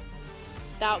much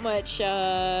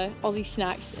Aussie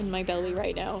snacks in my belly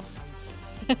right now.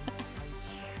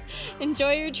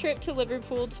 Enjoy your trip to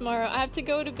Liverpool tomorrow. I have to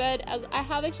go to bed as I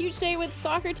have a huge day with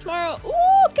soccer tomorrow.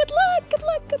 Ooh, good luck, good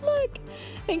luck, good luck.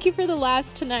 Thank you for the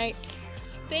laughs tonight.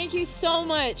 Thank you so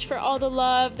much for all the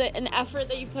love and effort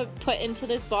that you put into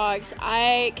this box.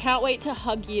 I can't wait to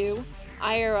hug you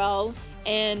IRL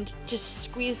and just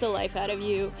squeeze the life out of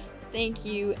you. Thank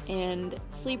you and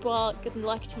sleep well. Good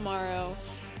luck tomorrow.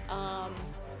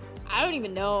 I don't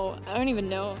even know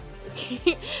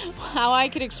how I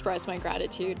could express my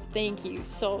gratitude. Thank you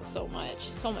so much.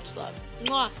 So much love.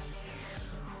 Mwah.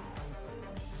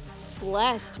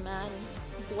 Blessed, man.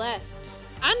 Blessed.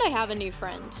 And I have a new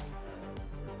friend.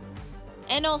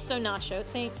 And also Nacho.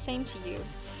 Same to you.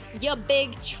 You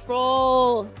big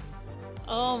troll.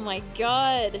 Oh my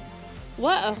god.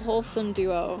 What a wholesome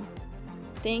duo.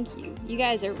 Thank you. You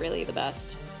guys are really the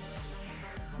best.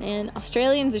 Man,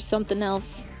 Australians are something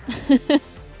else.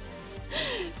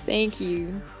 Thank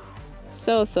you.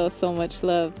 So much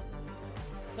love.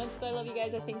 As much as I love you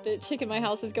guys, I think the chick in my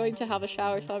house is going to have a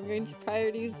shower, so I'm going to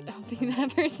priorities helping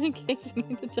that person in case you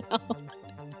need the towel.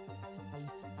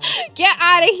 Get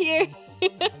out of here!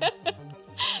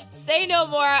 Say no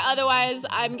more, otherwise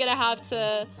I'm gonna have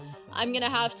to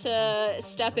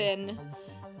step in.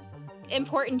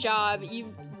 Important job.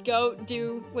 You go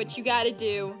do what you gotta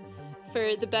do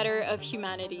for the better of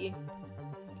humanity.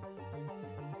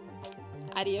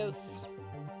 Adios.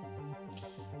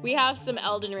 We have some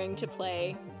Elden Ring to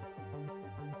play.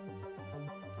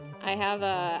 I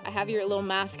have your little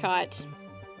mascot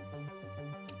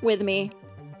with me.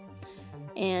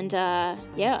 And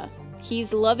yeah,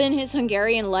 he's loving his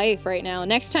Hungarian life right now.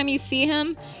 Next time you see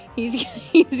him, he's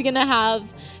gonna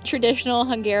have traditional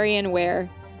Hungarian wear.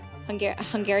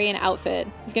 Hungarian outfit.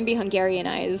 He's gonna be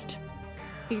Hungarianized.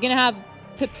 He's gonna have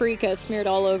paprika smeared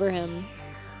all over him.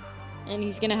 And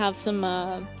he's gonna have some,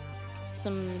 I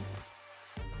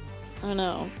don't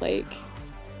know, like...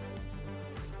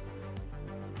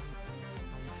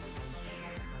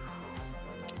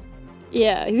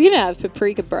 Yeah, he's gonna have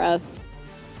paprika breath.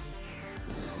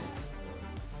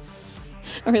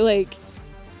 Or like...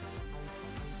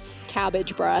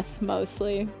 cabbage breath,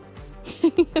 mostly.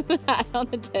 Hat on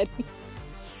the teddy.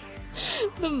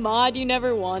 The mod you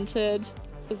never wanted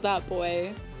was that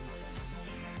boy.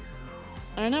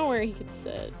 I don't know where he could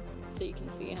sit so you can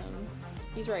see him.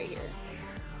 He's right here.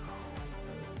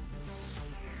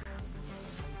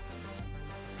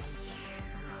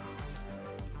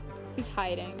 He's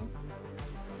hiding.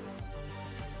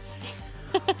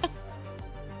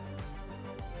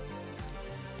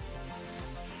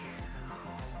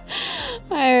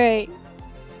 Alright.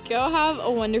 Go have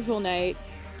a wonderful night.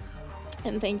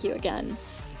 And thank you again.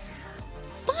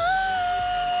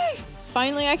 Bye!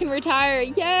 Finally I can retire.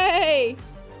 Yay!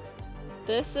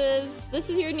 This is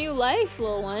your new life,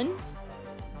 little one.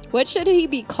 What should he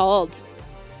be called?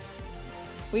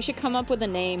 We should come up with a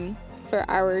name for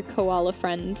our koala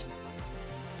friend.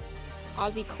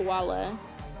 Aussie koala.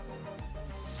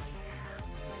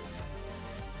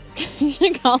 You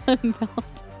should call him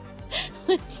Belt.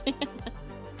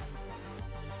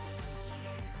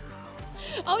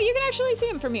 Oh, you can actually see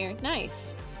him from here.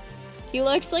 Nice. He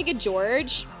looks like a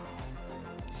George.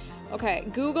 Okay,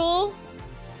 Google.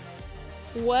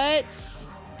 What's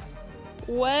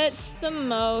the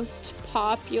most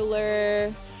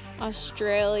popular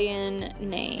Australian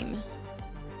name?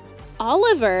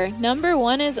 Oliver. Number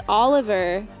 1 is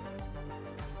Oliver.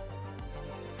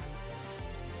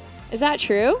 Is that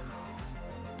true?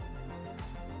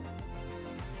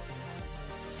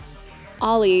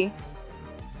 Ollie.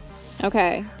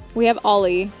 Okay, we have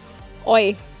Ollie.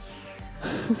 Oi.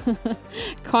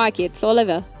 Crikey, it's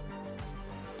Oliver.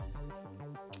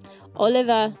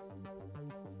 Oliver.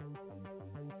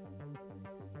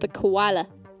 The koala.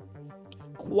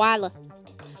 Koala.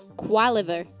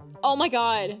 Koaliver. Oh my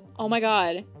god. Oh my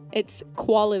god. It's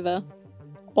Qualiva.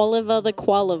 Oliva the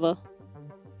Qualiva.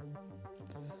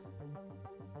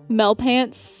 Mel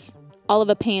Pants.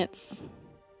 Oliva Pants.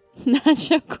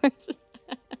 Nacho courses.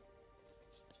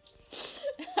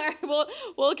 Alright,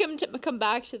 we'll come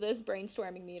back to this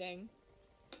brainstorming meeting.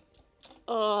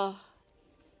 Ugh.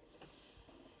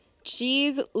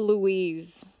 Jeez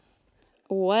Louise.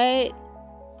 What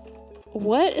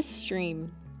a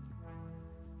stream.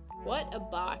 What a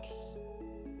box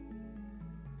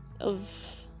of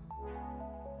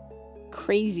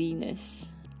craziness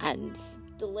and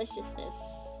deliciousness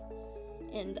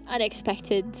and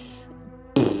unexpected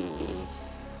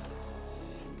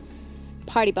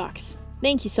party box.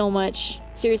 Thank you so much,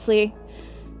 seriously,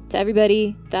 to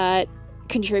everybody that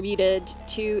contributed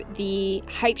to the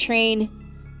hype train.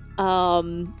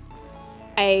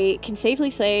 I can safely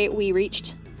say we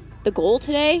reached the goal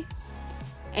today,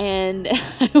 and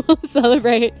I will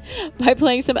celebrate by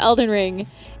playing some Elden Ring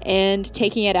and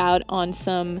taking it out on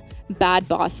some bad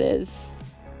bosses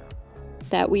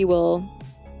that we will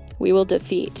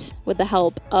defeat with the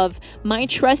help of my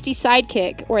trusty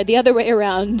sidekick, or the other way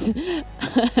around.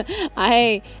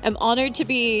 I am honored to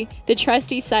be the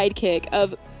trusty sidekick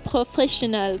of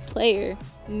professional player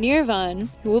Nirvan,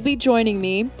 who will be joining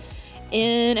me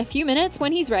in a few minutes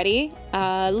when he's ready.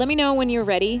 Let me know when you're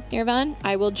ready, Nirvan.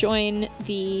 I will join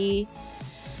the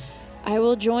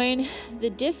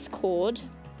Discord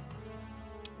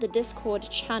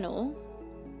channel.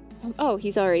 Oh,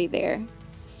 he's already there.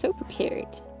 So prepared.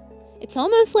 It's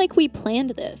almost like we planned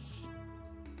this.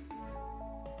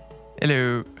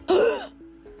 Hello.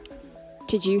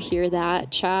 Did you hear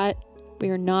that, chat? We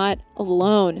are not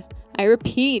alone. I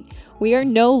repeat, we are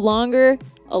no longer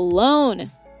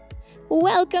alone.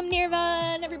 Welcome,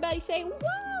 Nirvan. Everybody say welcome.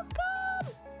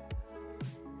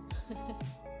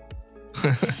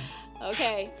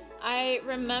 Okay, I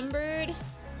remembered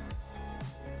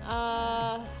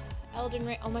Elden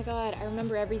Ring. Oh my god, I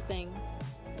remember everything.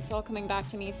 It's all coming back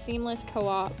to me. Seamless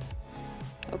co-op.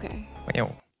 Okay.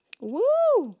 Wow.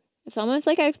 Woo! It's almost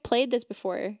like I've played this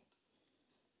before.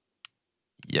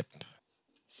 Yep.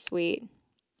 Sweet.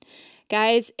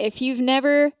 Guys, if you've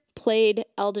never played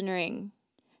Elden Ring,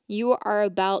 you are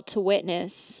about to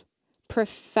witness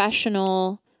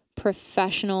professional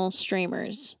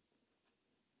streamers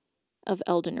of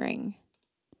Elden Ring.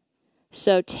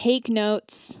 So take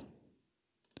notes.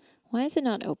 Why is it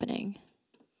not opening?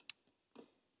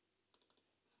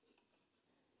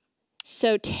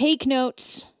 So take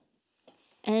notes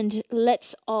and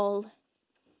let's all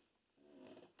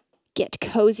get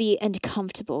cozy and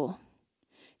comfortable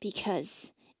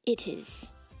because it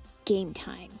is game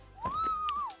time.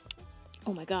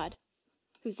 Oh my god.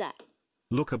 Who's that?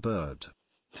 Look, a bird.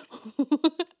 What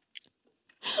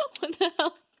the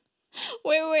hell?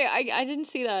 Wait, I didn't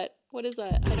see that. What is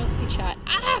that? I don't see chat.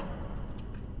 Ah!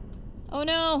 Oh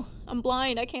no, I'm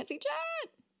blind. I can't see chat.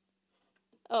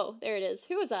 Oh, there it is.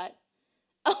 Who was that?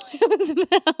 Oh, it was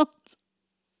Melt.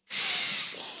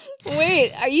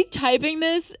 Wait, are you typing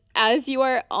this as you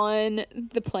are on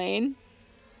the plane?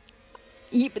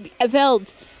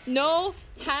 Veld, no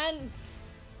hands.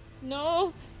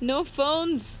 No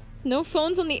phones. No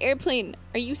phones on the airplane.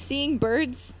 Are you seeing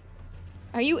birds?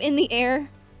 Are you in the air?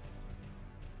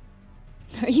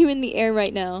 Are you in the air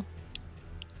right now?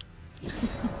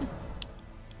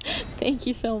 Thank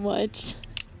you so much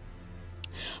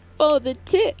for the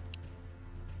tip.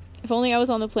 If only I was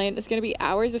on the plane. It's gonna be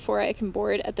hours before I can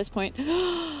board at this point.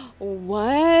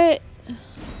 What?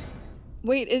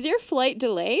 Wait, is your flight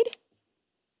delayed?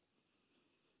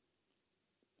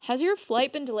 Has your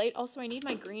flight been delayed? Also, I need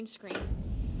my green screen.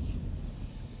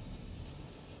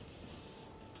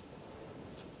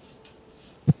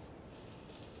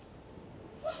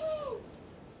 Woohoo!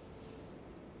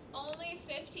 Only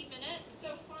 50 minutes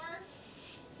so far.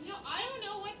 You know, I don't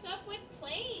know what's up with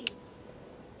planes.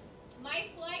 My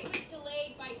flight was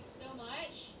delayed by so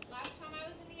much last time I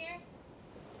was in the air.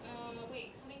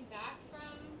 Wait, coming back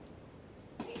from...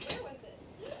 Wait, where was it?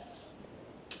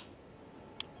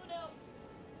 Oh no.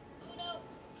 Oh no.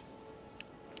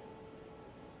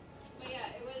 But yeah,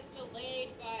 it was delayed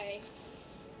by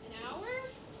an hour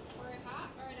or a half,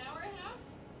 or an hour and a half.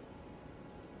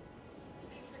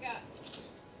 I forgot.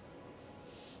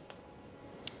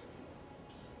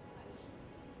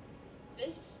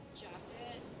 This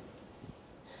jacket,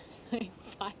 like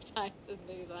 5 times as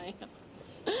big as I am.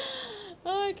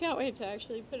 Oh, I can't wait to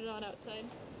actually put it on outside.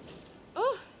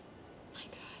 Oh my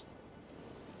god.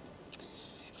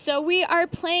 So we are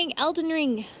playing Elden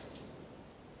Ring.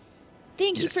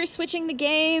 Thank you for switching the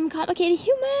game. Complicated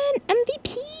Human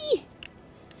MVP.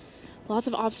 Lots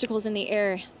of obstacles in the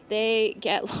air. they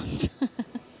get lumped.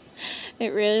 It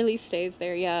rarely stays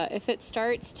there. Yeah, if it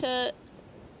starts to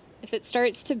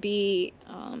be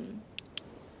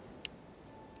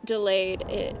delayed,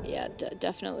 it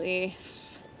definitely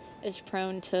is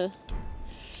prone to.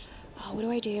 Oh, what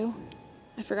do I do?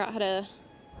 I forgot how to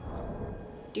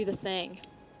do the thing.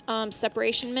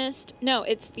 Separation mist. No,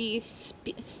 it's the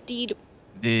steed.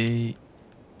 The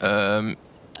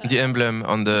emblem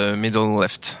on the middle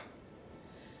left.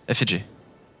 Effigy.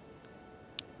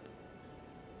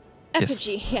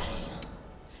 Effigy, yes.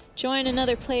 Join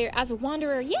another player as a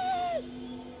wanderer. Yes!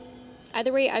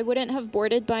 Either way, I wouldn't have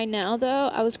boarded by now, though.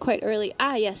 I was quite early.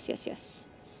 Ah, yes, yes, yes.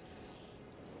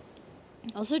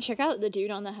 Also, check out the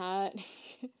dude on the hat.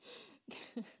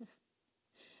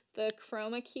 The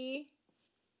chroma key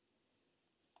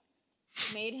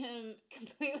made him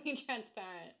completely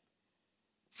transparent.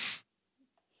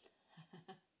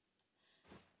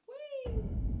 Whee!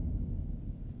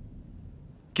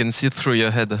 Can see through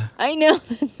your head. I know,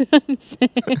 that's what I'm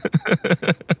saying.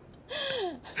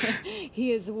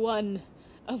 He is one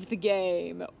of the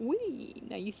game. Wee!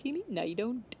 Now you see me, now you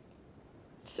don't.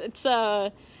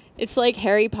 It's like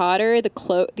Harry Potter, the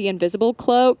cloak, the invisible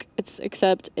cloak.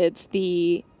 Except it's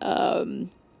the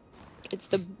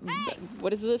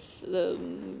what is this? The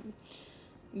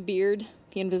beard,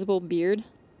 the invisible beard.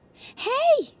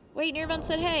 Hey! Wait, Nirvan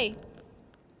said hey.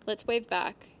 Let's wave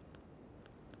back.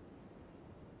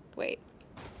 Wait.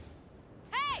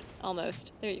 Hey!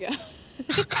 Almost. There you go.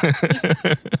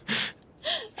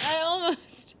 I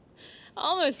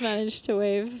almost managed to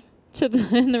wave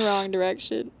in the wrong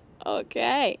direction.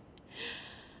 Okay.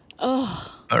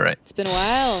 Oh. All right. It's been a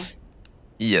while.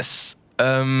 Yes.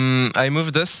 I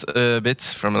moved us a bit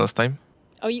from last time.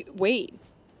 Oh, you wait.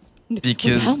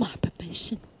 Because without my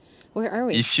permission. Where are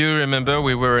we? If you remember,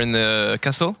 we were in the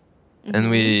castle, and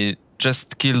we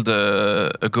just killed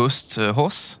a ghost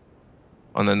horse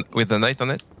with a knight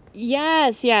on it.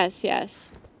 Yes, yes,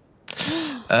 yes.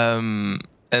 And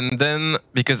then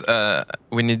because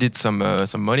we needed some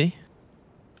money,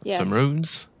 yes. Some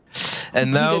rooms,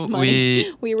 and now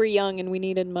we were young and we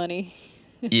needed money.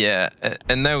 Yeah,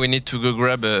 and now we need to go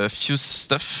grab a few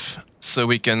stuff so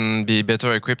we can be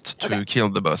better equipped to kill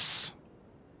the boss.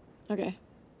 Okay.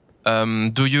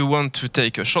 Do you want to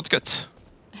take a shortcut?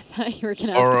 I thought you were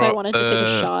gonna ask if I wanted to take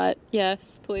a shot.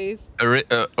 Yes, please.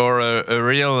 Or a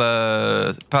real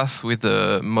path with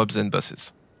mobs and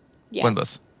bosses. Yes. One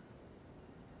boss.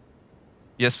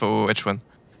 Yes, for which one?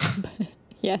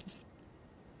 Yes.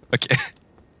 Okay.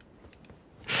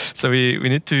 So we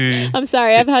need to. I'm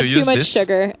sorry, I've had too much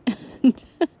sugar.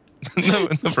 No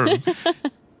problem.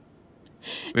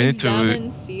 We need to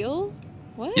examine seal.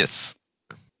 What? Yes.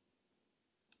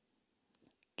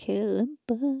 Kill a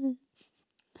bus.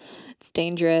 It's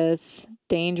dangerous.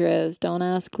 Dangerous. Don't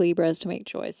ask Libras to make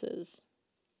choices.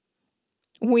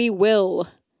 We will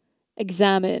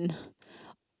examine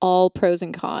all pros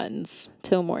and cons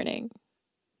till morning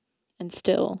and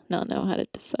still not know how to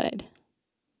decide.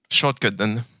 Shortcut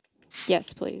then.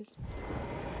 Yes, please.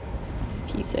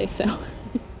 If you say so.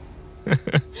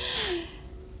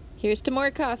 Here's to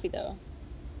more coffee, though.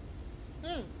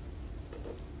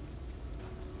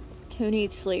 Who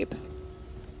needs sleep?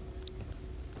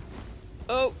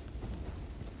 Oh.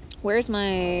 Where's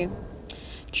my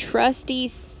trusty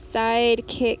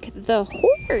sidekick, the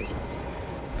horse?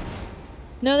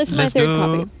 No, this is my third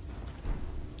coffee.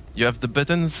 You have the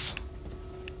buttons?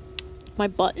 My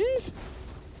buttons?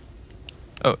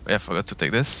 Oh, yeah, I forgot to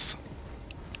take this.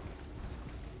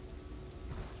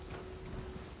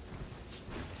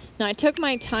 No, I took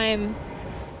my time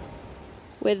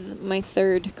with my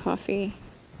third coffee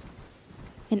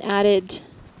and added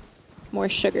more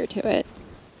sugar to it.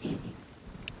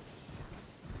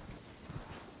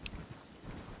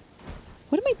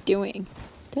 What am I doing?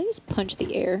 Did I just punch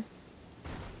the air?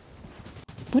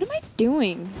 What am I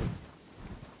doing?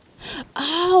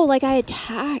 Oh, like I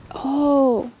attack.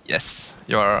 Oh. Yes,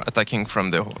 you are attacking from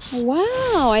the horse.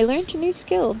 Wow, I learned a new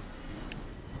skill.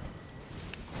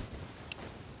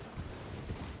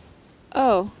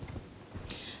 Oh.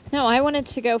 No, I wanted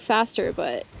to go faster,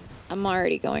 but I'm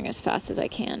already going as fast as I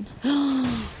can.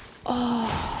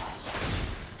 Oh.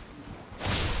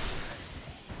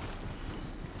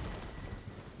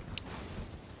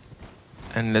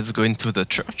 And let's go into the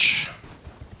church.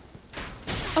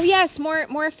 Oh yes,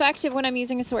 more effective when I'm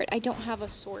using a sword. I don't have a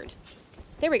sword.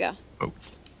 There we go. Oh.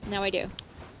 Now I do.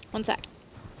 One sec.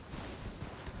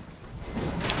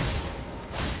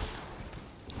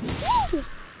 Woo!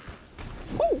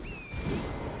 Woo!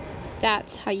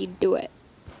 That's how you do it.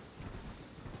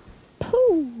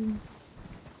 Pooh.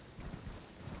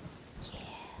 Yeah.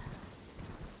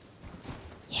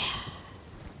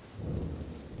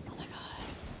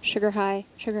 Sugar high,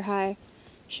 sugar high.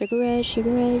 Sugar rush,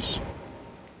 sugar rush.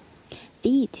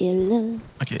 Beat your love.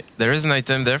 Okay, there is an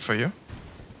item there for you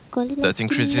Call it that like you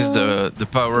increases know. the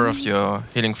power of your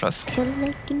healing flask. Call it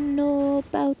like you know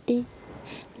about it.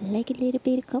 Like a little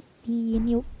bit of coffee in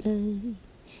your blood.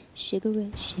 Sugar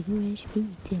rush,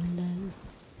 beat your love.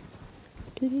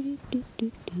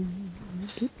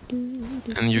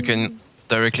 And you can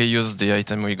directly use the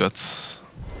item we got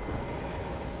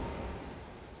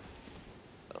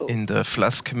in the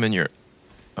flask menu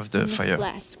of the fire.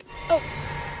 Flask. Oh!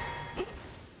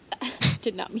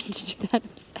 Did not mean to do that.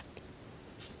 I'm sorry.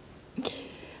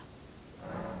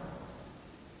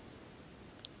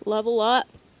 Level up?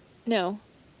 No.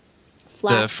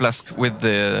 The flask with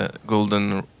the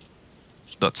golden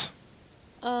dot.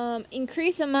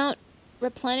 Increase amount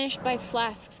replenished by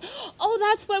flasks. Oh,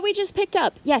 that's what we just picked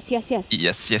up. Yes.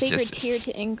 Sacred tier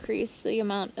to increase the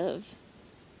amount of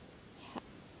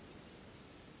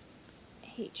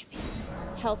HP.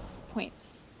 Health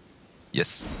points.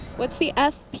 Yes. What's the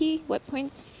FP? What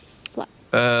points?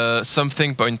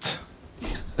 Something point.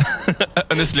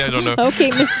 Honestly, I don't know. Okay,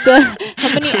 Mr.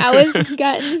 How many hours you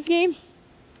got in this game?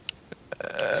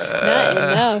 Not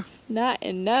enough. Not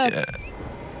enough.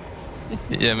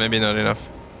 Yeah, maybe not enough.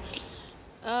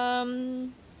 I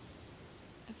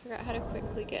forgot how to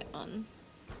quickly get on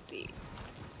the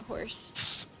horse.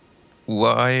 It's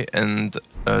Y and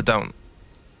down.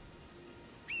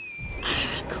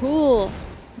 Cool.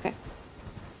 Okay.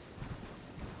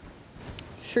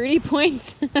 Fruity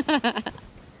points.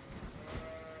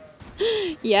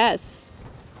 Yes.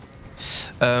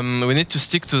 We need to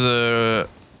stick to the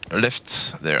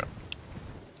left there.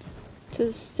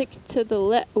 To stick to the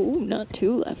left. Ooh, not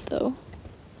too left though.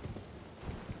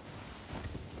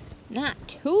 Not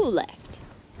too left.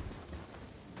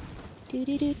 Do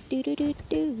do do do do do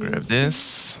do. Grab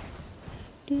this.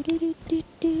 Do do do do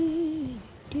do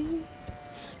do.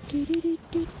 Do do do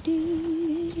do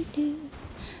do do.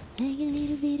 Like a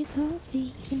little bit of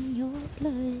coffee in your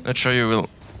blood. Not sure you will.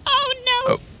 Oh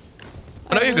no!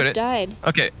 Oh, no, you got it. Died.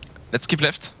 Okay, let's keep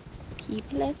left.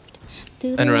 Keep left.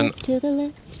 To the And run. left, to the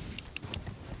left.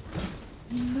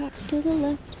 Box to the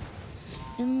left.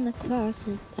 In the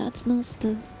closet, that's my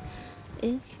stuff.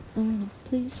 If you wanna,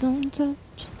 please don't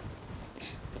touch.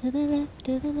 To the left,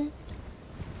 to the left.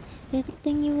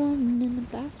 Everything you want in the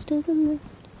box to the left.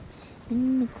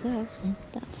 In the closet,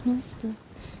 that's my stuff.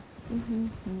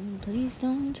 Please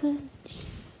don't touch.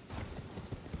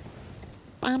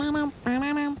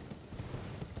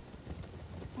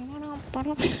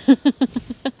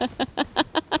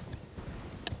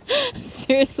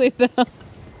 Seriously though.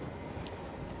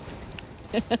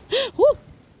 Woo.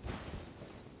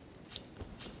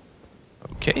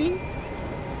 Okay.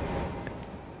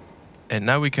 And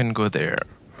now we can go there.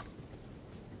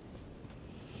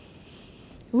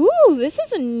 Ooh, this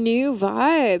is a new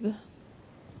vibe.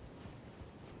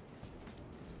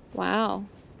 Wow.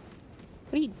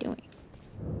 What are you doing?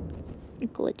 You're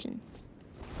glitching.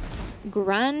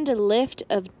 Grand Lift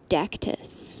of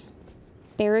Dectus.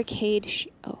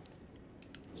 Barricade oh.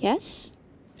 Yes?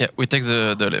 Yeah, we take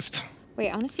the lift. Wait,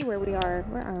 I want to see where we are.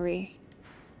 Where are we?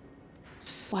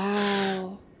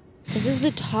 Wow. This is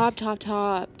the top,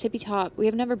 tippy top. We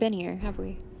have never been here, have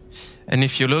we? And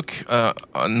if you look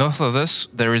north of us,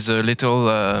 there is a little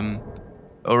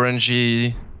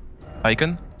orangey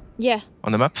icon. Yeah.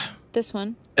 On the map. This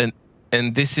one.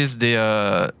 And this is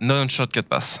the non-shortcut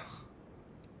path.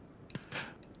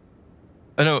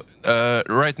 No,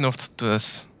 right north to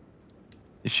us.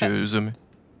 If you zoom.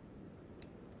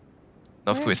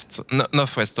 Northwest.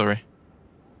 Northwest, sorry.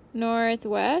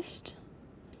 Northwest?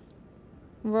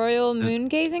 Royal Moon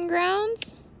Gazing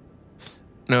Grounds?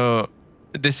 No,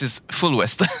 this is full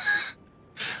west.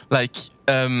 Like,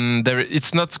 there,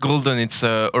 it's not golden, it's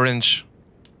orange.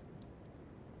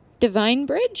 Divine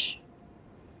Bridge?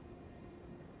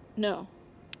 No.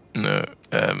 No,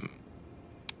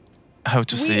 how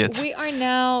to say it? We are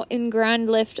now in Grand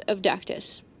Lift of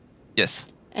Dectus. Yes.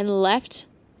 And left?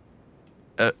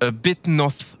 A bit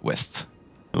northwest.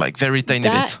 Like, very tiny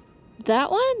bit.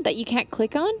 That one? That you can't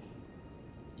click on?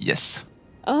 Yes.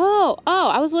 Oh,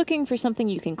 I was looking for something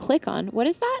you can click on. What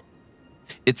is that?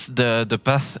 It's the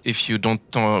path if you don't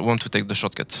want to take the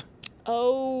shortcut.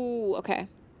 Oh, okay.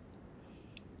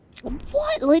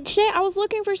 What? Legit? I was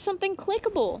looking for something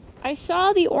clickable. I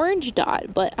saw the orange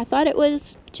dot, but I thought it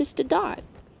was just a dot.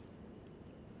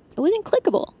 It wasn't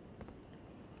clickable.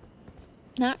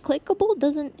 Not clickable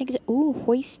doesn't exist. Ooh,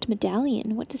 hoist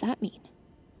medallion. What does that mean?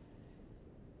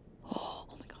 Oh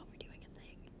my god,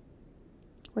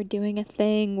 we're doing a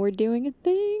thing. We're doing a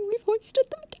thing. We've hoisted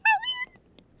the medallion.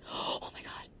 Oh my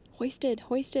god. Hoisted,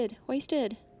 hoisted,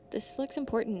 hoisted. This looks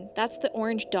important. That's the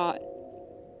orange dot.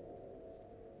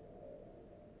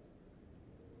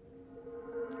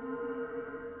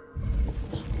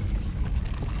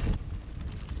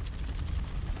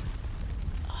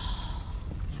 Oh,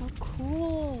 how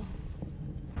cool.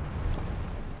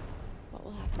 What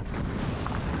will happen?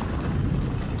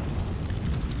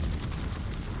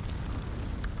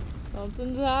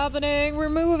 Something's happening. We're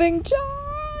moving, chat.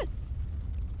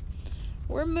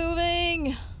 We're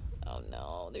moving. Oh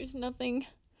no, there's nothing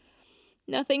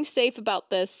safe about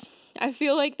this. I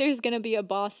feel like there's gonna be a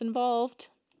boss involved.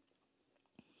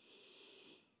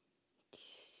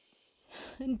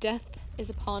 Death is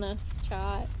upon us,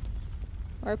 chat.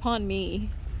 Or upon me.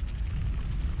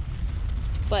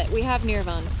 But we have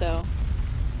Nirvan, so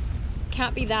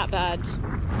can't be that bad.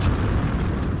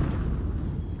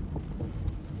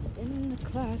 In the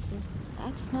class,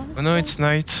 that's my Oh no, it's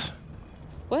night.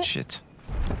 What? Shit.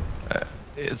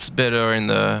 It's better in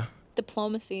the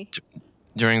Diplomacy.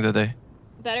 during the day.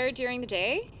 Better during the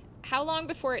day? How long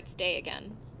before it's day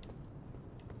again?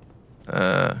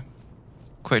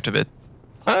 Quite a bit.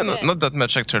 Quite a bit. Not that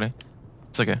much actually.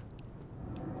 It's okay.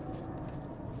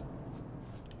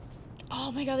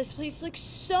 Oh my god, this place looks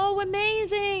so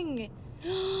amazing!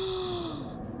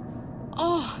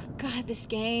 Oh god, this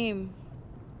game.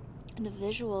 And the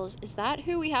visuals. Is that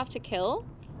who we have to kill?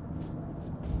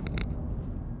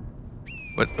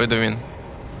 What do you mean?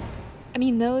 I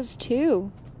mean, those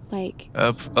two. Like...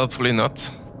 Hopefully not.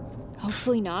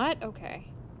 Hopefully not? Okay.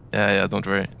 Yeah, don't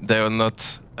worry. They are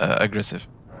not aggressive.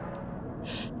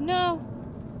 No.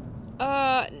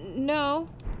 No.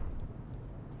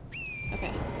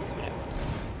 Okay, that's whatever.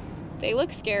 They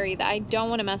look scary. I don't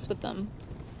want to mess with them.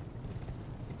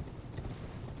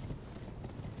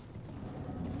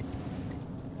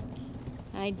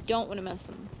 I don't want to mess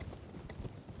them.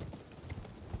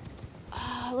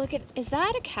 Oh, look at... Is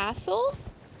that a castle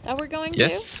that we're going to?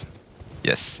 Yes.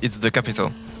 Yes, it's the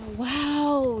capital.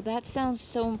 Wow, that sounds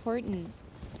so important.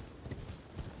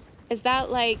 Is that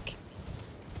like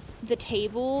the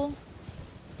table?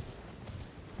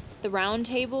 The round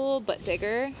table, but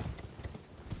bigger?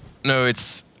 No,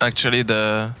 it's actually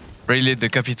really the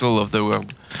capital of the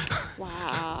world.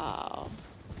 Wow.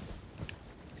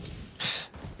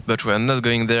 But we're not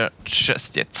going there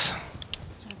just yet.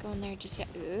 Not going there just yet.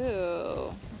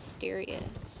 Ooh, mysterious.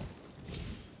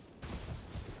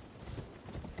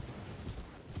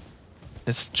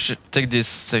 Let's take this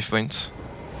safe point.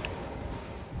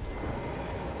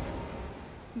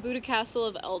 Buddha Castle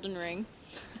of Elden Ring.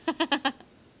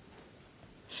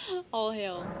 All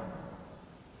hail.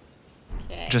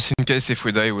 Okay. Just in case if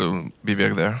we die, we'll be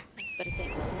back there. Better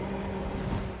say.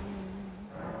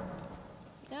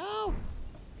 No.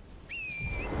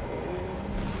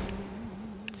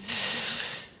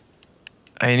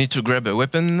 I need to grab a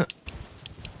weapon,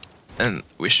 and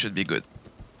we should be good.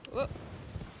 Whoa.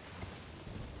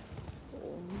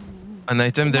 An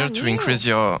item there Come on, to you. increase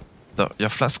your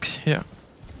flask here.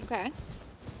 Okay.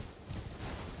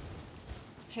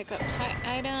 Pick up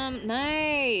item.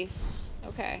 Nice.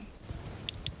 Okay.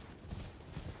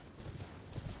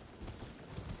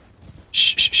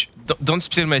 Shh. Don't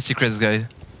steal my secrets, guys.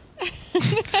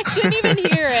 I didn't even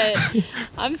hear it.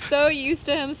 I'm so used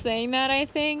to him saying that, I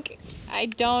think. I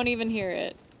don't even hear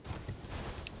it.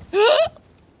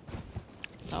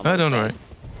 Don't worry. Almost died.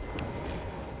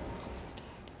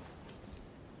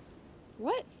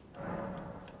 What?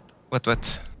 What?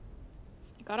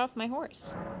 I got off my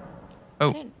horse.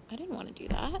 Oh. I didn't want to do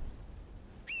that.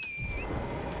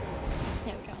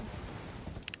 There we go.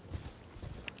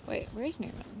 Wait, where's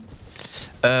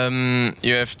Nirvan?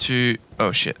 You have to...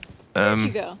 Oh, shit. Where'd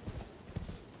you go?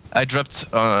 I dropped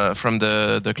from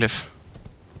the cliff.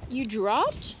 You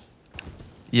dropped?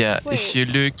 Yeah, Wait. if you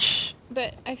look...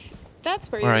 But that's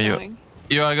where Where are you're you? going.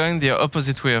 You are going the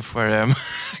opposite way of where I am,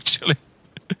 actually.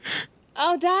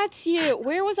 Oh, that's you.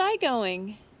 Where was I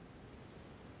going?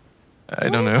 I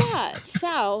don't know. What is that?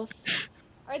 South.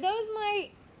 Are those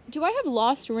my... Do I have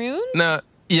lost runes? No,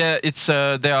 yeah, it's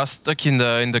they are stuck in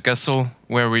the castle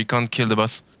where we can't kill the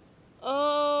boss.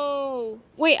 Oh.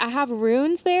 Wait, I have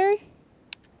runes there?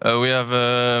 We have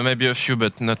maybe a few,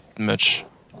 but not much.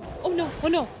 Oh no, oh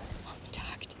no. I'm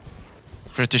attacked.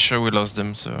 Pretty sure we lost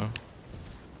them, so...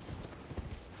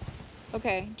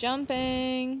 Okay,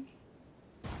 jumping.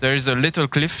 There is a little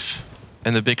cliff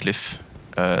and a big cliff.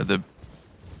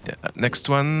 Next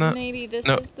one. Maybe this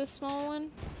No. is the small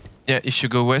one? Yeah, if you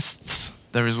go west,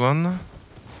 there is one.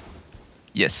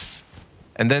 Yes.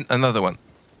 And then another one.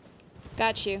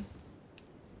 Got you.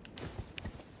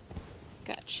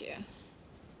 Got you.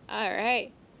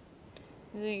 Alright.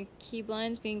 The key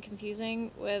blinds being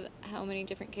confusing with how many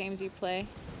different games you play.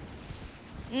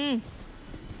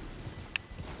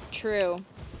 True.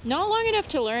 Not long enough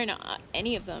to learn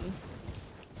any of them.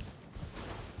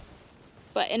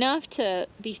 But enough to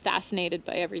be fascinated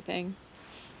by everything.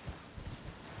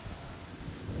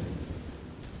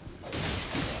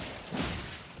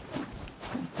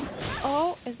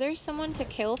 Oh, is there someone to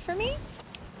kill for me?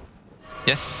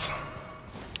 Yes.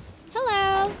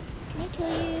 Hello! Can I kill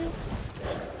you?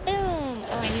 Boom!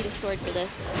 Oh, I need a sword for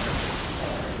this.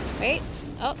 Wait.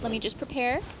 Oh, let me just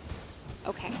prepare.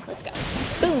 Okay, let's go.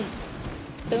 Boom!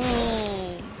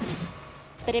 Boom!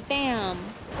 Ba-da-bam!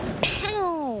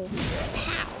 Pow!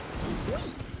 Pow!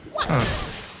 Whee! Wow!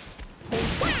 Oh,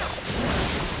 wow!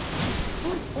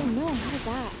 Oh no, what is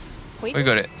that? Poison? We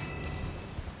got it.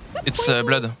 It's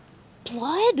blood.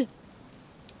 Blood?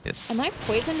 Yes. Am I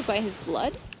poisoned by his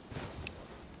blood?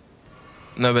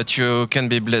 No, but you can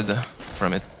be bled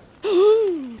from it.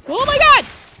 Oh my god!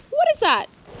 What is that?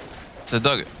 It's a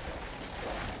dog.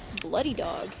 Bloody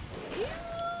dog.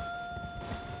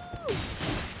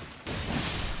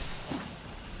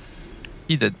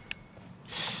 He did.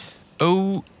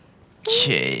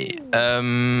 Okay.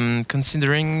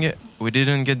 Considering we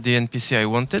didn't get the NPC I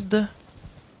wanted.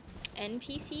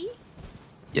 NPC?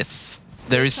 Yes.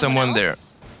 There is someone there.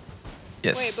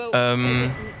 Yes. Wait, but is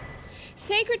it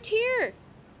Sacred Tear!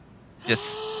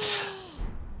 Yes.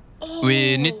 Oh.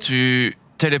 We need to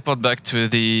teleport back to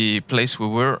the place we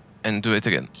were and do it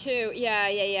again.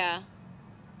 Yeah.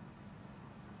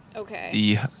 Okay.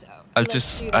 The so,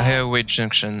 Altus Highway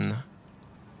Junction.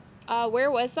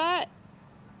 Where was that?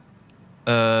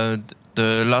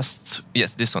 The last...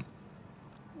 Yes, this one.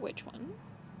 Which one?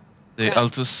 The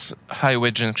Altus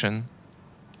Highway Junction.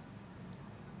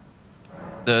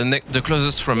 The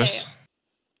closest from us.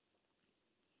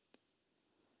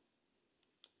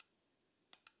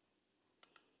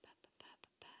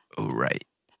 All right.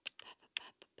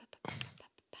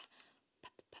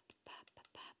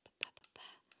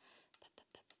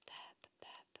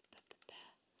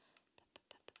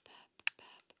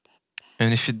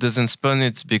 And if it doesn't spawn,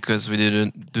 it's because we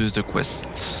didn't do the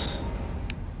quest.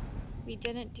 We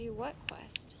didn't do what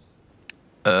quest?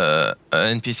 An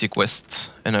NPC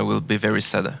quest, and I will be very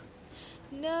sad.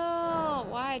 No,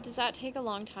 why? Does that take a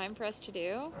long time for us to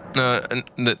do? No,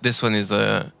 this one is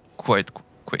quite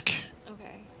quick.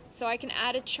 Okay, so I can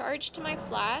add a charge to my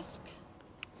flask.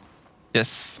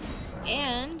 Yes.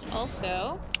 And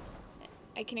also,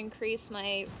 I can increase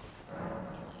my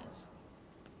flask.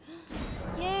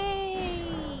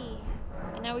 Yay!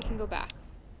 And now we can go back.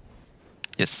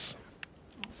 Yes.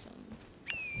 Awesome.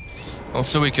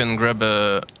 Also, we can grab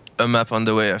a map on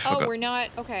the way. I forgot. Oh, we're not.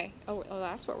 Okay. Oh,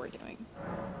 that's what we're doing.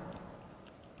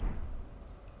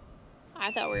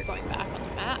 I thought we were going back on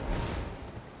the map.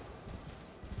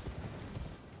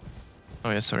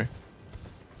 Oh yeah, sorry.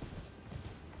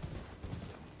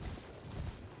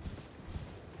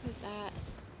 Who's that?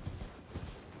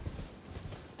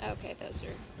 Okay, those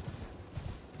are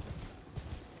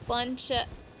bunch of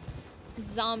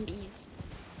zombies.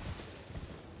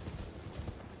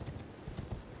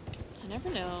 I never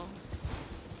know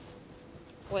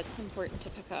what's important to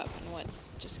pick up and what's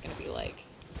just gonna be like.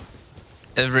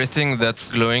 Everything that's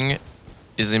glowing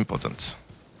is important.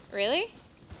 Really?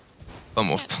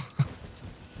 Almost.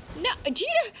 No, do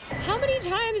you know how many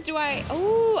times do I?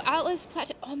 Oh, Atlas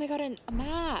Plateau. Oh my god, a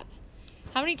map.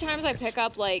 How many times I pick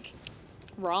up like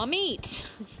raw meat?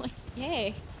 Like,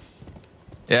 yay.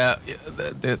 Yeah,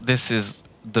 this is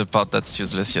the part that's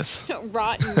useless. Yes.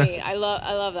 Rotten meat. I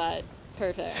love that.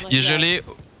 Perfect. Like, usually, yes.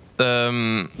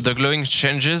 The glowing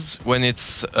changes when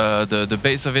it's the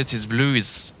base of it is blue.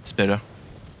 Is better.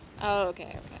 Oh,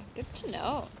 okay. Good to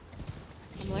know.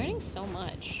 I'm learning so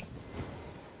much.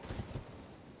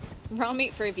 Raw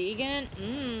meat for a vegan?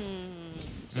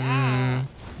 Yeah.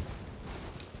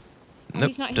 Nope,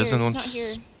 he's not doesn't here. want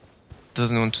He's not here.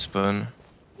 Doesn't want to spawn.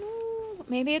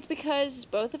 Maybe it's because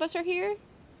both of us are here?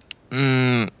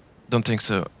 Don't think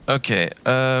so. Okay.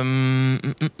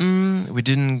 We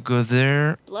didn't go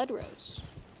there. Blood rose.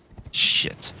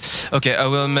 Shit. Okay, I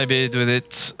will maybe do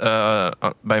it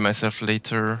by myself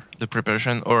later, the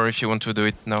preparation, or if you want to do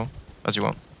it now, as you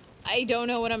want. I don't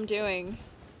know what I'm doing.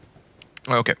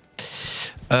 Okay.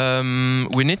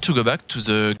 We need to go back to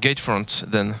the gate front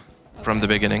then, from the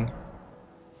beginning.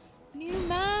 New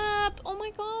map! Oh my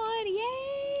god,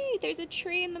 yay! There's a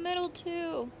tree in the middle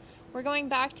too. We're going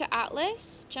back to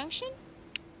Atlas Junction?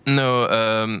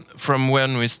 No, from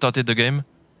when we started the game.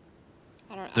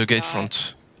 The gate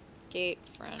front. Gate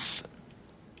front.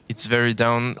 It's very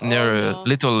down near a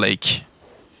little lake.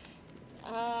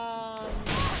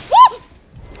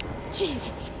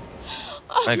 Jesus.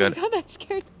 Oh I my got it. god, that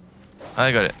scared.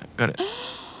 I got it. Got it.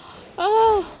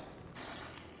 Oh.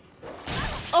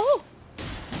 Oh.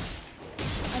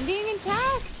 I'm being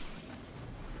attacked.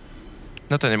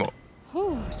 Not anymore.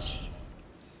 Oh, jeez.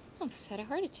 I almost had a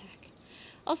heart attack.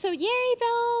 Also, yay,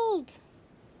 Veld!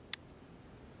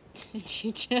 Did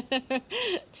you to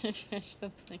finish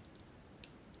the thing?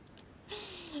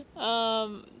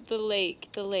 The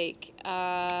lake.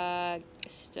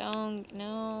 Stone,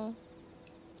 no.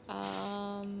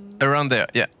 Around there,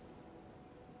 yeah.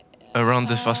 Around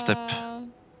the first step.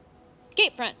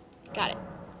 Gate front. Got it.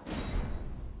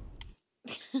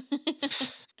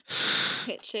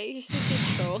 Hitchy, you're such a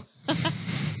troll.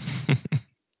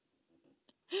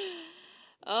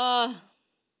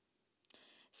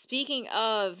 Speaking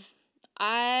of,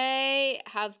 I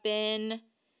have been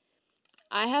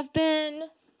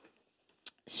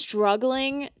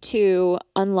struggling to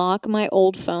unlock my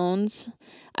old phones.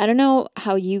 I don't know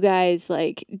how you guys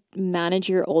like manage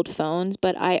your old phones,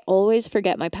 but I always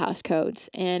forget my passcodes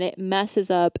and it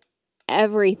messes up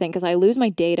everything because I lose my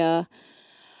data.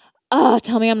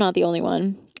 Tell me I'm not the only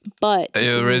one. But I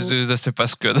always use the same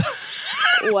passcode.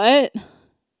 What?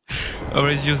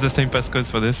 Always use the same passcode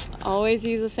for this. Always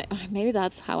use the same. Maybe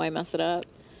that's how I mess it up.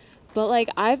 But like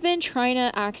I've been trying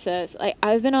to access, like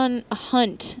I've been on a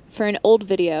hunt for an old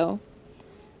video,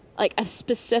 like a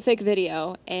specific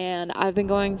video, and I've been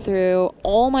going through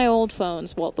all my old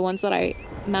phones, well, the ones that I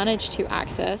managed to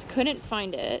access, couldn't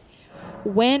find it,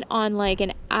 went on like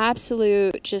an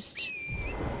absolute just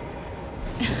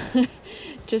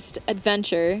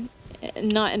adventure,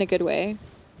 not in a good way.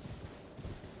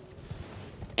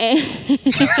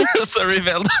 Sorry,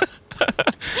 Veld.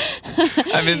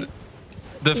 I mean,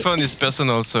 the phone is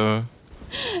personal, so...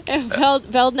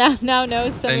 Veld now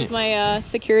knows some of my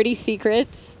security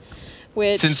secrets,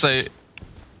 which... Since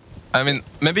I mean,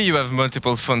 maybe you have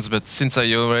multiple phones, but since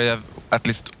I already have at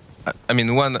least, I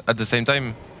mean, one at the same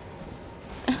time,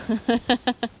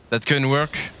 that couldn't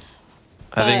work.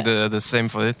 Having the same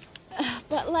for it.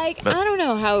 But like, I don't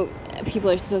know how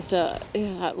people are supposed to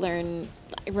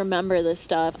remember this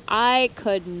stuff. I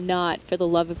could not, for the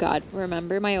love of God,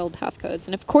 remember my old passcodes.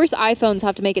 And of course, iPhones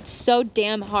have to make it so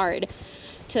damn hard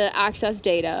to access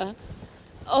data.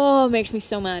 Oh, it makes me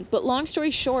so mad. But long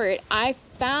story short, I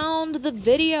found the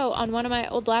video on one of my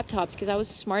old laptops because I was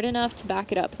smart enough to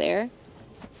back it up there.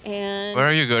 And where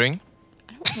are you going?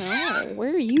 I don't know.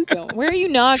 Where are you going? Where are you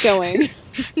not going?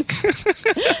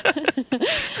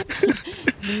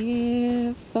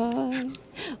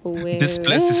 This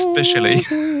place especially.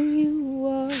 If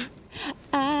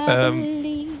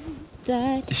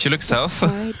you look south.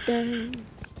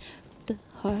 The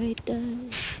heart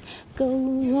does go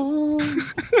on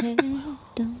and on.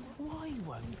 Why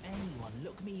won't anyone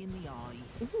look me in the eye?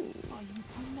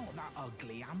 I'm not that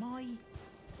ugly, am I?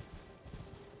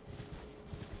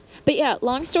 But yeah,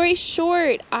 long story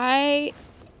short, I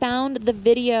found the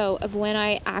video of when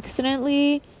I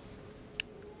accidentally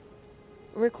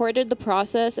recorded the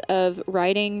process of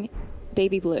writing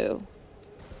Baby Blue.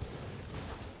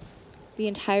 The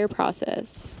entire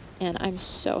process. And I'm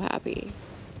so happy,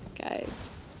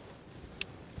 guys.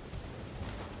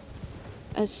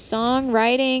 A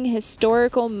songwriting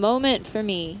historical moment for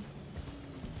me.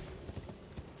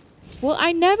 Well,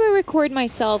 I never record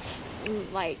myself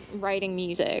like writing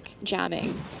music,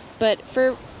 jamming. But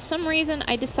for some reason,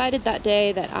 I decided that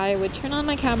day that I would turn on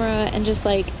my camera and just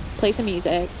like play some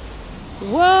music.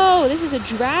 Whoa, this is a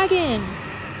dragon.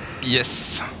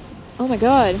 Yes. Oh my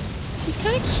god. He's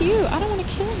kind of cute. I don't want to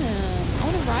kill him. I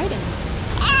want to ride him.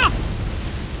 Ah!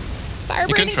 Fire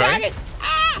breathing dragon.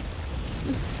 Ah!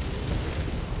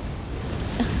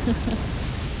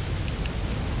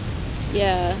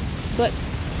 Yeah, but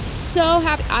so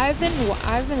happy. I've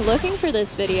been looking for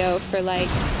this video for like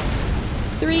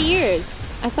 3 years.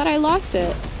 I thought I lost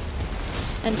it.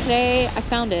 And today I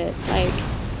found it. Like,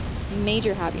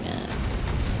 major happiness.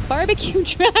 Barbecue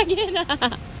dragon!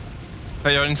 Oh,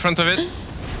 you're in front of it?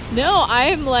 No,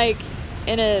 I'm like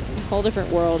in a whole different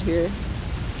world here.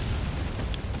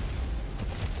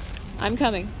 I'm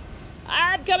coming.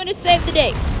 I'm coming to save the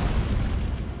day.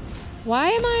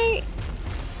 Why am I...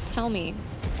 Tell me.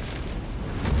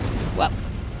 What?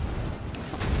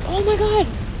 Oh my god.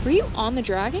 Were you on the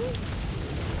dragon?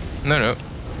 No.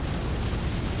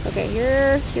 Okay,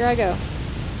 here I go.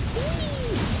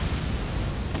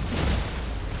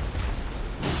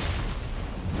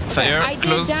 Fire, I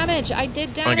close. did damage. I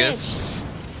did damage. I guess.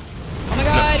 Oh my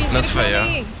god, no, he's not gonna fire.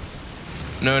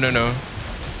 kill me. No.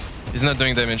 He's not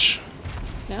doing damage.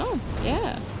 No,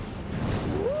 yeah.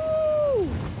 Woo!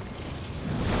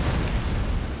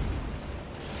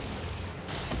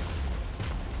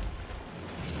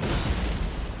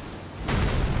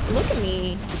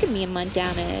 me. Look at me and my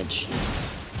damage.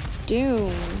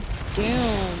 Doom.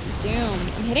 Doom. Doom.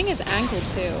 I'm hitting his ankle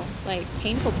too. Like,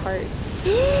 painful part.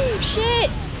 Shit!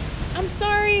 I'm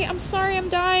sorry. I'm sorry I'm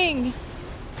dying.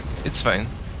 It's fine.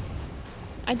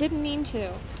 I didn't mean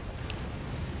to.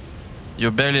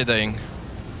 You're barely dying.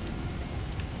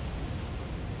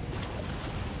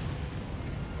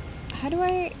 How do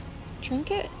I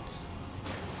drink it?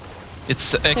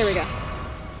 It's X. There we go.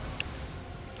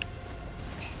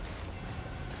 Okay.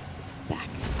 Back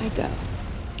I go.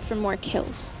 For more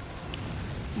kills.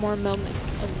 More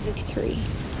moments of victory.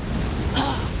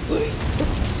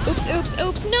 Oops, oops, oops,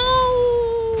 oops,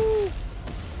 no!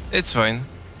 It's fine.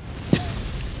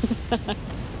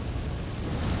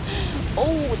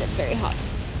 Oh, that's very hot.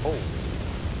 Oh.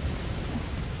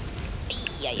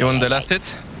 You want the last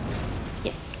hit?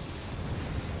 Yes.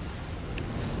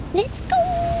 Let's go!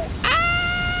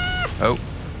 Ah! Oh.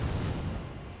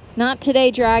 Not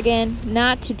today, dragon.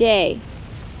 Not today.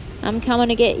 I'm coming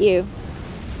to get you.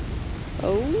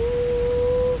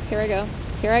 Oh, here I go.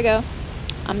 Here I go.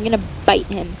 I'm gonna bite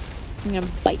him. I'm gonna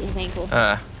bite his ankle.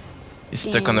 Ah, he's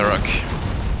stuck on the rock.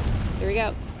 Here we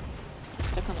go.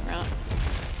 Stuck on the rock.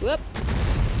 Whoop.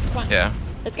 Come on. Yeah.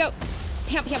 Let's go.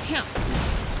 Pound, pound, pound.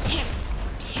 Tap.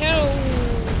 Toe.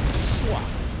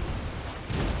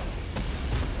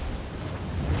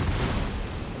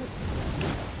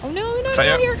 Oh no, no, Fire.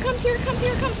 no, here it comes, here it comes,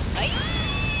 here it comes.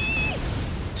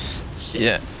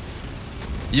 Yeah.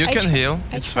 You can heal,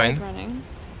 it's fine. Running.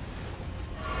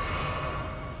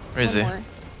 Where is he? More.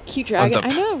 Cute dragon. On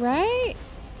top. I know, right?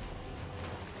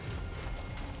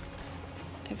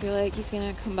 I feel like he's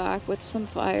gonna come back with some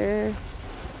fire.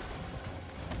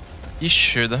 He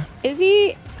should. Is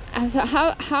he?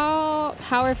 How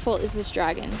powerful is this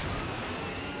dragon?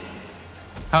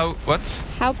 How? What?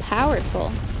 How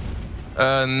powerful?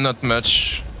 Not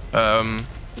much. Yeah,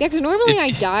 because normally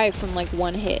I die from like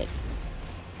one hit.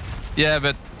 Yeah,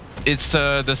 but it's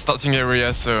the starting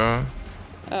area, so.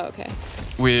 Oh, okay.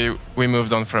 We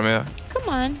moved on from here. Come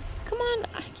on, come on.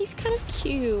 He's kind of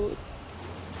cute.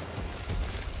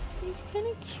 He's kind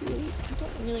of cute. I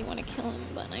don't really want to kill him,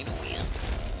 but I know we have to.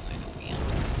 I know we have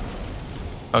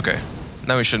to. Okay,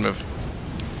 now we should move.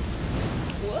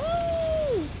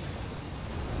 Whoa!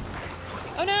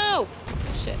 Oh no!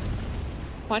 Shit.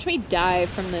 Watch me die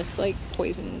from this, like,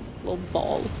 poison little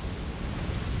ball.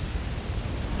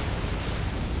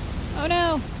 Oh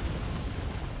no!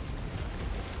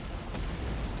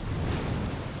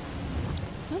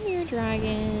 Come here,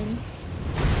 dragon.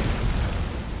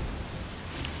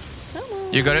 Come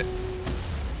on. You got it?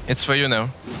 It's for you now.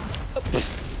 Oh.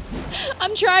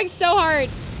 I'm trying so hard.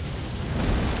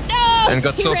 No! And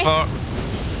got so far.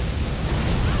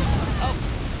 Oh.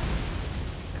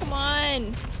 Come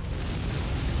on.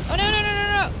 Oh, no, no, no, no,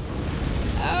 no.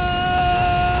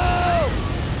 Oh!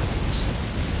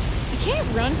 I can't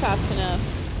run fast enough.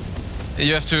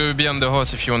 You have to be on the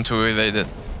horse if you want to evade it.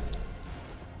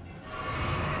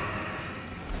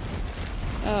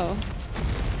 Oh.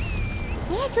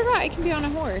 Oh, I forgot I can be on a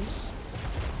horse.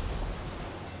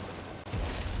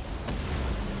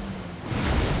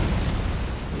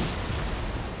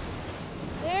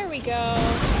 There we go.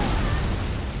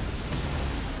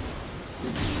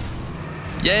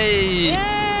 Yay!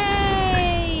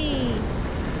 Yay!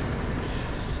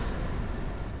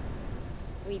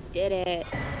 We did it.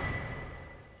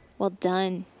 Well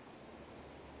done.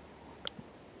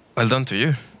 Well done to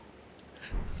you.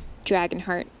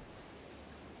 Dragonheart.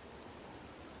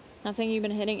 Not saying you've been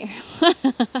hitting it.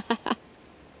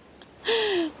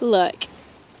 Look.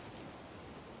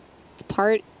 It's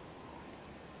part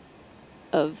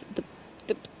of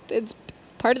it's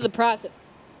part of the process.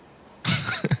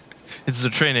 It's the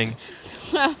training.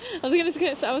 I was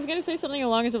gonna say something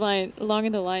along the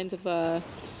lines of the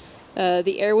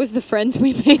air was the friends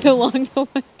we made along the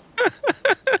way.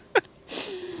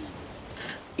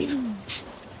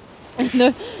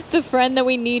 And the friend that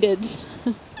we needed.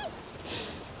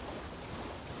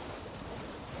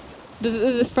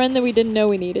 the friend that we didn't know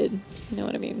we needed. You know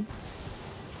what I mean?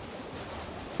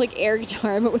 It's like air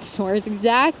guitar but with swords.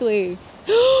 Exactly.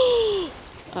 Oh.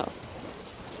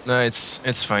 No,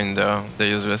 it's fine though. They're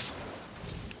useless.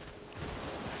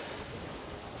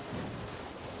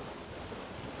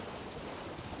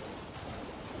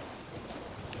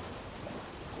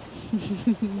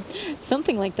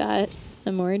 Something like that,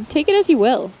 Amord. Take it as you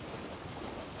will.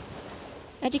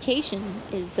 Education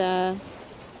is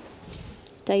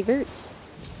diverse.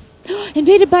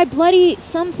 Invaded by bloody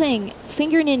something.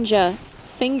 Finger ninja.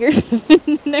 Finger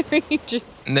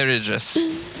Neregus.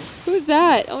 Who's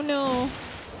that? Oh no.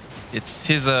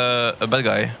 He's a bad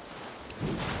guy.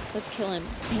 Let's kill him.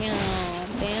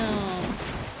 Bam, bam.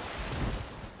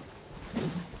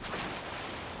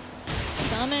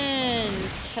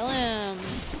 Summoned. Kill him.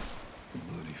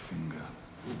 Bloody finger.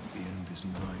 The end is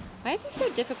nigh. Why is he so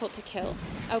difficult to kill?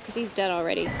 Oh, because he's dead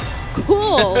already.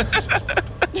 Cool.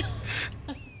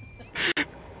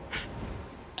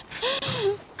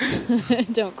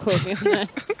 Don't quote me on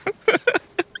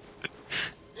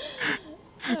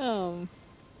that.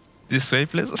 This way,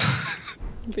 please.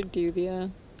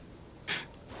 Verduvia.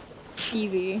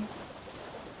 Easy.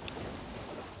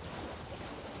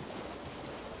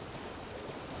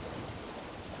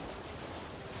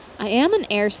 I am an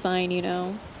air sign, you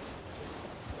know.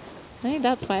 I think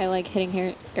that's why I like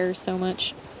hitting air so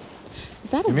much. Is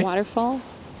that a waterfall?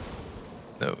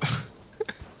 No.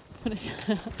 What is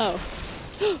that? Oh.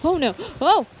 Oh no.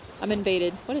 Oh! I'm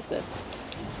invaded. What is this?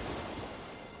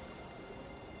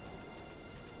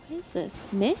 What is this?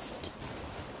 Mist?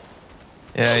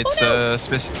 Yeah, it's oh, no!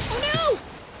 specific. Oh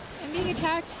no! I'm being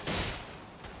attacked.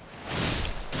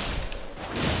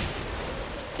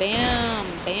 Bam,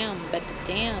 bam, but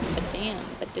damn, but damn.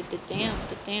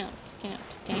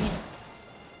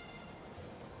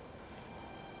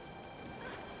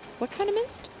 What kind of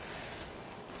mist?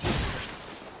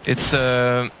 It's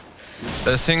a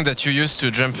thing that you use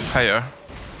to jump higher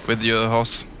with your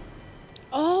horse.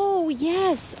 Oh,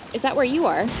 yes. Is that where you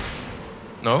are?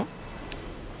 No?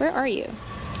 Where are you?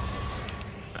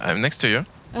 I'm next to you.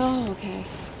 Oh, okay.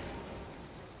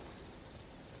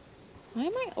 Why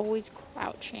am I always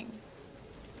crouching?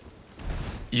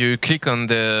 You click on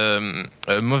the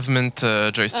movement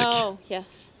joystick. Oh,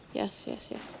 yes.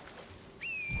 Yes.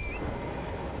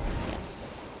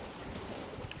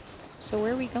 So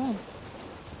where are we going?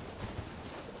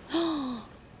 Oh,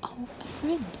 a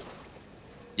friend.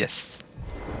 Yes.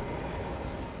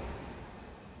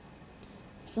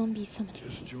 Zombie summoning.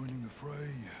 Just joining the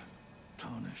fray.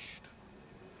 Tarnished.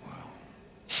 Wow.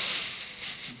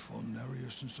 You fought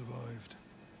Nereus and survived.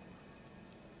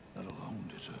 That alone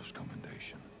deserves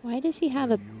commendation. Why does he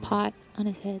have a pot on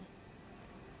his head?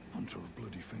 Hunter of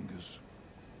bloody fingers.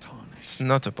 Tarnished. It's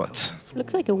not a pot.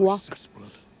 Looks like a wok.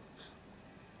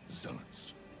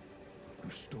 Zealots who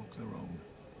stalk their own.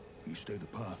 You stay the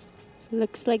path.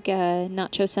 Looks like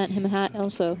Nacho sent him a hat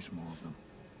also. More of them.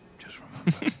 Just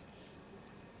remember.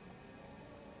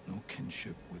 No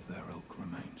kinship with their ilk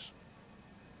remains.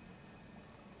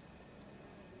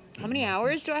 How many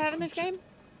hours do I have in this game?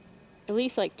 At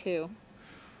least like 2.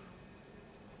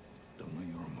 Don't let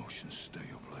your emotions stay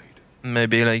your blade.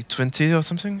 Maybe like 20 or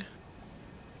something?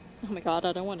 Oh my god,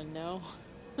 I don't want to know.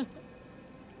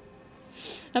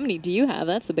 How many do you have?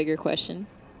 That's a bigger question.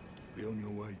 Be on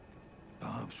your way.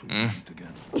 Perhaps we will meet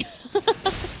again.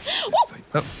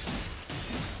 Oh.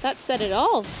 That said it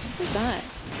all. What was that?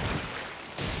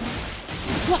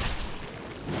 What?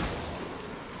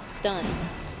 Done.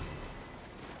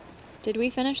 Did we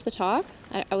finish the talk?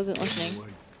 I wasn't listening.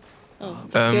 Oh,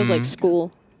 this feels like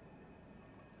school.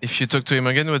 If you talk to him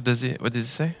again, what does he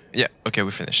say? Yeah, okay,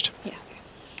 we finished. Yeah.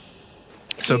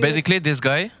 Okay. So basically this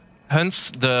guy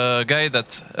hunts the guy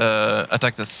that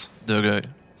attacked us, the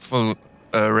full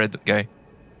red guy.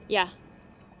 Yeah.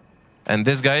 And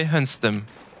this guy hunts them.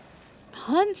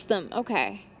 Hunts them,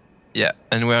 okay. Yeah,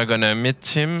 and we are gonna meet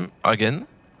him again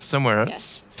somewhere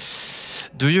else. Yes.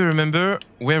 Do you remember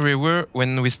where we were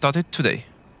when we started today?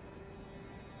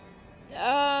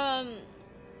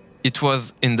 It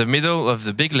was in the middle of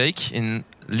the big lake in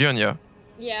Lyonia.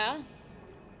 Yeah.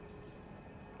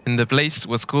 And the place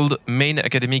was called Main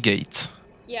Academy Gate.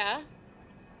 Yeah.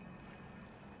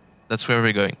 That's where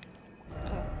we're going.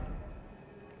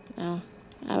 Oh.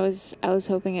 I was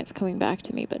hoping it's coming back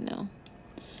to me, but no.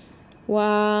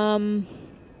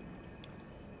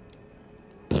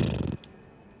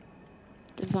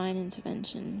 Divine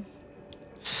intervention.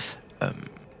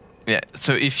 Yeah,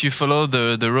 so if you follow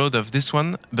the road of this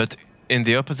one, but in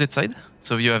the opposite side,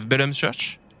 so you have Bellum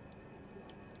Church.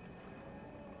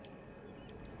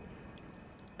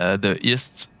 The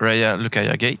East Raya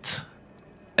Lukaya Gate.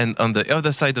 And on the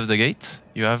other side of the gate,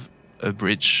 you have a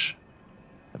bridge.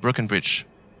 A broken bridge.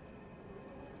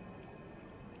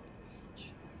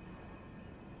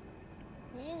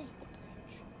 Where is the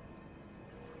bridge?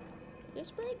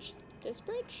 This bridge? This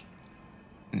bridge?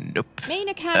 Nope. Main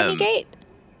Academy Gate?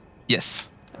 Yes.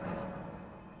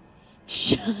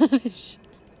 Shush.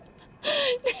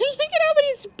 Look at how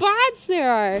many spots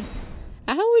there are.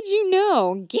 How would you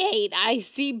know? Gate. I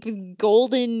see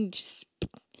golden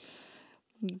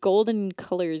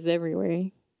colors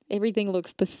everywhere. Everything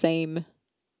looks the same.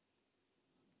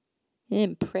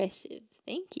 Impressive.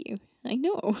 Thank you. I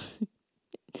know.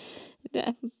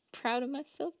 I'm proud of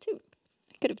myself too.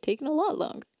 could have taken a lot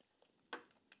longer.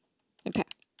 Okay.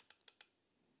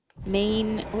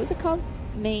 Main, what was it called?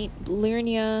 Main,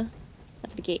 Liurnia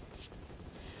of the Gates.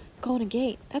 Golden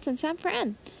Gate. That's in San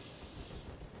Fran.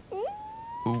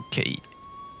 Okay.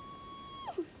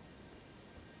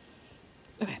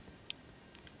 Okay.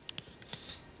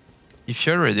 If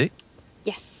you're ready.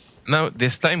 Yes. Now,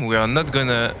 this time we are not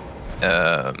gonna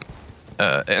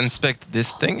inspect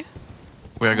this thing.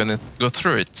 We are gonna go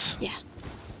through it. Yeah.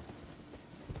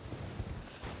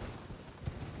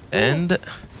 And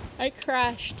I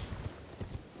crashed.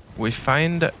 we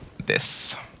find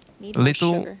this Need more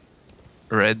little sugar.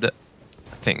 red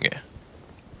thing.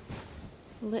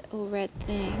 Little red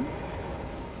thing.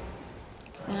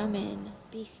 Examine.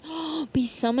 Be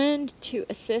summoned to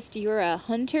assist. You're a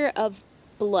hunter of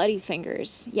bloody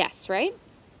fingers. Yes, right?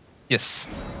 Yes.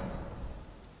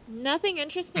 Nothing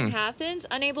interesting happens.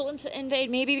 Unable to invade,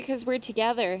 maybe because we're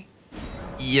together.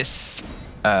 Yes.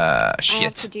 I have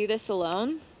Shit. to do this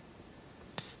alone.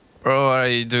 Or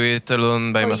I do it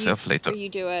alone by myself later. Or you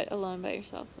do it alone by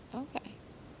yourself. Okay.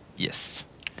 Yes.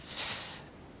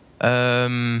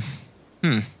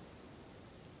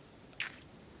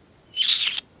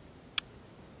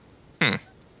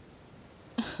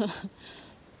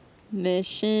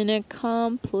 Mission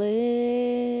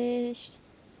accomplished.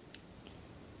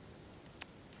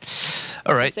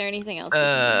 All right. Is there anything else? We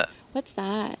can do? What's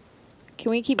that?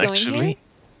 Can we keep going Actually,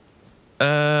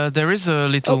 here? there is a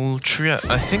little tree.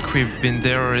 I think we've been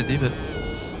there already, but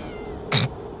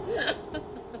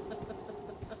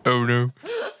oh no.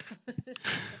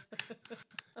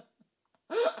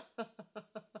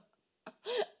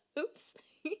 Oops.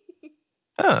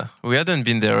 Ah, we hadn't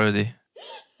been there already.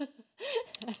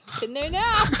 Been there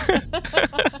now.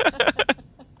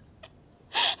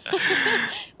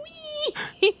 Whee!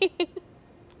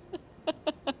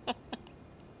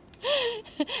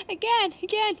 Again,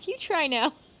 you try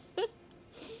now.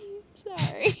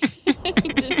 Sorry. I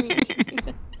didn't mean to do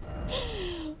that.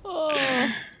 Oh.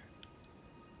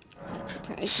 That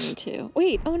surprised me too.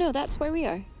 Wait, oh no, that's where we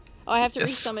are. Oh, I have to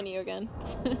resummon you again.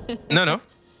 No.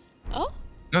 Oh?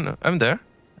 No, I'm there.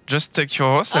 Just take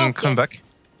your horse and come back.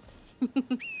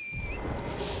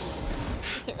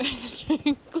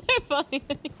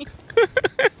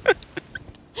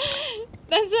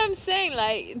 That's what I'm saying,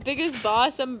 like, biggest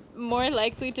boss, I'm more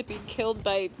likely to be killed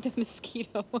by the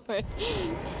mosquito or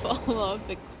fall off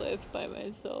the cliff by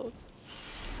myself.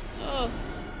 Oh.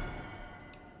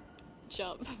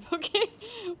 Jump. Okay.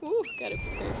 Ooh, gotta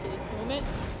prepare for this moment.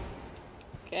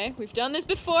 Okay, we've done this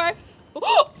before.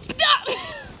 Oh!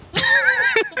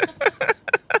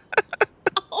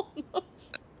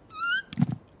 Almost.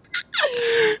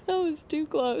 That was too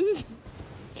close.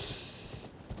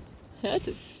 That's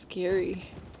a scary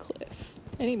cliff.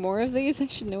 Any more of these I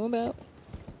should know about?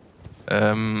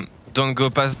 Don't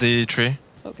go past the tree.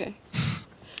 Okay.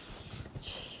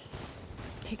 Jesus.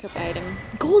 Pick up item.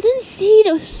 Golden seed!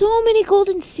 Oh, so many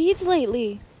golden seeds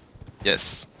lately.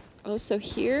 Yes. Oh, so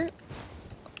here.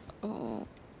 Oh,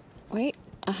 wait.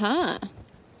 Aha.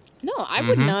 No, I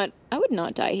would not. I would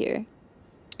not die here.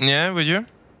 Yeah, would you?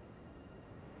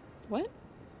 What?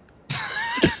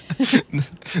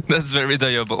 That's very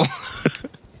dieable.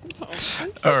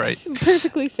 All right.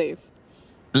 Perfectly safe.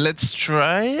 Let's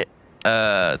try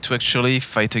to actually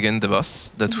fight again the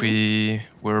boss that we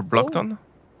were blocked on.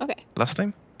 Okay. Last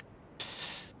time.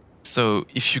 So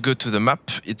if you go to the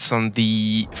map, it's on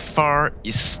the far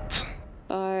east.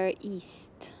 Far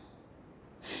east.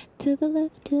 To the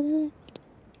left, to the left.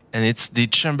 And it's the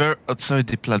chamber outside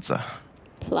the plaza.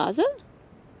 Plaza?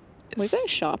 Yes. We're going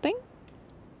shopping?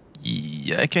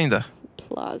 Yeah, kinda.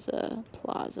 Plaza,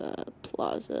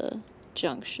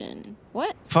 junction.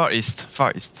 What? Far east.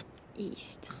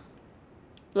 East.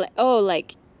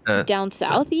 Like down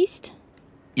southeast?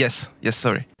 Yes,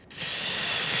 sorry.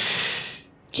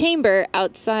 Chamber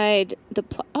outside the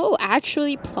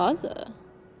actually plaza.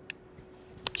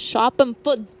 Shopping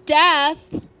for death.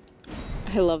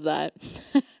 I love that.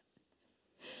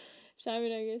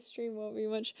 Simon, I guess stream won't be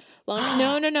much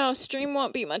longer. No. Stream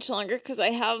won't be much longer because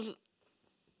I have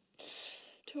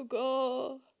to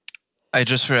go. I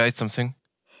just realized something.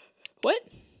 What?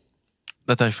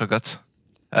 That I forgot.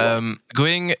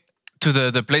 Going to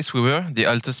the place we were, the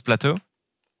Altus Plateau.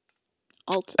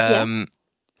 Yeah.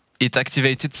 It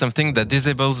activated something that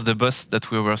disables the boss that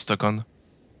we were stuck on.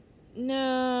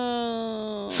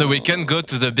 No. So we can go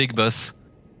to the big boss.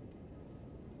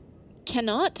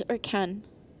 Cannot or can?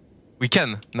 We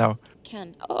can now.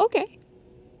 Can. Oh, okay.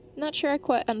 Not sure I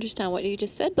quite understand what you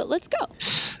just said, but let's go.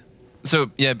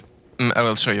 So, yeah, I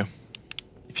will show you.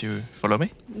 If you follow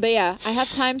me. But yeah, I have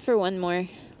time for one more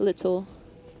little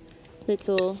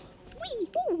little.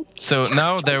 So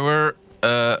now there were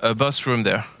a boss room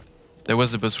there. There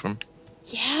was a boss room.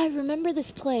 Yeah, I remember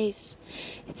this place.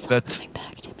 It's all But coming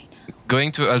back to me now.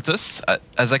 going to Altus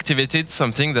has activated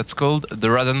something that's called the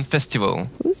Radon Festival.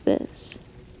 Who's this?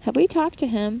 Have we talked to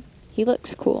him? He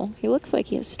looks cool. He looks like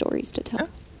he has stories to tell. Yeah.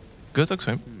 Go talk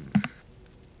to him.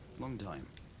 Long time.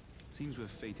 Seems we're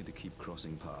fated to keep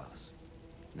crossing paths.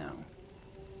 Now,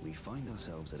 we find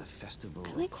ourselves at a festival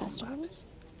I like of combat, festivals.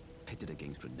 pitted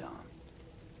against Radon.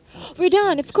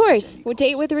 Radon, of course. We'll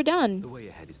date with Radon. The way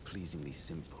ahead is pleasingly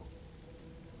simple.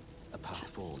 A path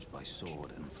forged by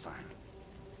sword and fang.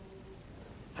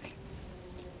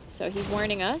 So he's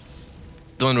warning us.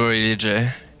 Don't worry, Jay.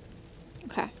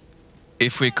 Okay.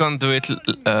 If we can't do it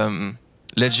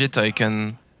legit, I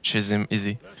can chase him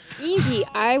easy. Easy.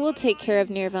 I will take care of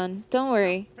Nirvan. Don't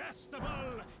worry.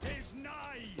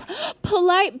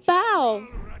 Polite bow.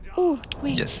 Oh,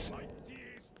 wait. Yes.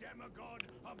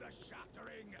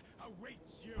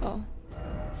 Oh.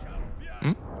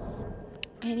 Hmm?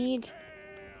 I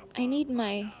need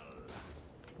my...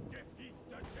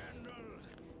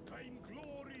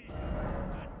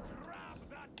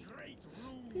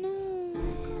 No.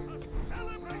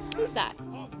 Who's that?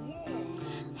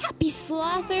 Happy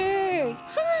Slother!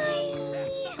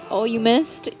 Hi! Oh, you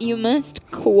missed. You missed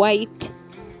quite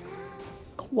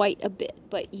a bit,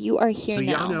 but you are here So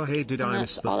now. Yano, hey, did and I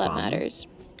that's miss the all fun? that matters.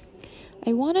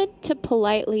 I wanted to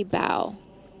politely bow.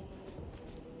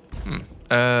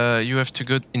 You have to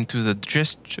go into the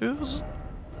gestures.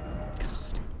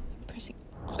 Pressing.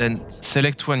 Then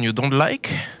select one you don't like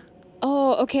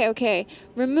Oh, okay, okay.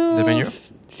 Remove The menu?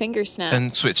 finger snap.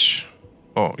 and switch.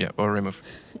 Oh, yeah, or remove.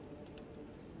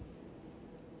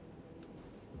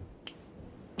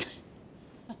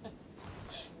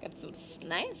 Got some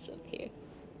snipes up here.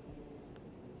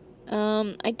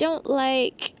 I don't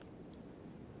like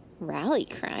rally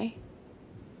cry.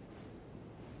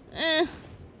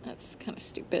 That's kind of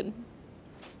stupid.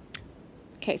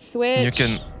 Okay, switch. You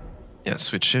can, yeah,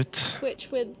 switch it. Switch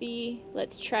with the.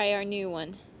 Let's try our new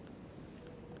one.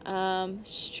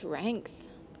 Strength.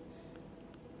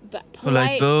 But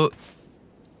Polite bow.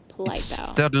 Polite It's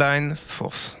bow. third line,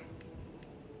 fourth.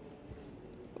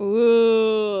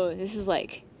 Ooh, this is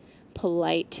like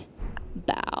polite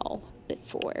bow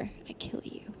before I kill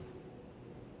you.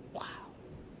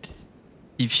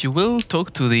 If you will,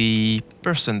 talk to the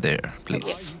person there,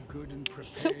 please.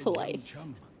 So polite.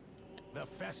 Chum. The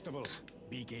festival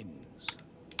begins.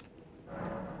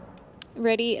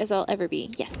 Ready as I'll ever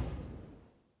be. Yes.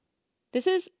 This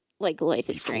is like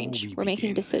Life is Strange. we We're making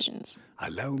begin, decisions.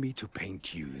 Allow me to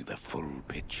paint you the full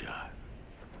picture.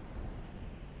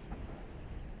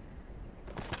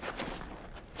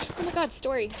 Oh my god,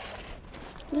 story.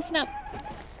 Listen up.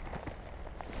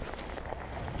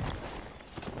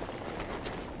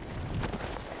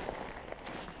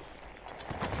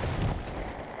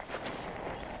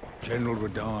 General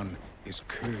Radon is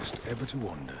cursed ever to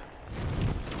wander.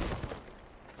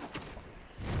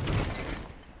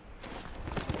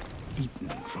 Eaten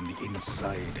from the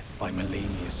inside by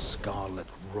Melania's scarlet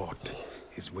rot,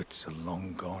 his wits are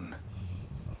long gone.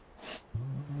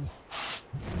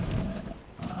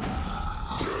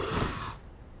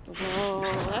 Whoa,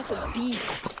 that's a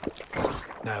beast.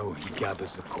 Now he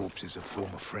gathers the corpses of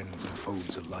former friends and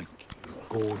foes alike,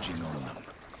 gorging on them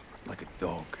like a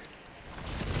dog.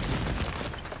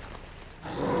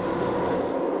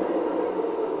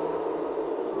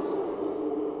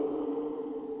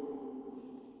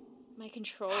 My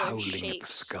controller Howling at the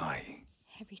shakes sky.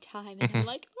 every time, and I'm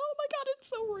like, oh my god, it's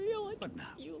so real. I can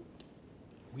feel it.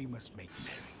 We must make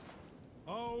merry.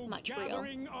 Oh, Much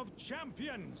gathering of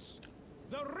champions!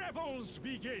 The revels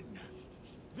begin!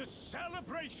 The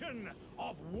celebration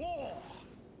of war!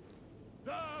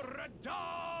 The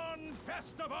Radon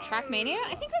Festival! Trackmania?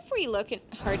 I think if we look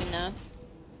hard enough,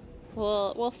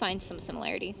 we'll find some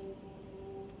similarities.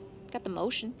 Got the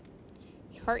motion.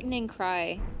 Heartening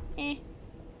cry. Eh.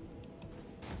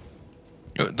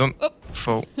 Oh, don't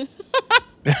fall. I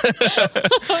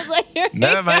was like, here we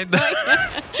Never go mind. again.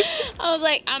 I was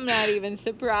like, I'm not even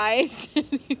surprised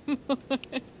anymore.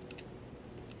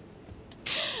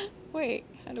 Wait,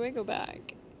 how do I go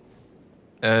back?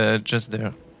 Just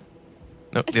there.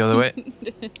 No, the other way.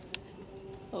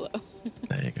 Hello.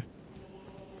 There you go.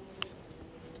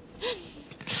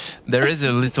 There is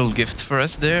a little gift for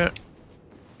us there.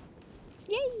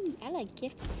 Yay! I like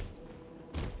gifts.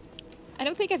 I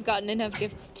don't think I've gotten enough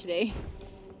gifts today.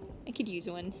 I could use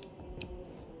one.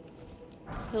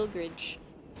 Pilgrimage.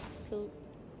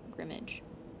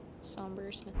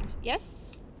 Somber smithing.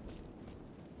 Yes?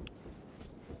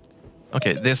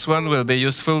 Okay, this one will be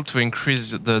useful to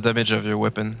increase the damage of your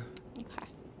weapon. Okay.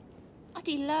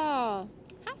 Attila!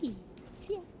 Hi!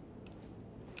 See ya.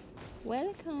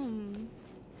 Welcome.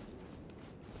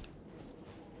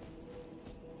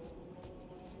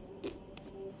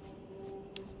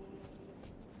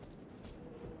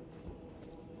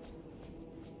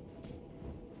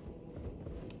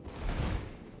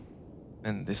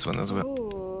 And this one as well.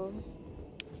 Ooh.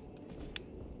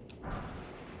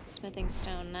 Smithing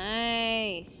stone,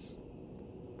 nice.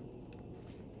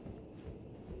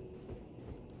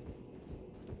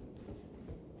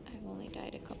 I've only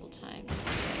died a couple times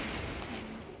today. That's fine.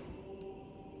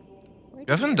 You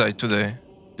haven't died today,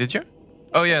 did you?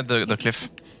 Oh yeah, the cliff.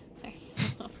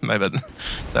 My bad.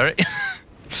 Sorry.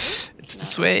 It's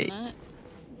this way.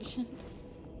 Okay.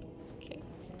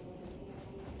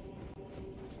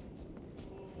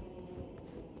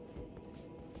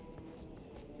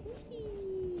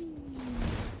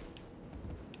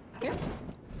 Here?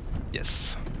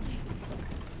 Yes.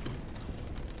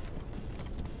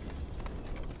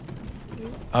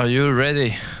 Are you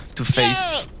ready to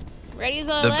face Ready as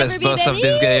I'll the ever best be, boss of baby?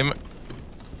 this game?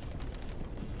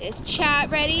 Is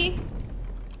chat ready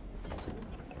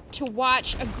to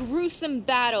watch a gruesome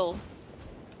battle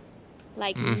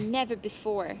like never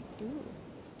before? Ooh.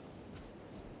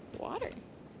 Water.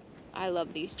 I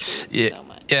love these trees Yeah, so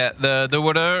much. yeah. The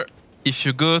water, if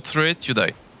you go through it, you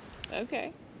die.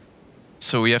 Okay.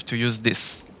 So we have to use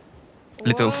this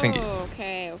little thingy.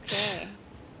 Okay, okay.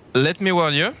 Let me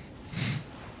warn you.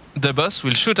 The boss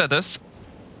will shoot at us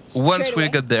once Straight we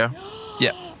away? get there.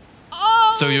 Yeah.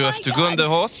 Oh So you have my to go on the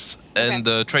horse and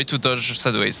try to dodge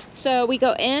sideways. So we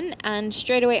go in and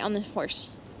straight away on the horse.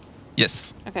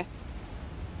 Yes. Okay.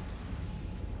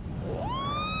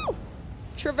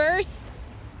 Traverse.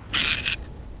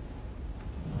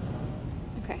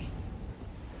 Okay.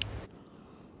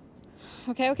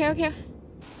 Okay.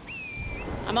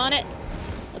 I'm on it.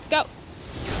 Let's go.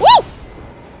 Woo!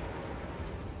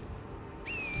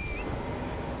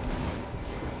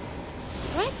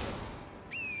 What?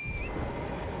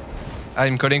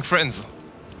 I'm calling friends.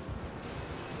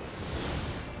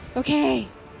 Okay.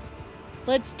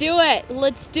 Let's do it.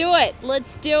 Let's do it.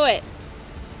 Let's do it.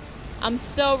 I'm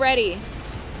so ready.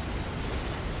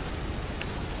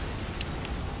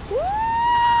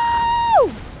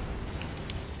 Woo!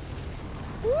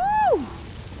 Woo!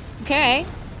 Okay.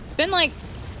 It's been like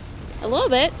a little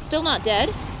bit. Still not dead.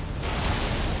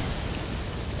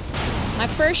 My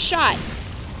first shot.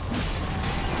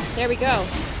 There we go.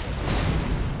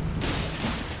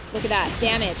 Look at that.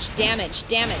 Damage, damage,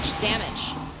 damage,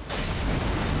 damage.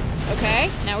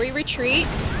 Okay, now we retreat.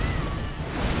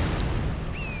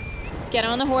 Get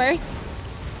on the horse.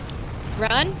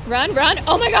 Run, run, run.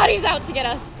 Oh my god, he's out to get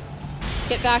us.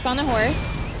 Get back on the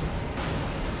horse.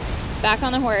 Back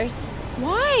on the horse.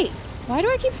 Why? Why do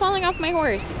I keep falling off my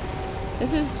horse?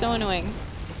 This is so annoying.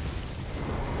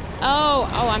 Oh,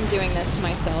 I'm doing this to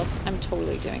myself. I'm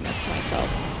totally doing this to myself.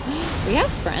 We have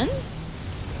friends?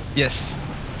 Yes.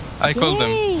 I called them.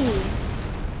 Yay.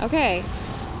 Okay.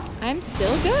 I'm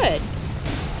still good.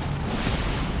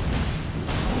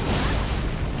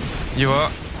 You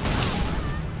are.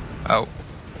 Ow.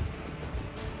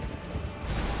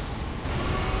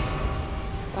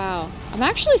 Wow. I'm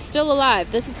actually still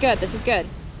alive. This is good. This is good.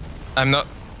 I'm not.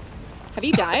 Have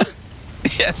you died?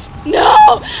 Yes.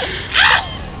 No!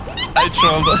 I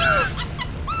trolled.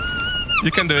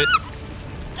 You can do it.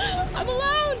 I'm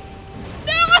alone!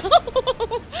 No!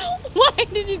 Why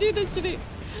did you do this to me?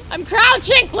 I'm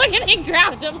crouching! Look at me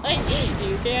crouch! I'm like,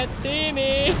 you can't see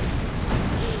me.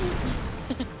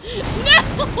 No!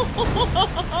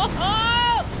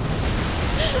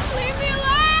 Leave me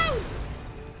alone!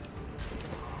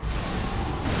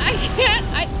 I can't.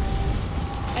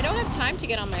 I don't have time to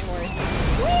get on my horse.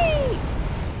 Whee!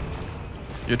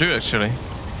 You do actually.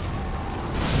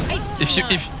 I do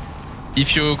not.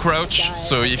 If you crouch,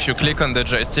 so if you click on the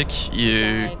joystick,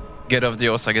 you get off the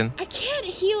horse again. I can't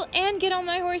heal and get on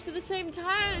my horse at the same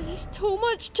time. There's just too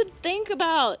much to think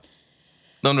about.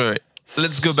 Don't worry.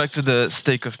 Let's go back to the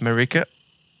Stake of Marika.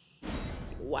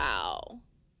 Wow.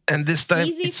 And this time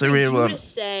Easy it's for a real you one. to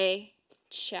say,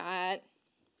 chat.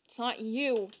 It's not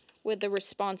you with the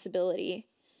responsibility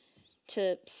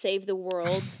to save the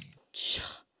world.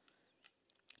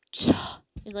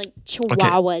 You're like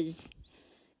chihuahuas.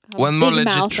 Got a One more big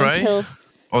legit mouth try, until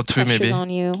or two pressure's maybe, on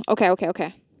you. Okay.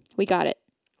 We got it.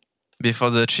 before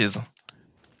the cheese.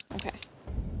 Okay.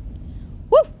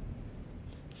 Woo!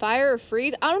 Fire or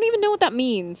freeze? I don't even know what that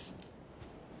means.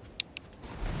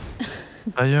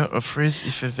 Fire or freeze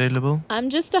if available. I'm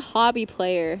just a hobby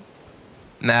player.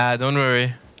 Nah, don't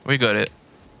worry. We got it.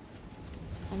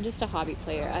 I'm just a hobby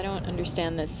player. I don't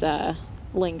understand this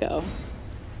lingo.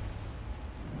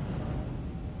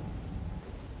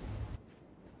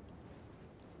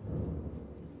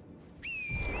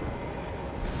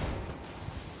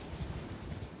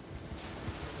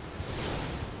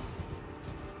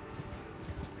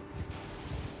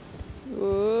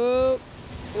 Whoop.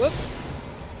 Whoop.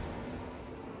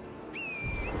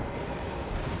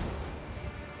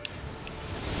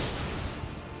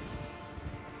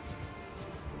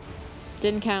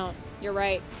 Didn't count. You're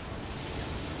right.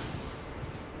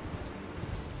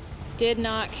 Did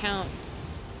not count.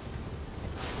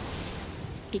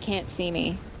 He can't see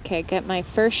me. Okay, get my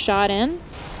first shot in.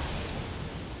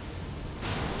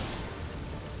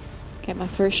 Get my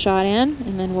first shot in,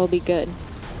 and then we'll be good.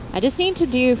 I just need to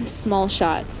do small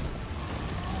shots.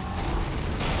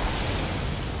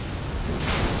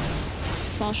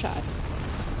 Small shots.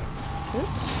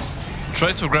 Oops.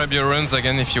 Try to grab your runes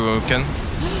again if you can.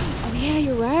 Oh yeah,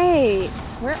 you're right.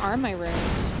 Where are my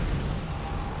runes?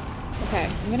 Okay,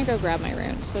 I'm gonna go grab my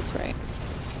runes. That's right.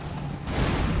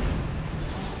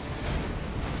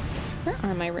 Where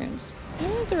are my runes? My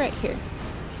runes are right here.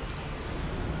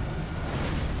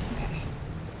 Okay.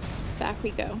 Back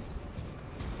we go.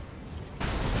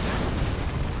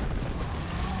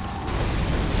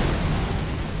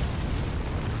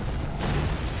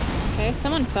 Okay,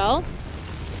 someone fell.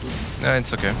 No,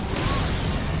 it's okay.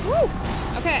 Woo!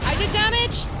 Okay, I did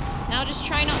damage. Now just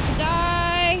try not to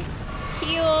die.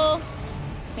 Heal.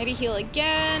 Maybe heal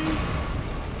again.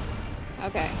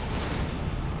 Okay.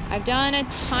 I've done a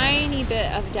tiny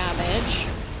bit of damage,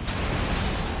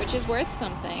 which is worth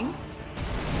something.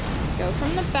 Let's go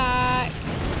from the back.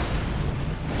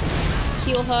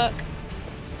 Heal hook.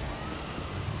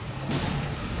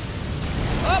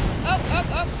 Up, up,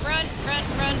 up, up. Run, run,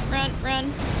 run, run,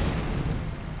 run.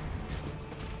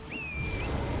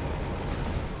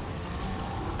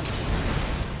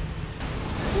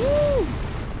 Woo!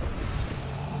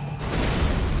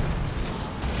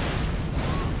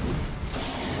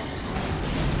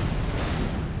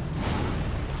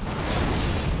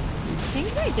 I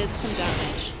think I did some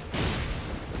damage.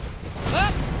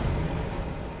 Up!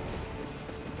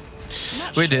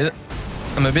 We did.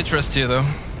 I'm a bit rusty though.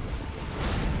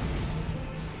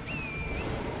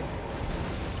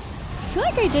 I feel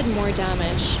like I did more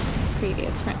damage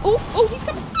previous round. Oh, oh, he's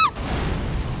coming.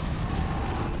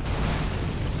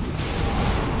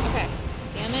 Okay,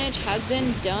 damage has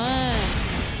been done.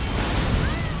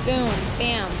 Boom,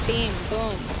 bam, beam,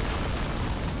 boom.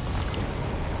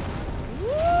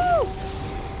 Woo!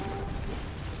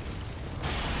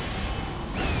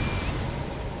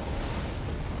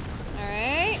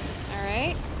 Alright,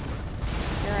 alright.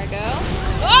 Here I go.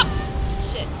 Oh!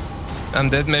 Shit. I'm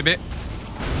dead, maybe.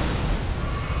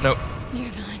 No.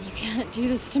 You're fine, you can't do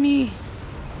this to me.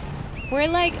 We're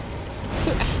like...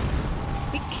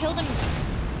 we killed him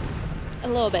a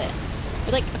little bit.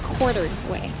 We're like a quarter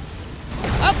way.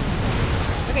 Oh!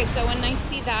 Okay, so when I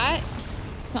see that,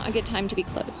 it's not a good time to be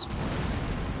close.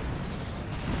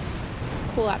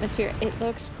 Cool atmosphere. It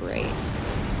looks great.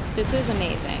 This is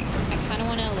amazing. I kind of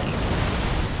want to,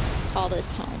 like, call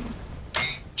this home.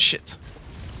 Shit.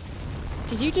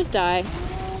 Did you just die?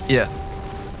 Yeah.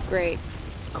 Great.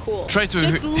 Cool. Try to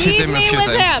just hit him a few times. Leave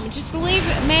me with him. Just leave.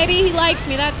 Maybe he likes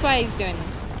me. That's why he's doing this.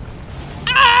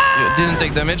 You didn't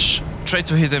take damage. Try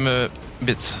to hit him a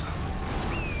bit.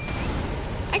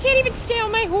 I can't even stay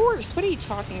on my horse. What are you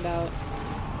talking about?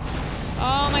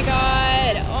 Oh my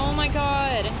god. Oh my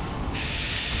god.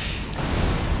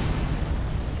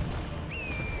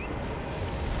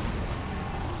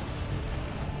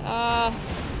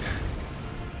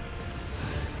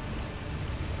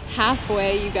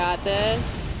 Halfway, you got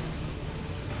this.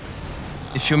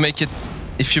 If you make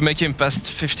him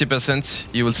past 50%,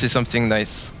 you will see something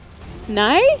nice.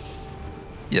 Nice?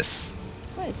 Yes.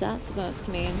 What is that supposed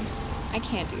to mean? I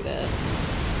can't do this.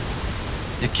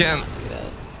 You can. I can't do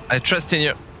this. I trust in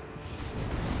you.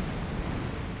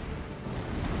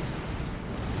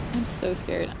 I'm so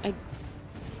scared.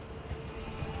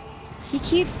 He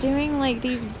keeps doing like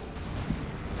these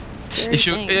scary If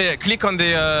you things. click on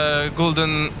the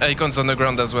golden icons on the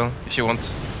ground as well, if you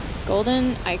want.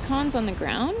 Golden icons on the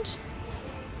ground?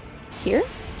 Here?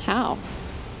 How?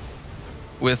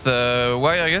 With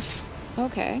Y, I guess.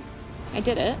 Okay, I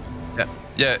did it. Yeah,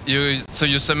 yeah.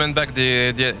 You summon back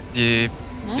the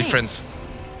Nice. friends.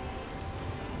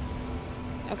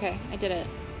 Okay, I did it.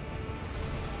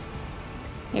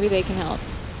 Maybe they can help.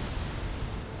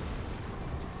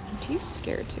 I'm too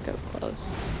scared to go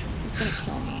close. He's gonna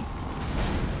kill me.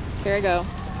 Here I go.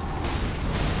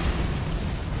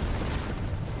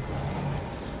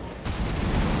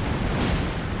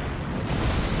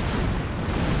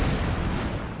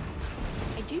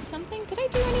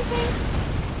 do anything?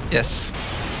 Yes.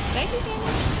 Did I do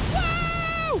damage?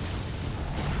 Whoa!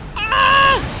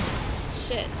 Ah!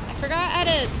 Shit. I forgot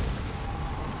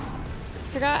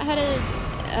how to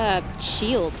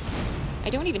shield. I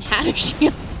don't even have a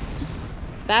shield.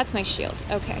 That's my shield.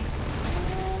 Okay.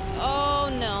 Oh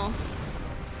no.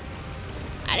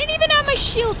 I didn't even have my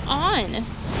shield on.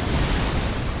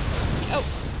 Oh.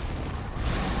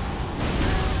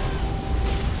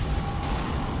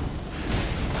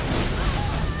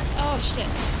 Oh shit.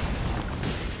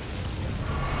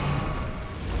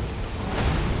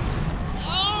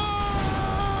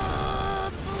 Oh,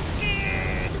 I'm so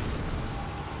scared.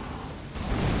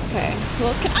 Okay, who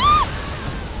else can? Ah!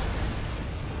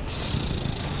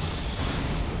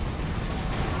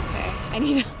 Okay, I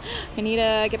need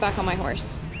to get back on my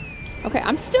horse. Okay,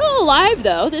 I'm still alive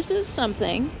though. This is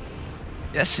something.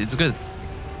 Yes, it's good.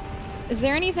 Is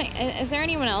there anything? Is there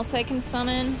anyone else I can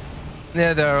summon?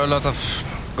 Yeah, there are a lot of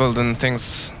golden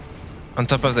things on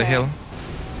top of the hill. On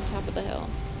top of the hill.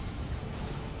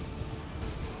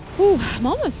 Whew, I'm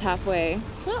almost halfway.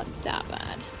 It's not that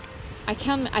bad. I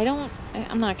can't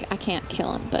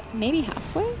kill him, but maybe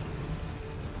halfway?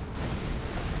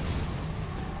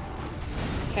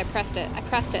 Okay, I pressed it.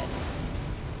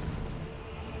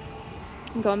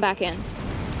 I'm going back in.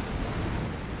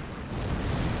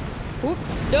 Oop,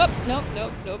 nope.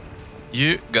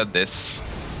 You got this.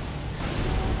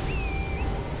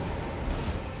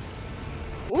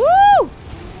 Woo!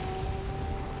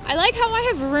 I like how I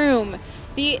have room.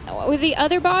 With the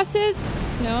other bosses,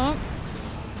 no.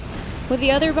 With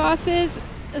the other bosses,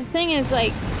 the thing is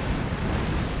like.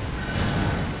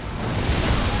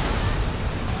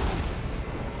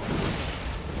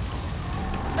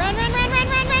 Run,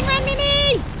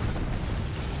 Mimi!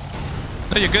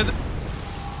 No, you're good.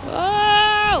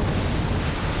 Whoa!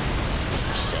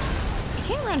 Shit. I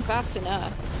can't run fast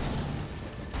enough.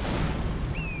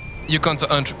 You can't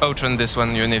outrun this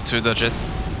one, you need to dodge it.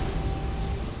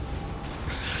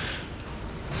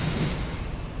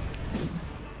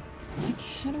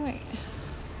 How do I...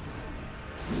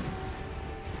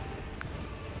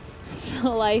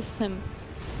 Slice him.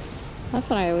 That's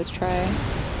what I always try.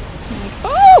 Like,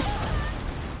 oh!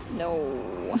 No.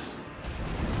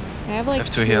 I have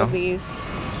like two of these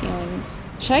healings.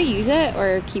 Should I use it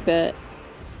or keep it?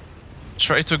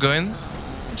 Try to go in.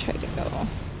 Try to go.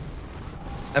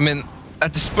 I mean,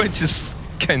 at this point he's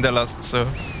kinda lost, so...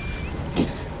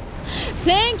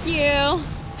 Thank you!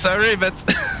 Sorry, but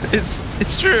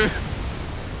it's true.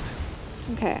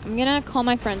 Okay, I'm gonna call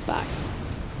my friends back.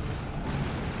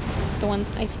 The ones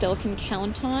I still can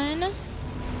count on. I'm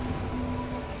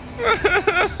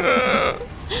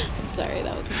sorry,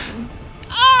 that was mean.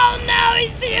 Oh no,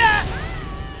 he's here!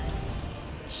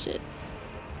 Shit.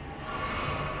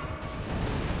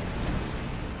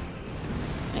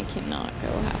 I cannot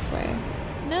go halfway.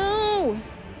 No!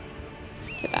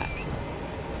 Get back.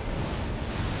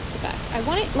 Get back. I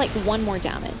want it like one more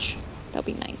damage. That'll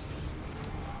be nice.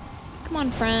 Come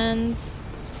on, friends.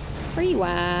 Where you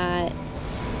at?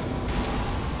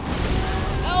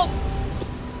 Oh!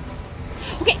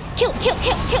 Okay, kill.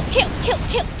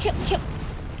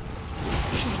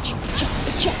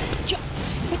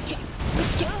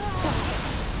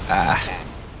 Ah. Okay.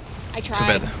 I tried. Too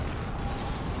bad.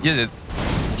 You did.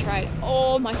 I tried.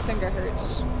 Oh, my finger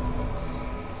hurts.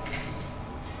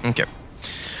 Okay.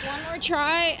 One more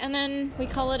try, and then we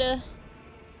call it a...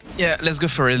 Yeah, let's go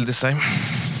for real this time.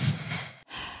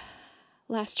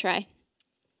 Last try.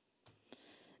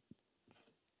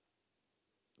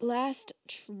 Last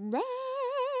try.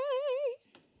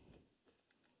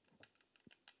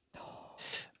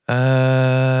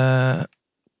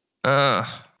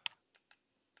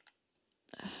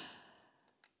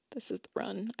 This is the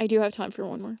run. I do have time for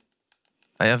one more.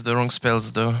 I have the wrong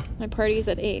spells though. My party's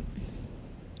at 8.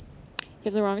 You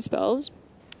have the wrong spells?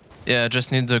 Yeah, I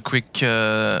just need a quick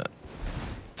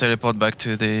teleport back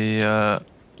to the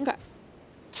Okay.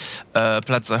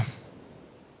 plaza.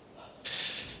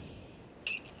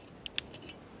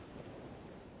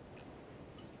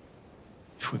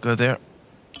 If we go there.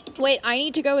 Wait, I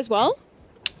need to go as well?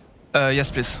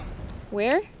 Yes, please.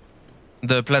 Where?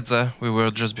 The plaza we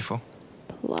were just before.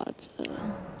 Plaza.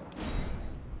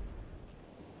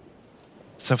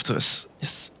 South to us,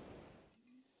 yes.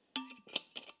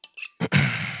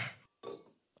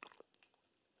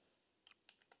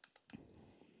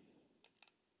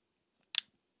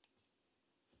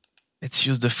 Let's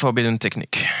use the forbidden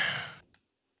technique.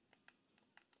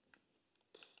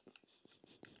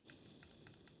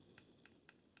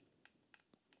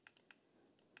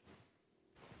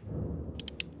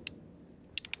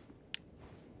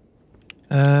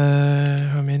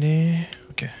 How many?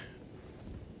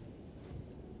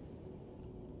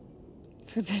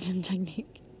 forbidden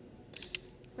technique.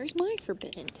 Where's my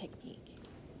forbidden technique?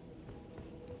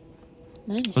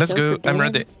 Mine is Let's so go. forbidden. I'm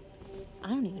ready. I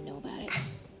don't even know about it.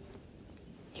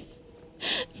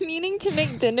 Meaning to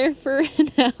make dinner for an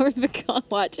hour because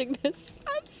watching this.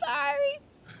 I'm sorry.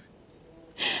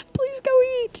 Please go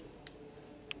eat.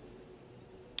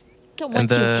 Don't want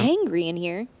you angry in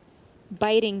here.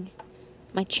 Biting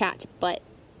my chat's butt.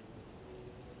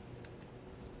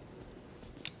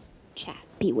 Chat,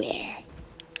 beware.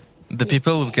 The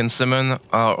people we can summon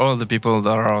are all the people that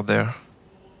are out there.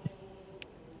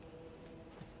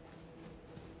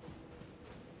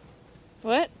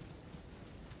 What?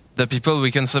 The people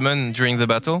we can summon during the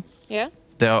battle, Yeah?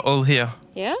 they are all here.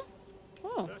 Yeah?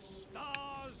 Oh.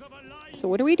 So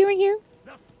what are we doing here?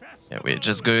 Yeah, we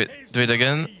just do it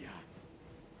again.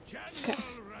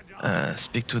 Okay.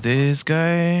 Speak to this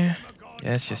guy.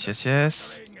 Yes.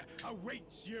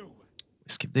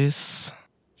 Skip this.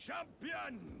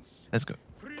 Let's go.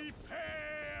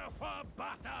 Prepare for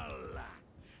battle.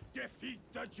 Defeat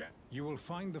the You will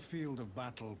find the field of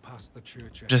battle past the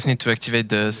church. Just need to activate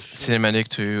the cinematic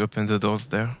to open the doors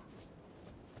there.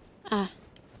 Ah.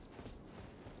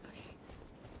 Okay.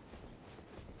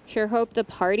 Sure hope the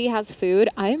party has food.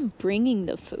 I'm bringing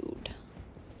the food.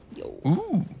 Yo.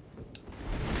 Ooh.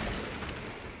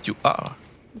 You are.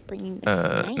 I'm bringing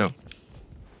the snacks. No.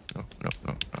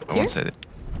 No. I won't say it.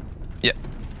 Yeah.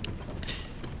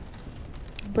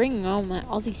 Bringing all my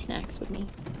Aussie snacks with me.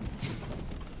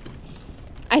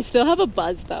 I still have a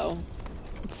buzz though.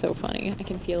 It's so funny. I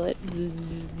can feel it.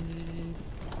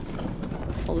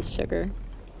 All the sugar.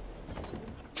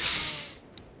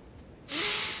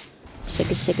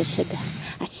 Sugar.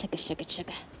 Ah,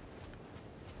 sugar.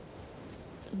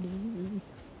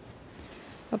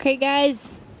 Okay, guys.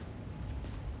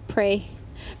 Pray.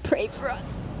 Pray for us.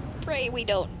 Pray we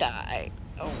don't die.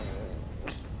 Oh.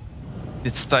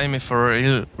 It's time for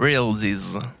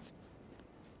realsies.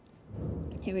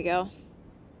 Here we go.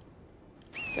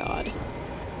 God.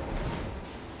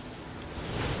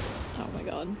 Oh my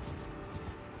god.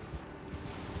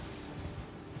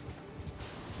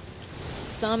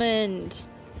 Summoned.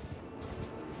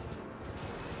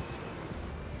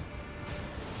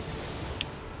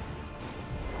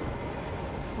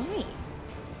 Why?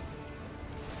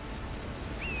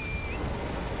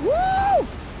 Woo!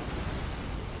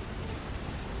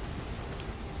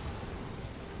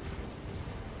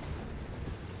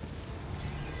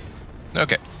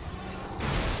 Okay.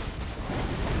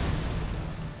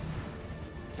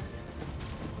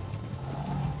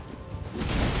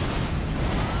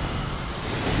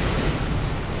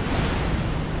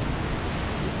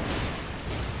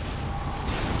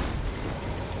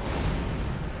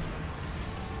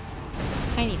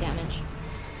 Tiny damage.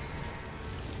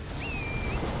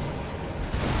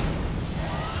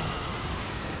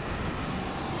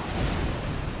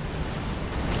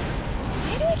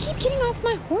 Why do I keep getting off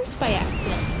my horse by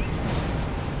accident?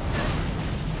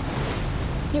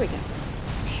 Here we go.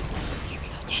 Okay, here we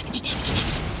go. Damage.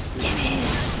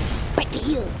 Bite the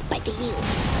heels.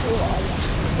 Oh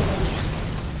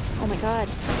yeah. Oh my god.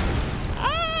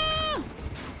 Ah!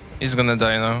 He's gonna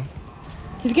die now.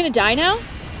 He's gonna die now?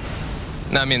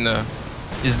 No, I mean,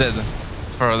 he's dead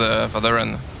for the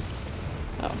run.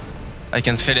 Oh. I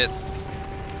can feel it.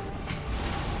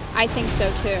 I think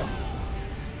so too.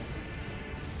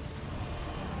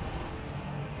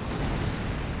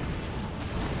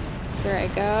 Here I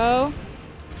go.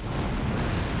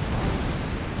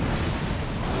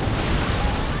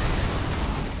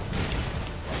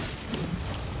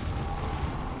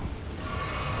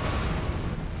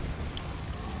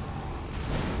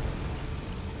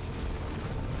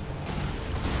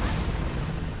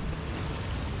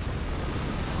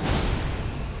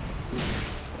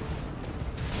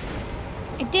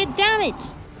 I did damage.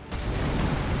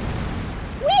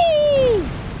 Whee!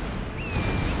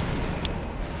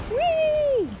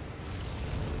 Whee!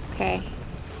 Okay.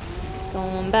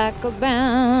 Going back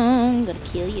around. Gonna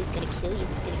kill you.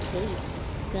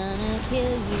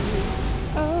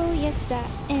 Oh, yes, I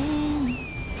am.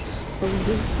 Oh,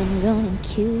 yes, I'm gonna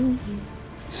kill you.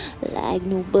 Like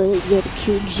nobody's ever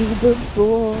killed you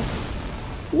before.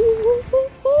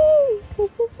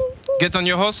 Get on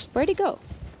your horse. Where'd he go?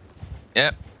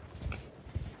 Yeah.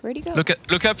 Where'd he go? Look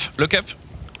up.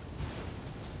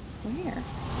 Where?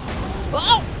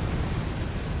 Whoa!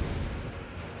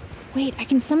 Wait, I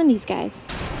can summon these guys.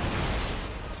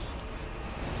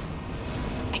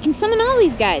 I can summon all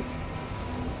these guys.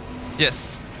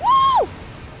 Yes. Woo!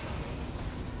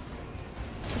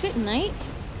 Is it night?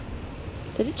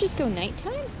 Did it just go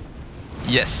nighttime?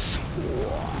 Yes.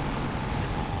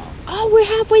 Oh, we're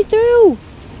halfway through.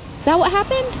 Is that what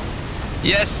happened?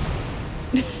 Yes.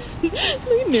 Look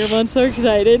at Nirvan, so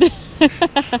excited.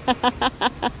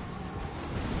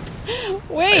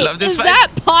 Wait, is that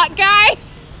pot guy?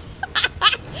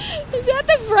 Is that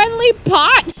the friendly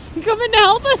pot coming to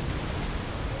help us?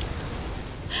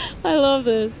 I love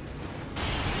this.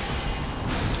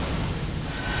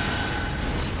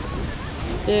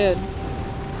 Dude.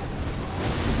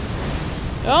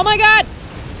 Oh my god!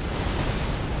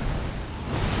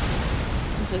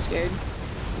 I'm so scared.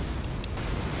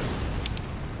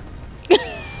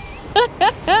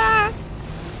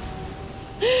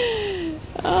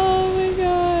 Oh my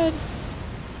god.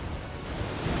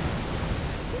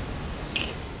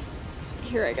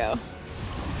 Here I go.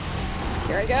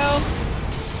 Here I go.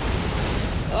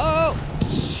 Oh!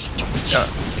 Yeah,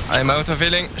 I'm out of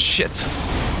healing. Shit.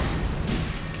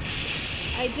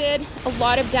 I did a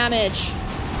lot of damage.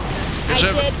 Good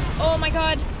job. did. Oh my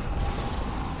god.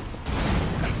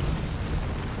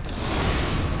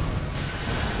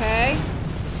 Okay.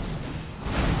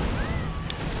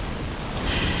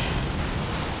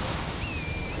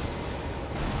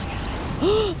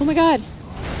 Oh my god.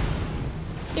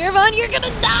 Nirvan, you're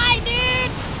gonna die,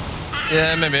 dude!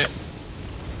 Yeah, maybe.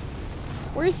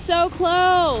 We're so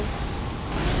close.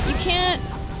 You can't.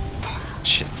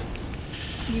 Shit.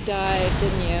 You died,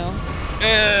 didn't you?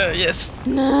 Yes.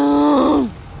 No.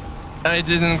 I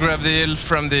didn't grab the heal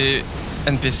from the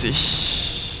NPC.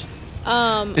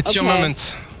 It's your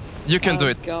moment. You can do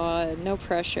it. Oh god, no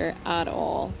pressure at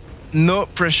all. No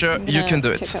pressure. You can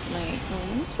do it. Pick up my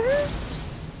wounds first.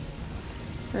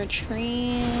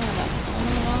 Retrieve.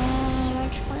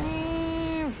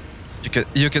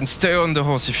 You can stay on the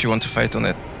horse if you want to fight on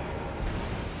it.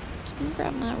 Just gonna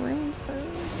grab my runes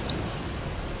first.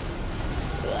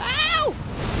 Ow!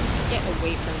 Get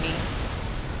away from me.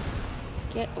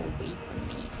 Get away from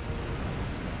me.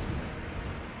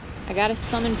 I gotta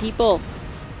summon people.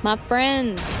 My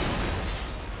friends.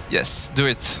 Yes, do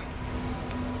it.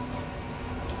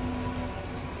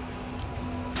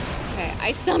 Okay,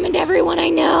 I summoned everyone I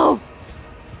know.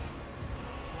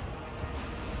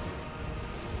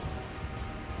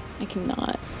 I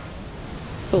cannot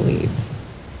believe.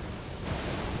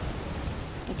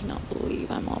 I cannot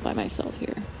believe I'm all by myself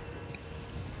here.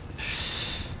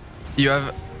 You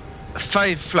have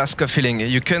 5 flasks of healing.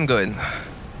 You can go in.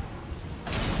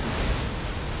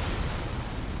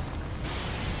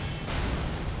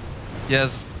 He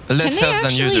has less health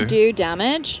than you do. Can they actually do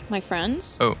damage, my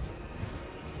friends? Oh.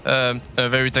 A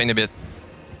very tiny bit.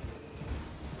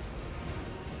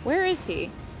 Where is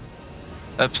he?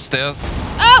 Upstairs.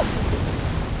 Oh!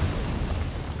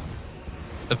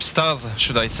 Upstairs,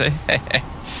 should I say?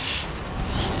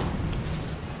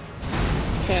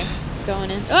 Okay,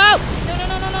 going in. Oh! No, no,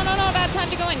 no, no, no, no, no, bad time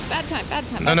to go in. Bad time, bad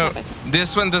time, No, bad no. time, bad time.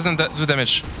 This one doesn't do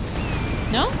damage.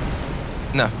 No?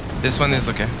 No, this one is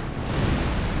okay.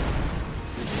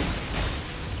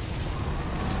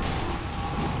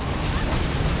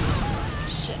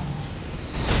 Shit.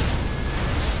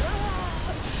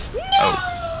 No!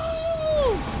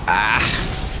 Ah!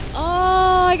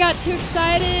 Oh, I got too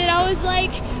excited. I was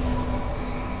like,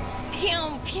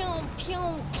 pew, pew,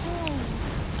 pew, pew.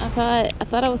 I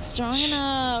thought I was strong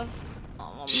enough.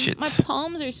 Shit. My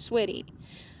palms are sweaty.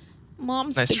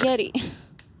 Mom's Nice spaghetti.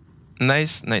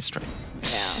 Nice try.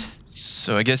 Yeah.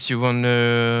 So I guess you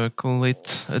wanna call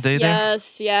it a day there?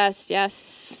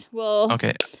 Yes. We'll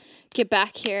get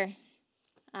back here.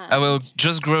 I will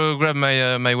just grab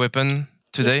my my weapon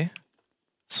today,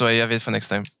 so I have it for next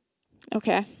time.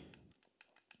 Okay.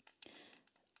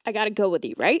 I gotta go with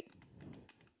you, right?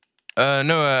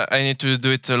 No, I need to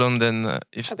do it alone then.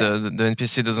 If the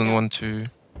NPC doesn't want to.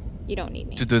 You don't need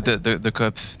me. To do the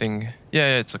co-op thing.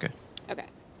 Yeah, it's okay. Okay.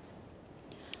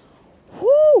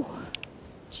 Whoo!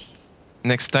 Jeez.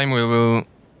 Next time we will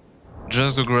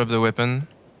just go grab the weapon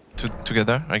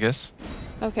together, I guess.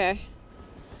 Okay.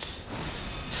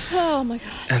 Oh my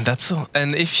god. And that's all.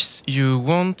 And if you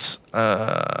want,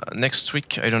 next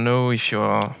week, I don't know if you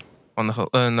are on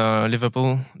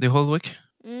Liverpool the whole week.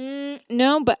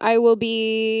 No, but I will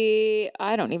be.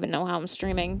 I don't even know how I'm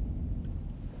streaming.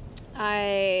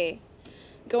 I'm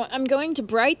going to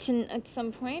Brighton at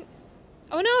some point.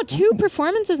 Oh no, 2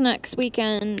 performances next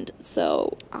weekend.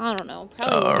 So I don't know.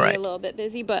 Probably will be a little bit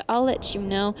busy, but I'll let you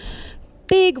know.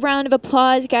 Big round of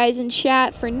applause, guys, in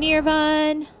chat for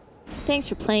Nirvan. Thanks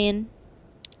for playing.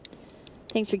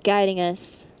 Thanks for guiding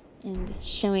us and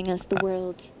showing us the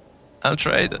world. I'll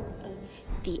try it. Of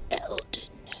the Elden.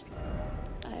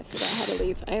 I forgot how to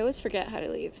leave. I always forget how to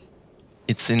leave.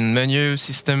 It's in menu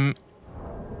system.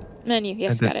 Menu,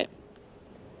 yes, got it.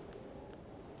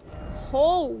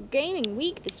 Whole gaming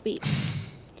week this week.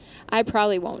 I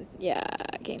probably won't. Yeah,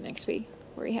 game next week.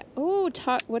 Oh,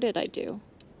 what did I do?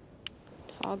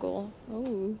 Toggle.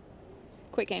 Oh,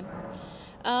 quick game.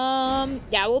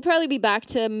 Yeah, we'll probably be back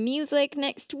to music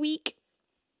next week.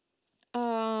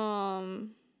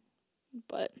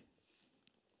 But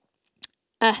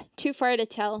too far to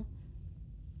tell.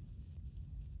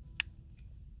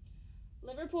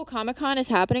 Liverpool Comic Con is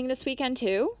happening this weekend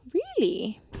too?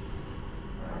 Really?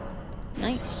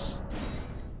 Nice.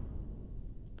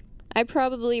 I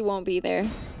probably won't be there,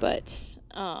 but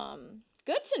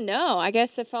good to know. I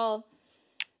guess if I'll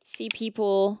see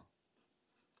people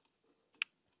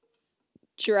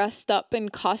dressed up in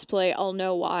cosplay, I'll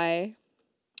know why.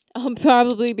 I'll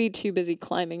probably be too busy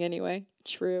climbing anyway.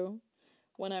 True.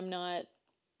 When I'm not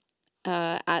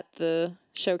at the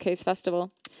Showcase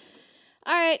Festival.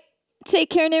 All right. Take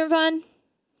care, Nirvan.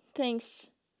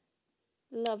 Thanks.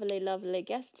 Lovely, lovely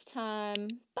guest time.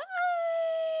 Bye.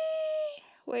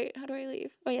 Wait, how do I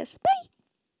leave? Oh, yes. Bye.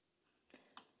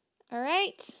 All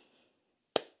right.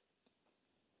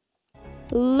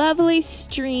 Lovely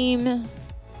stream.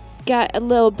 Got a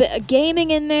little bit of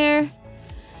gaming in there.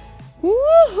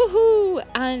 Woohoo!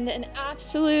 And an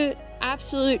absolute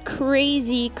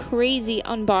crazy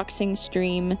unboxing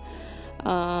stream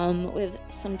with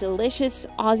some delicious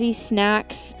Aussie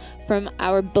snacks from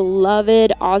our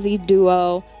beloved Aussie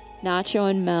duo, Nacho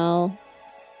and Mel.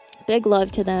 Big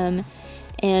love to them,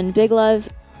 and big love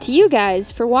to you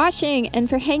guys for watching and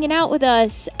for hanging out with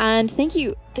us. And thank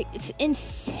you. It's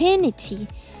insanity.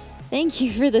 Thank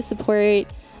you for the support.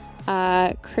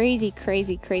 Crazy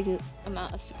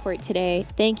amount of support today.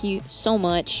 Thank you so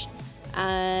much.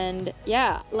 And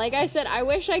yeah, like I said, I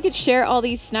wish I could share all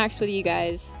these snacks with you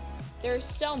guys. There's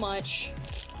so much.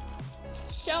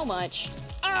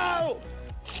 Oh!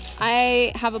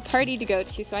 I have a party to go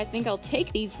to, so I think I'll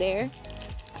take these there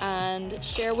and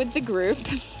share with the group.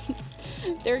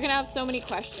 They're gonna have so many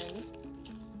questions.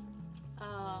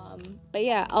 But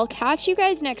yeah, I'll catch you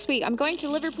guys next week. I'm going to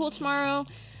Liverpool tomorrow.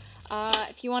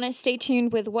 If you want to stay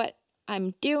tuned with what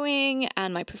I'm doing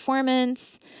and my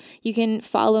performance, you can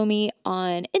follow me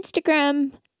on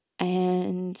Instagram.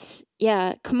 And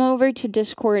yeah, come over to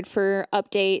Discord for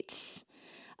updates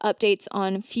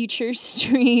on future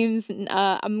streams.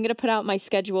 I'm going to put out my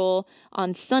schedule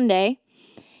on Sunday.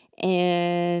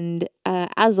 And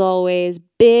as always,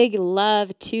 big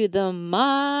love to the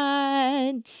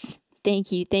mods.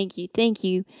 Thank you.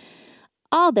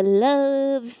 All the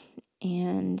love.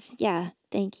 And yeah,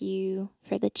 thank you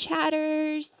for the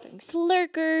chatters. Thanks,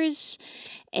 lurkers.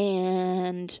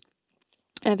 And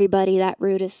everybody that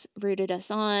rooted us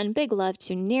on. Big love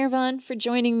to Nirvan for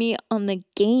joining me on the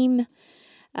gaming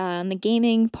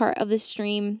part of the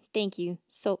stream. Thank you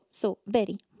so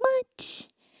very much.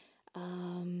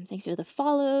 Thanks for the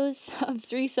follows,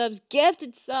 subs, resubs,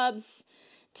 gifted subs,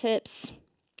 tips,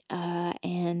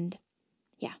 and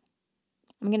yeah,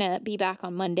 I'm gonna be back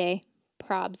on Monday.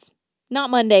 Probs. Not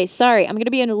Monday, sorry. I'm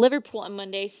gonna be in Liverpool on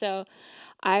Monday, so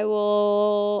I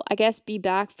will, I guess, be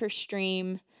back for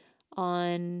stream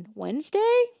on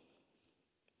Wednesday.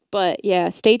 But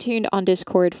yeah, stay tuned on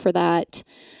Discord for that.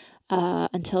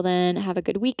 Until then, have a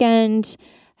good weekend.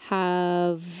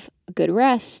 Have a good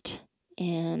rest.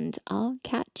 And I'll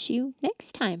catch you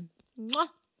next time. Mwah!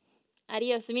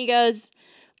 Adios, amigos.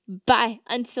 Bye.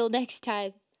 Until next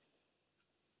time.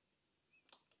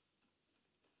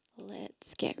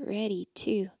 Let's get ready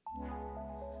to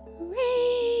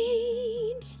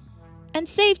raid. And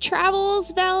safe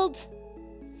travels, Veld.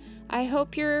 I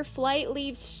hope your flight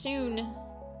leaves soon.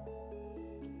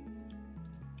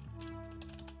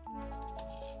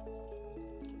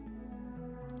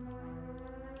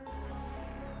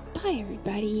 Bye,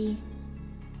 everybody.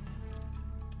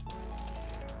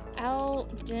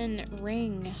 Elden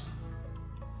Ring.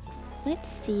 Let's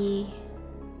see.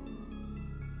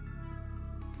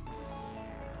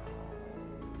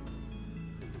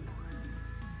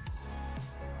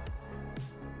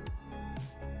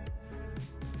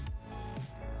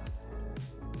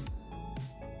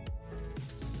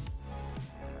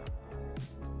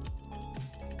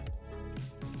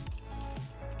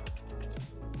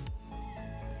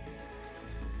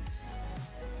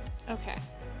 Okay.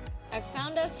 I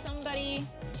found us somebody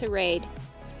to raid.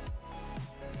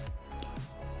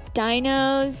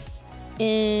 Dinos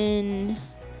in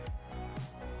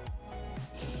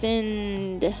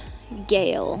Sindgale.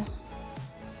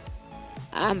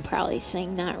 I'm probably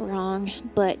saying that wrong,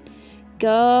 but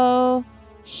go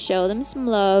show them some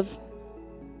love,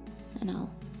 and I'll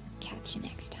catch you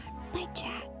next time. Bye,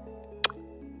 chat.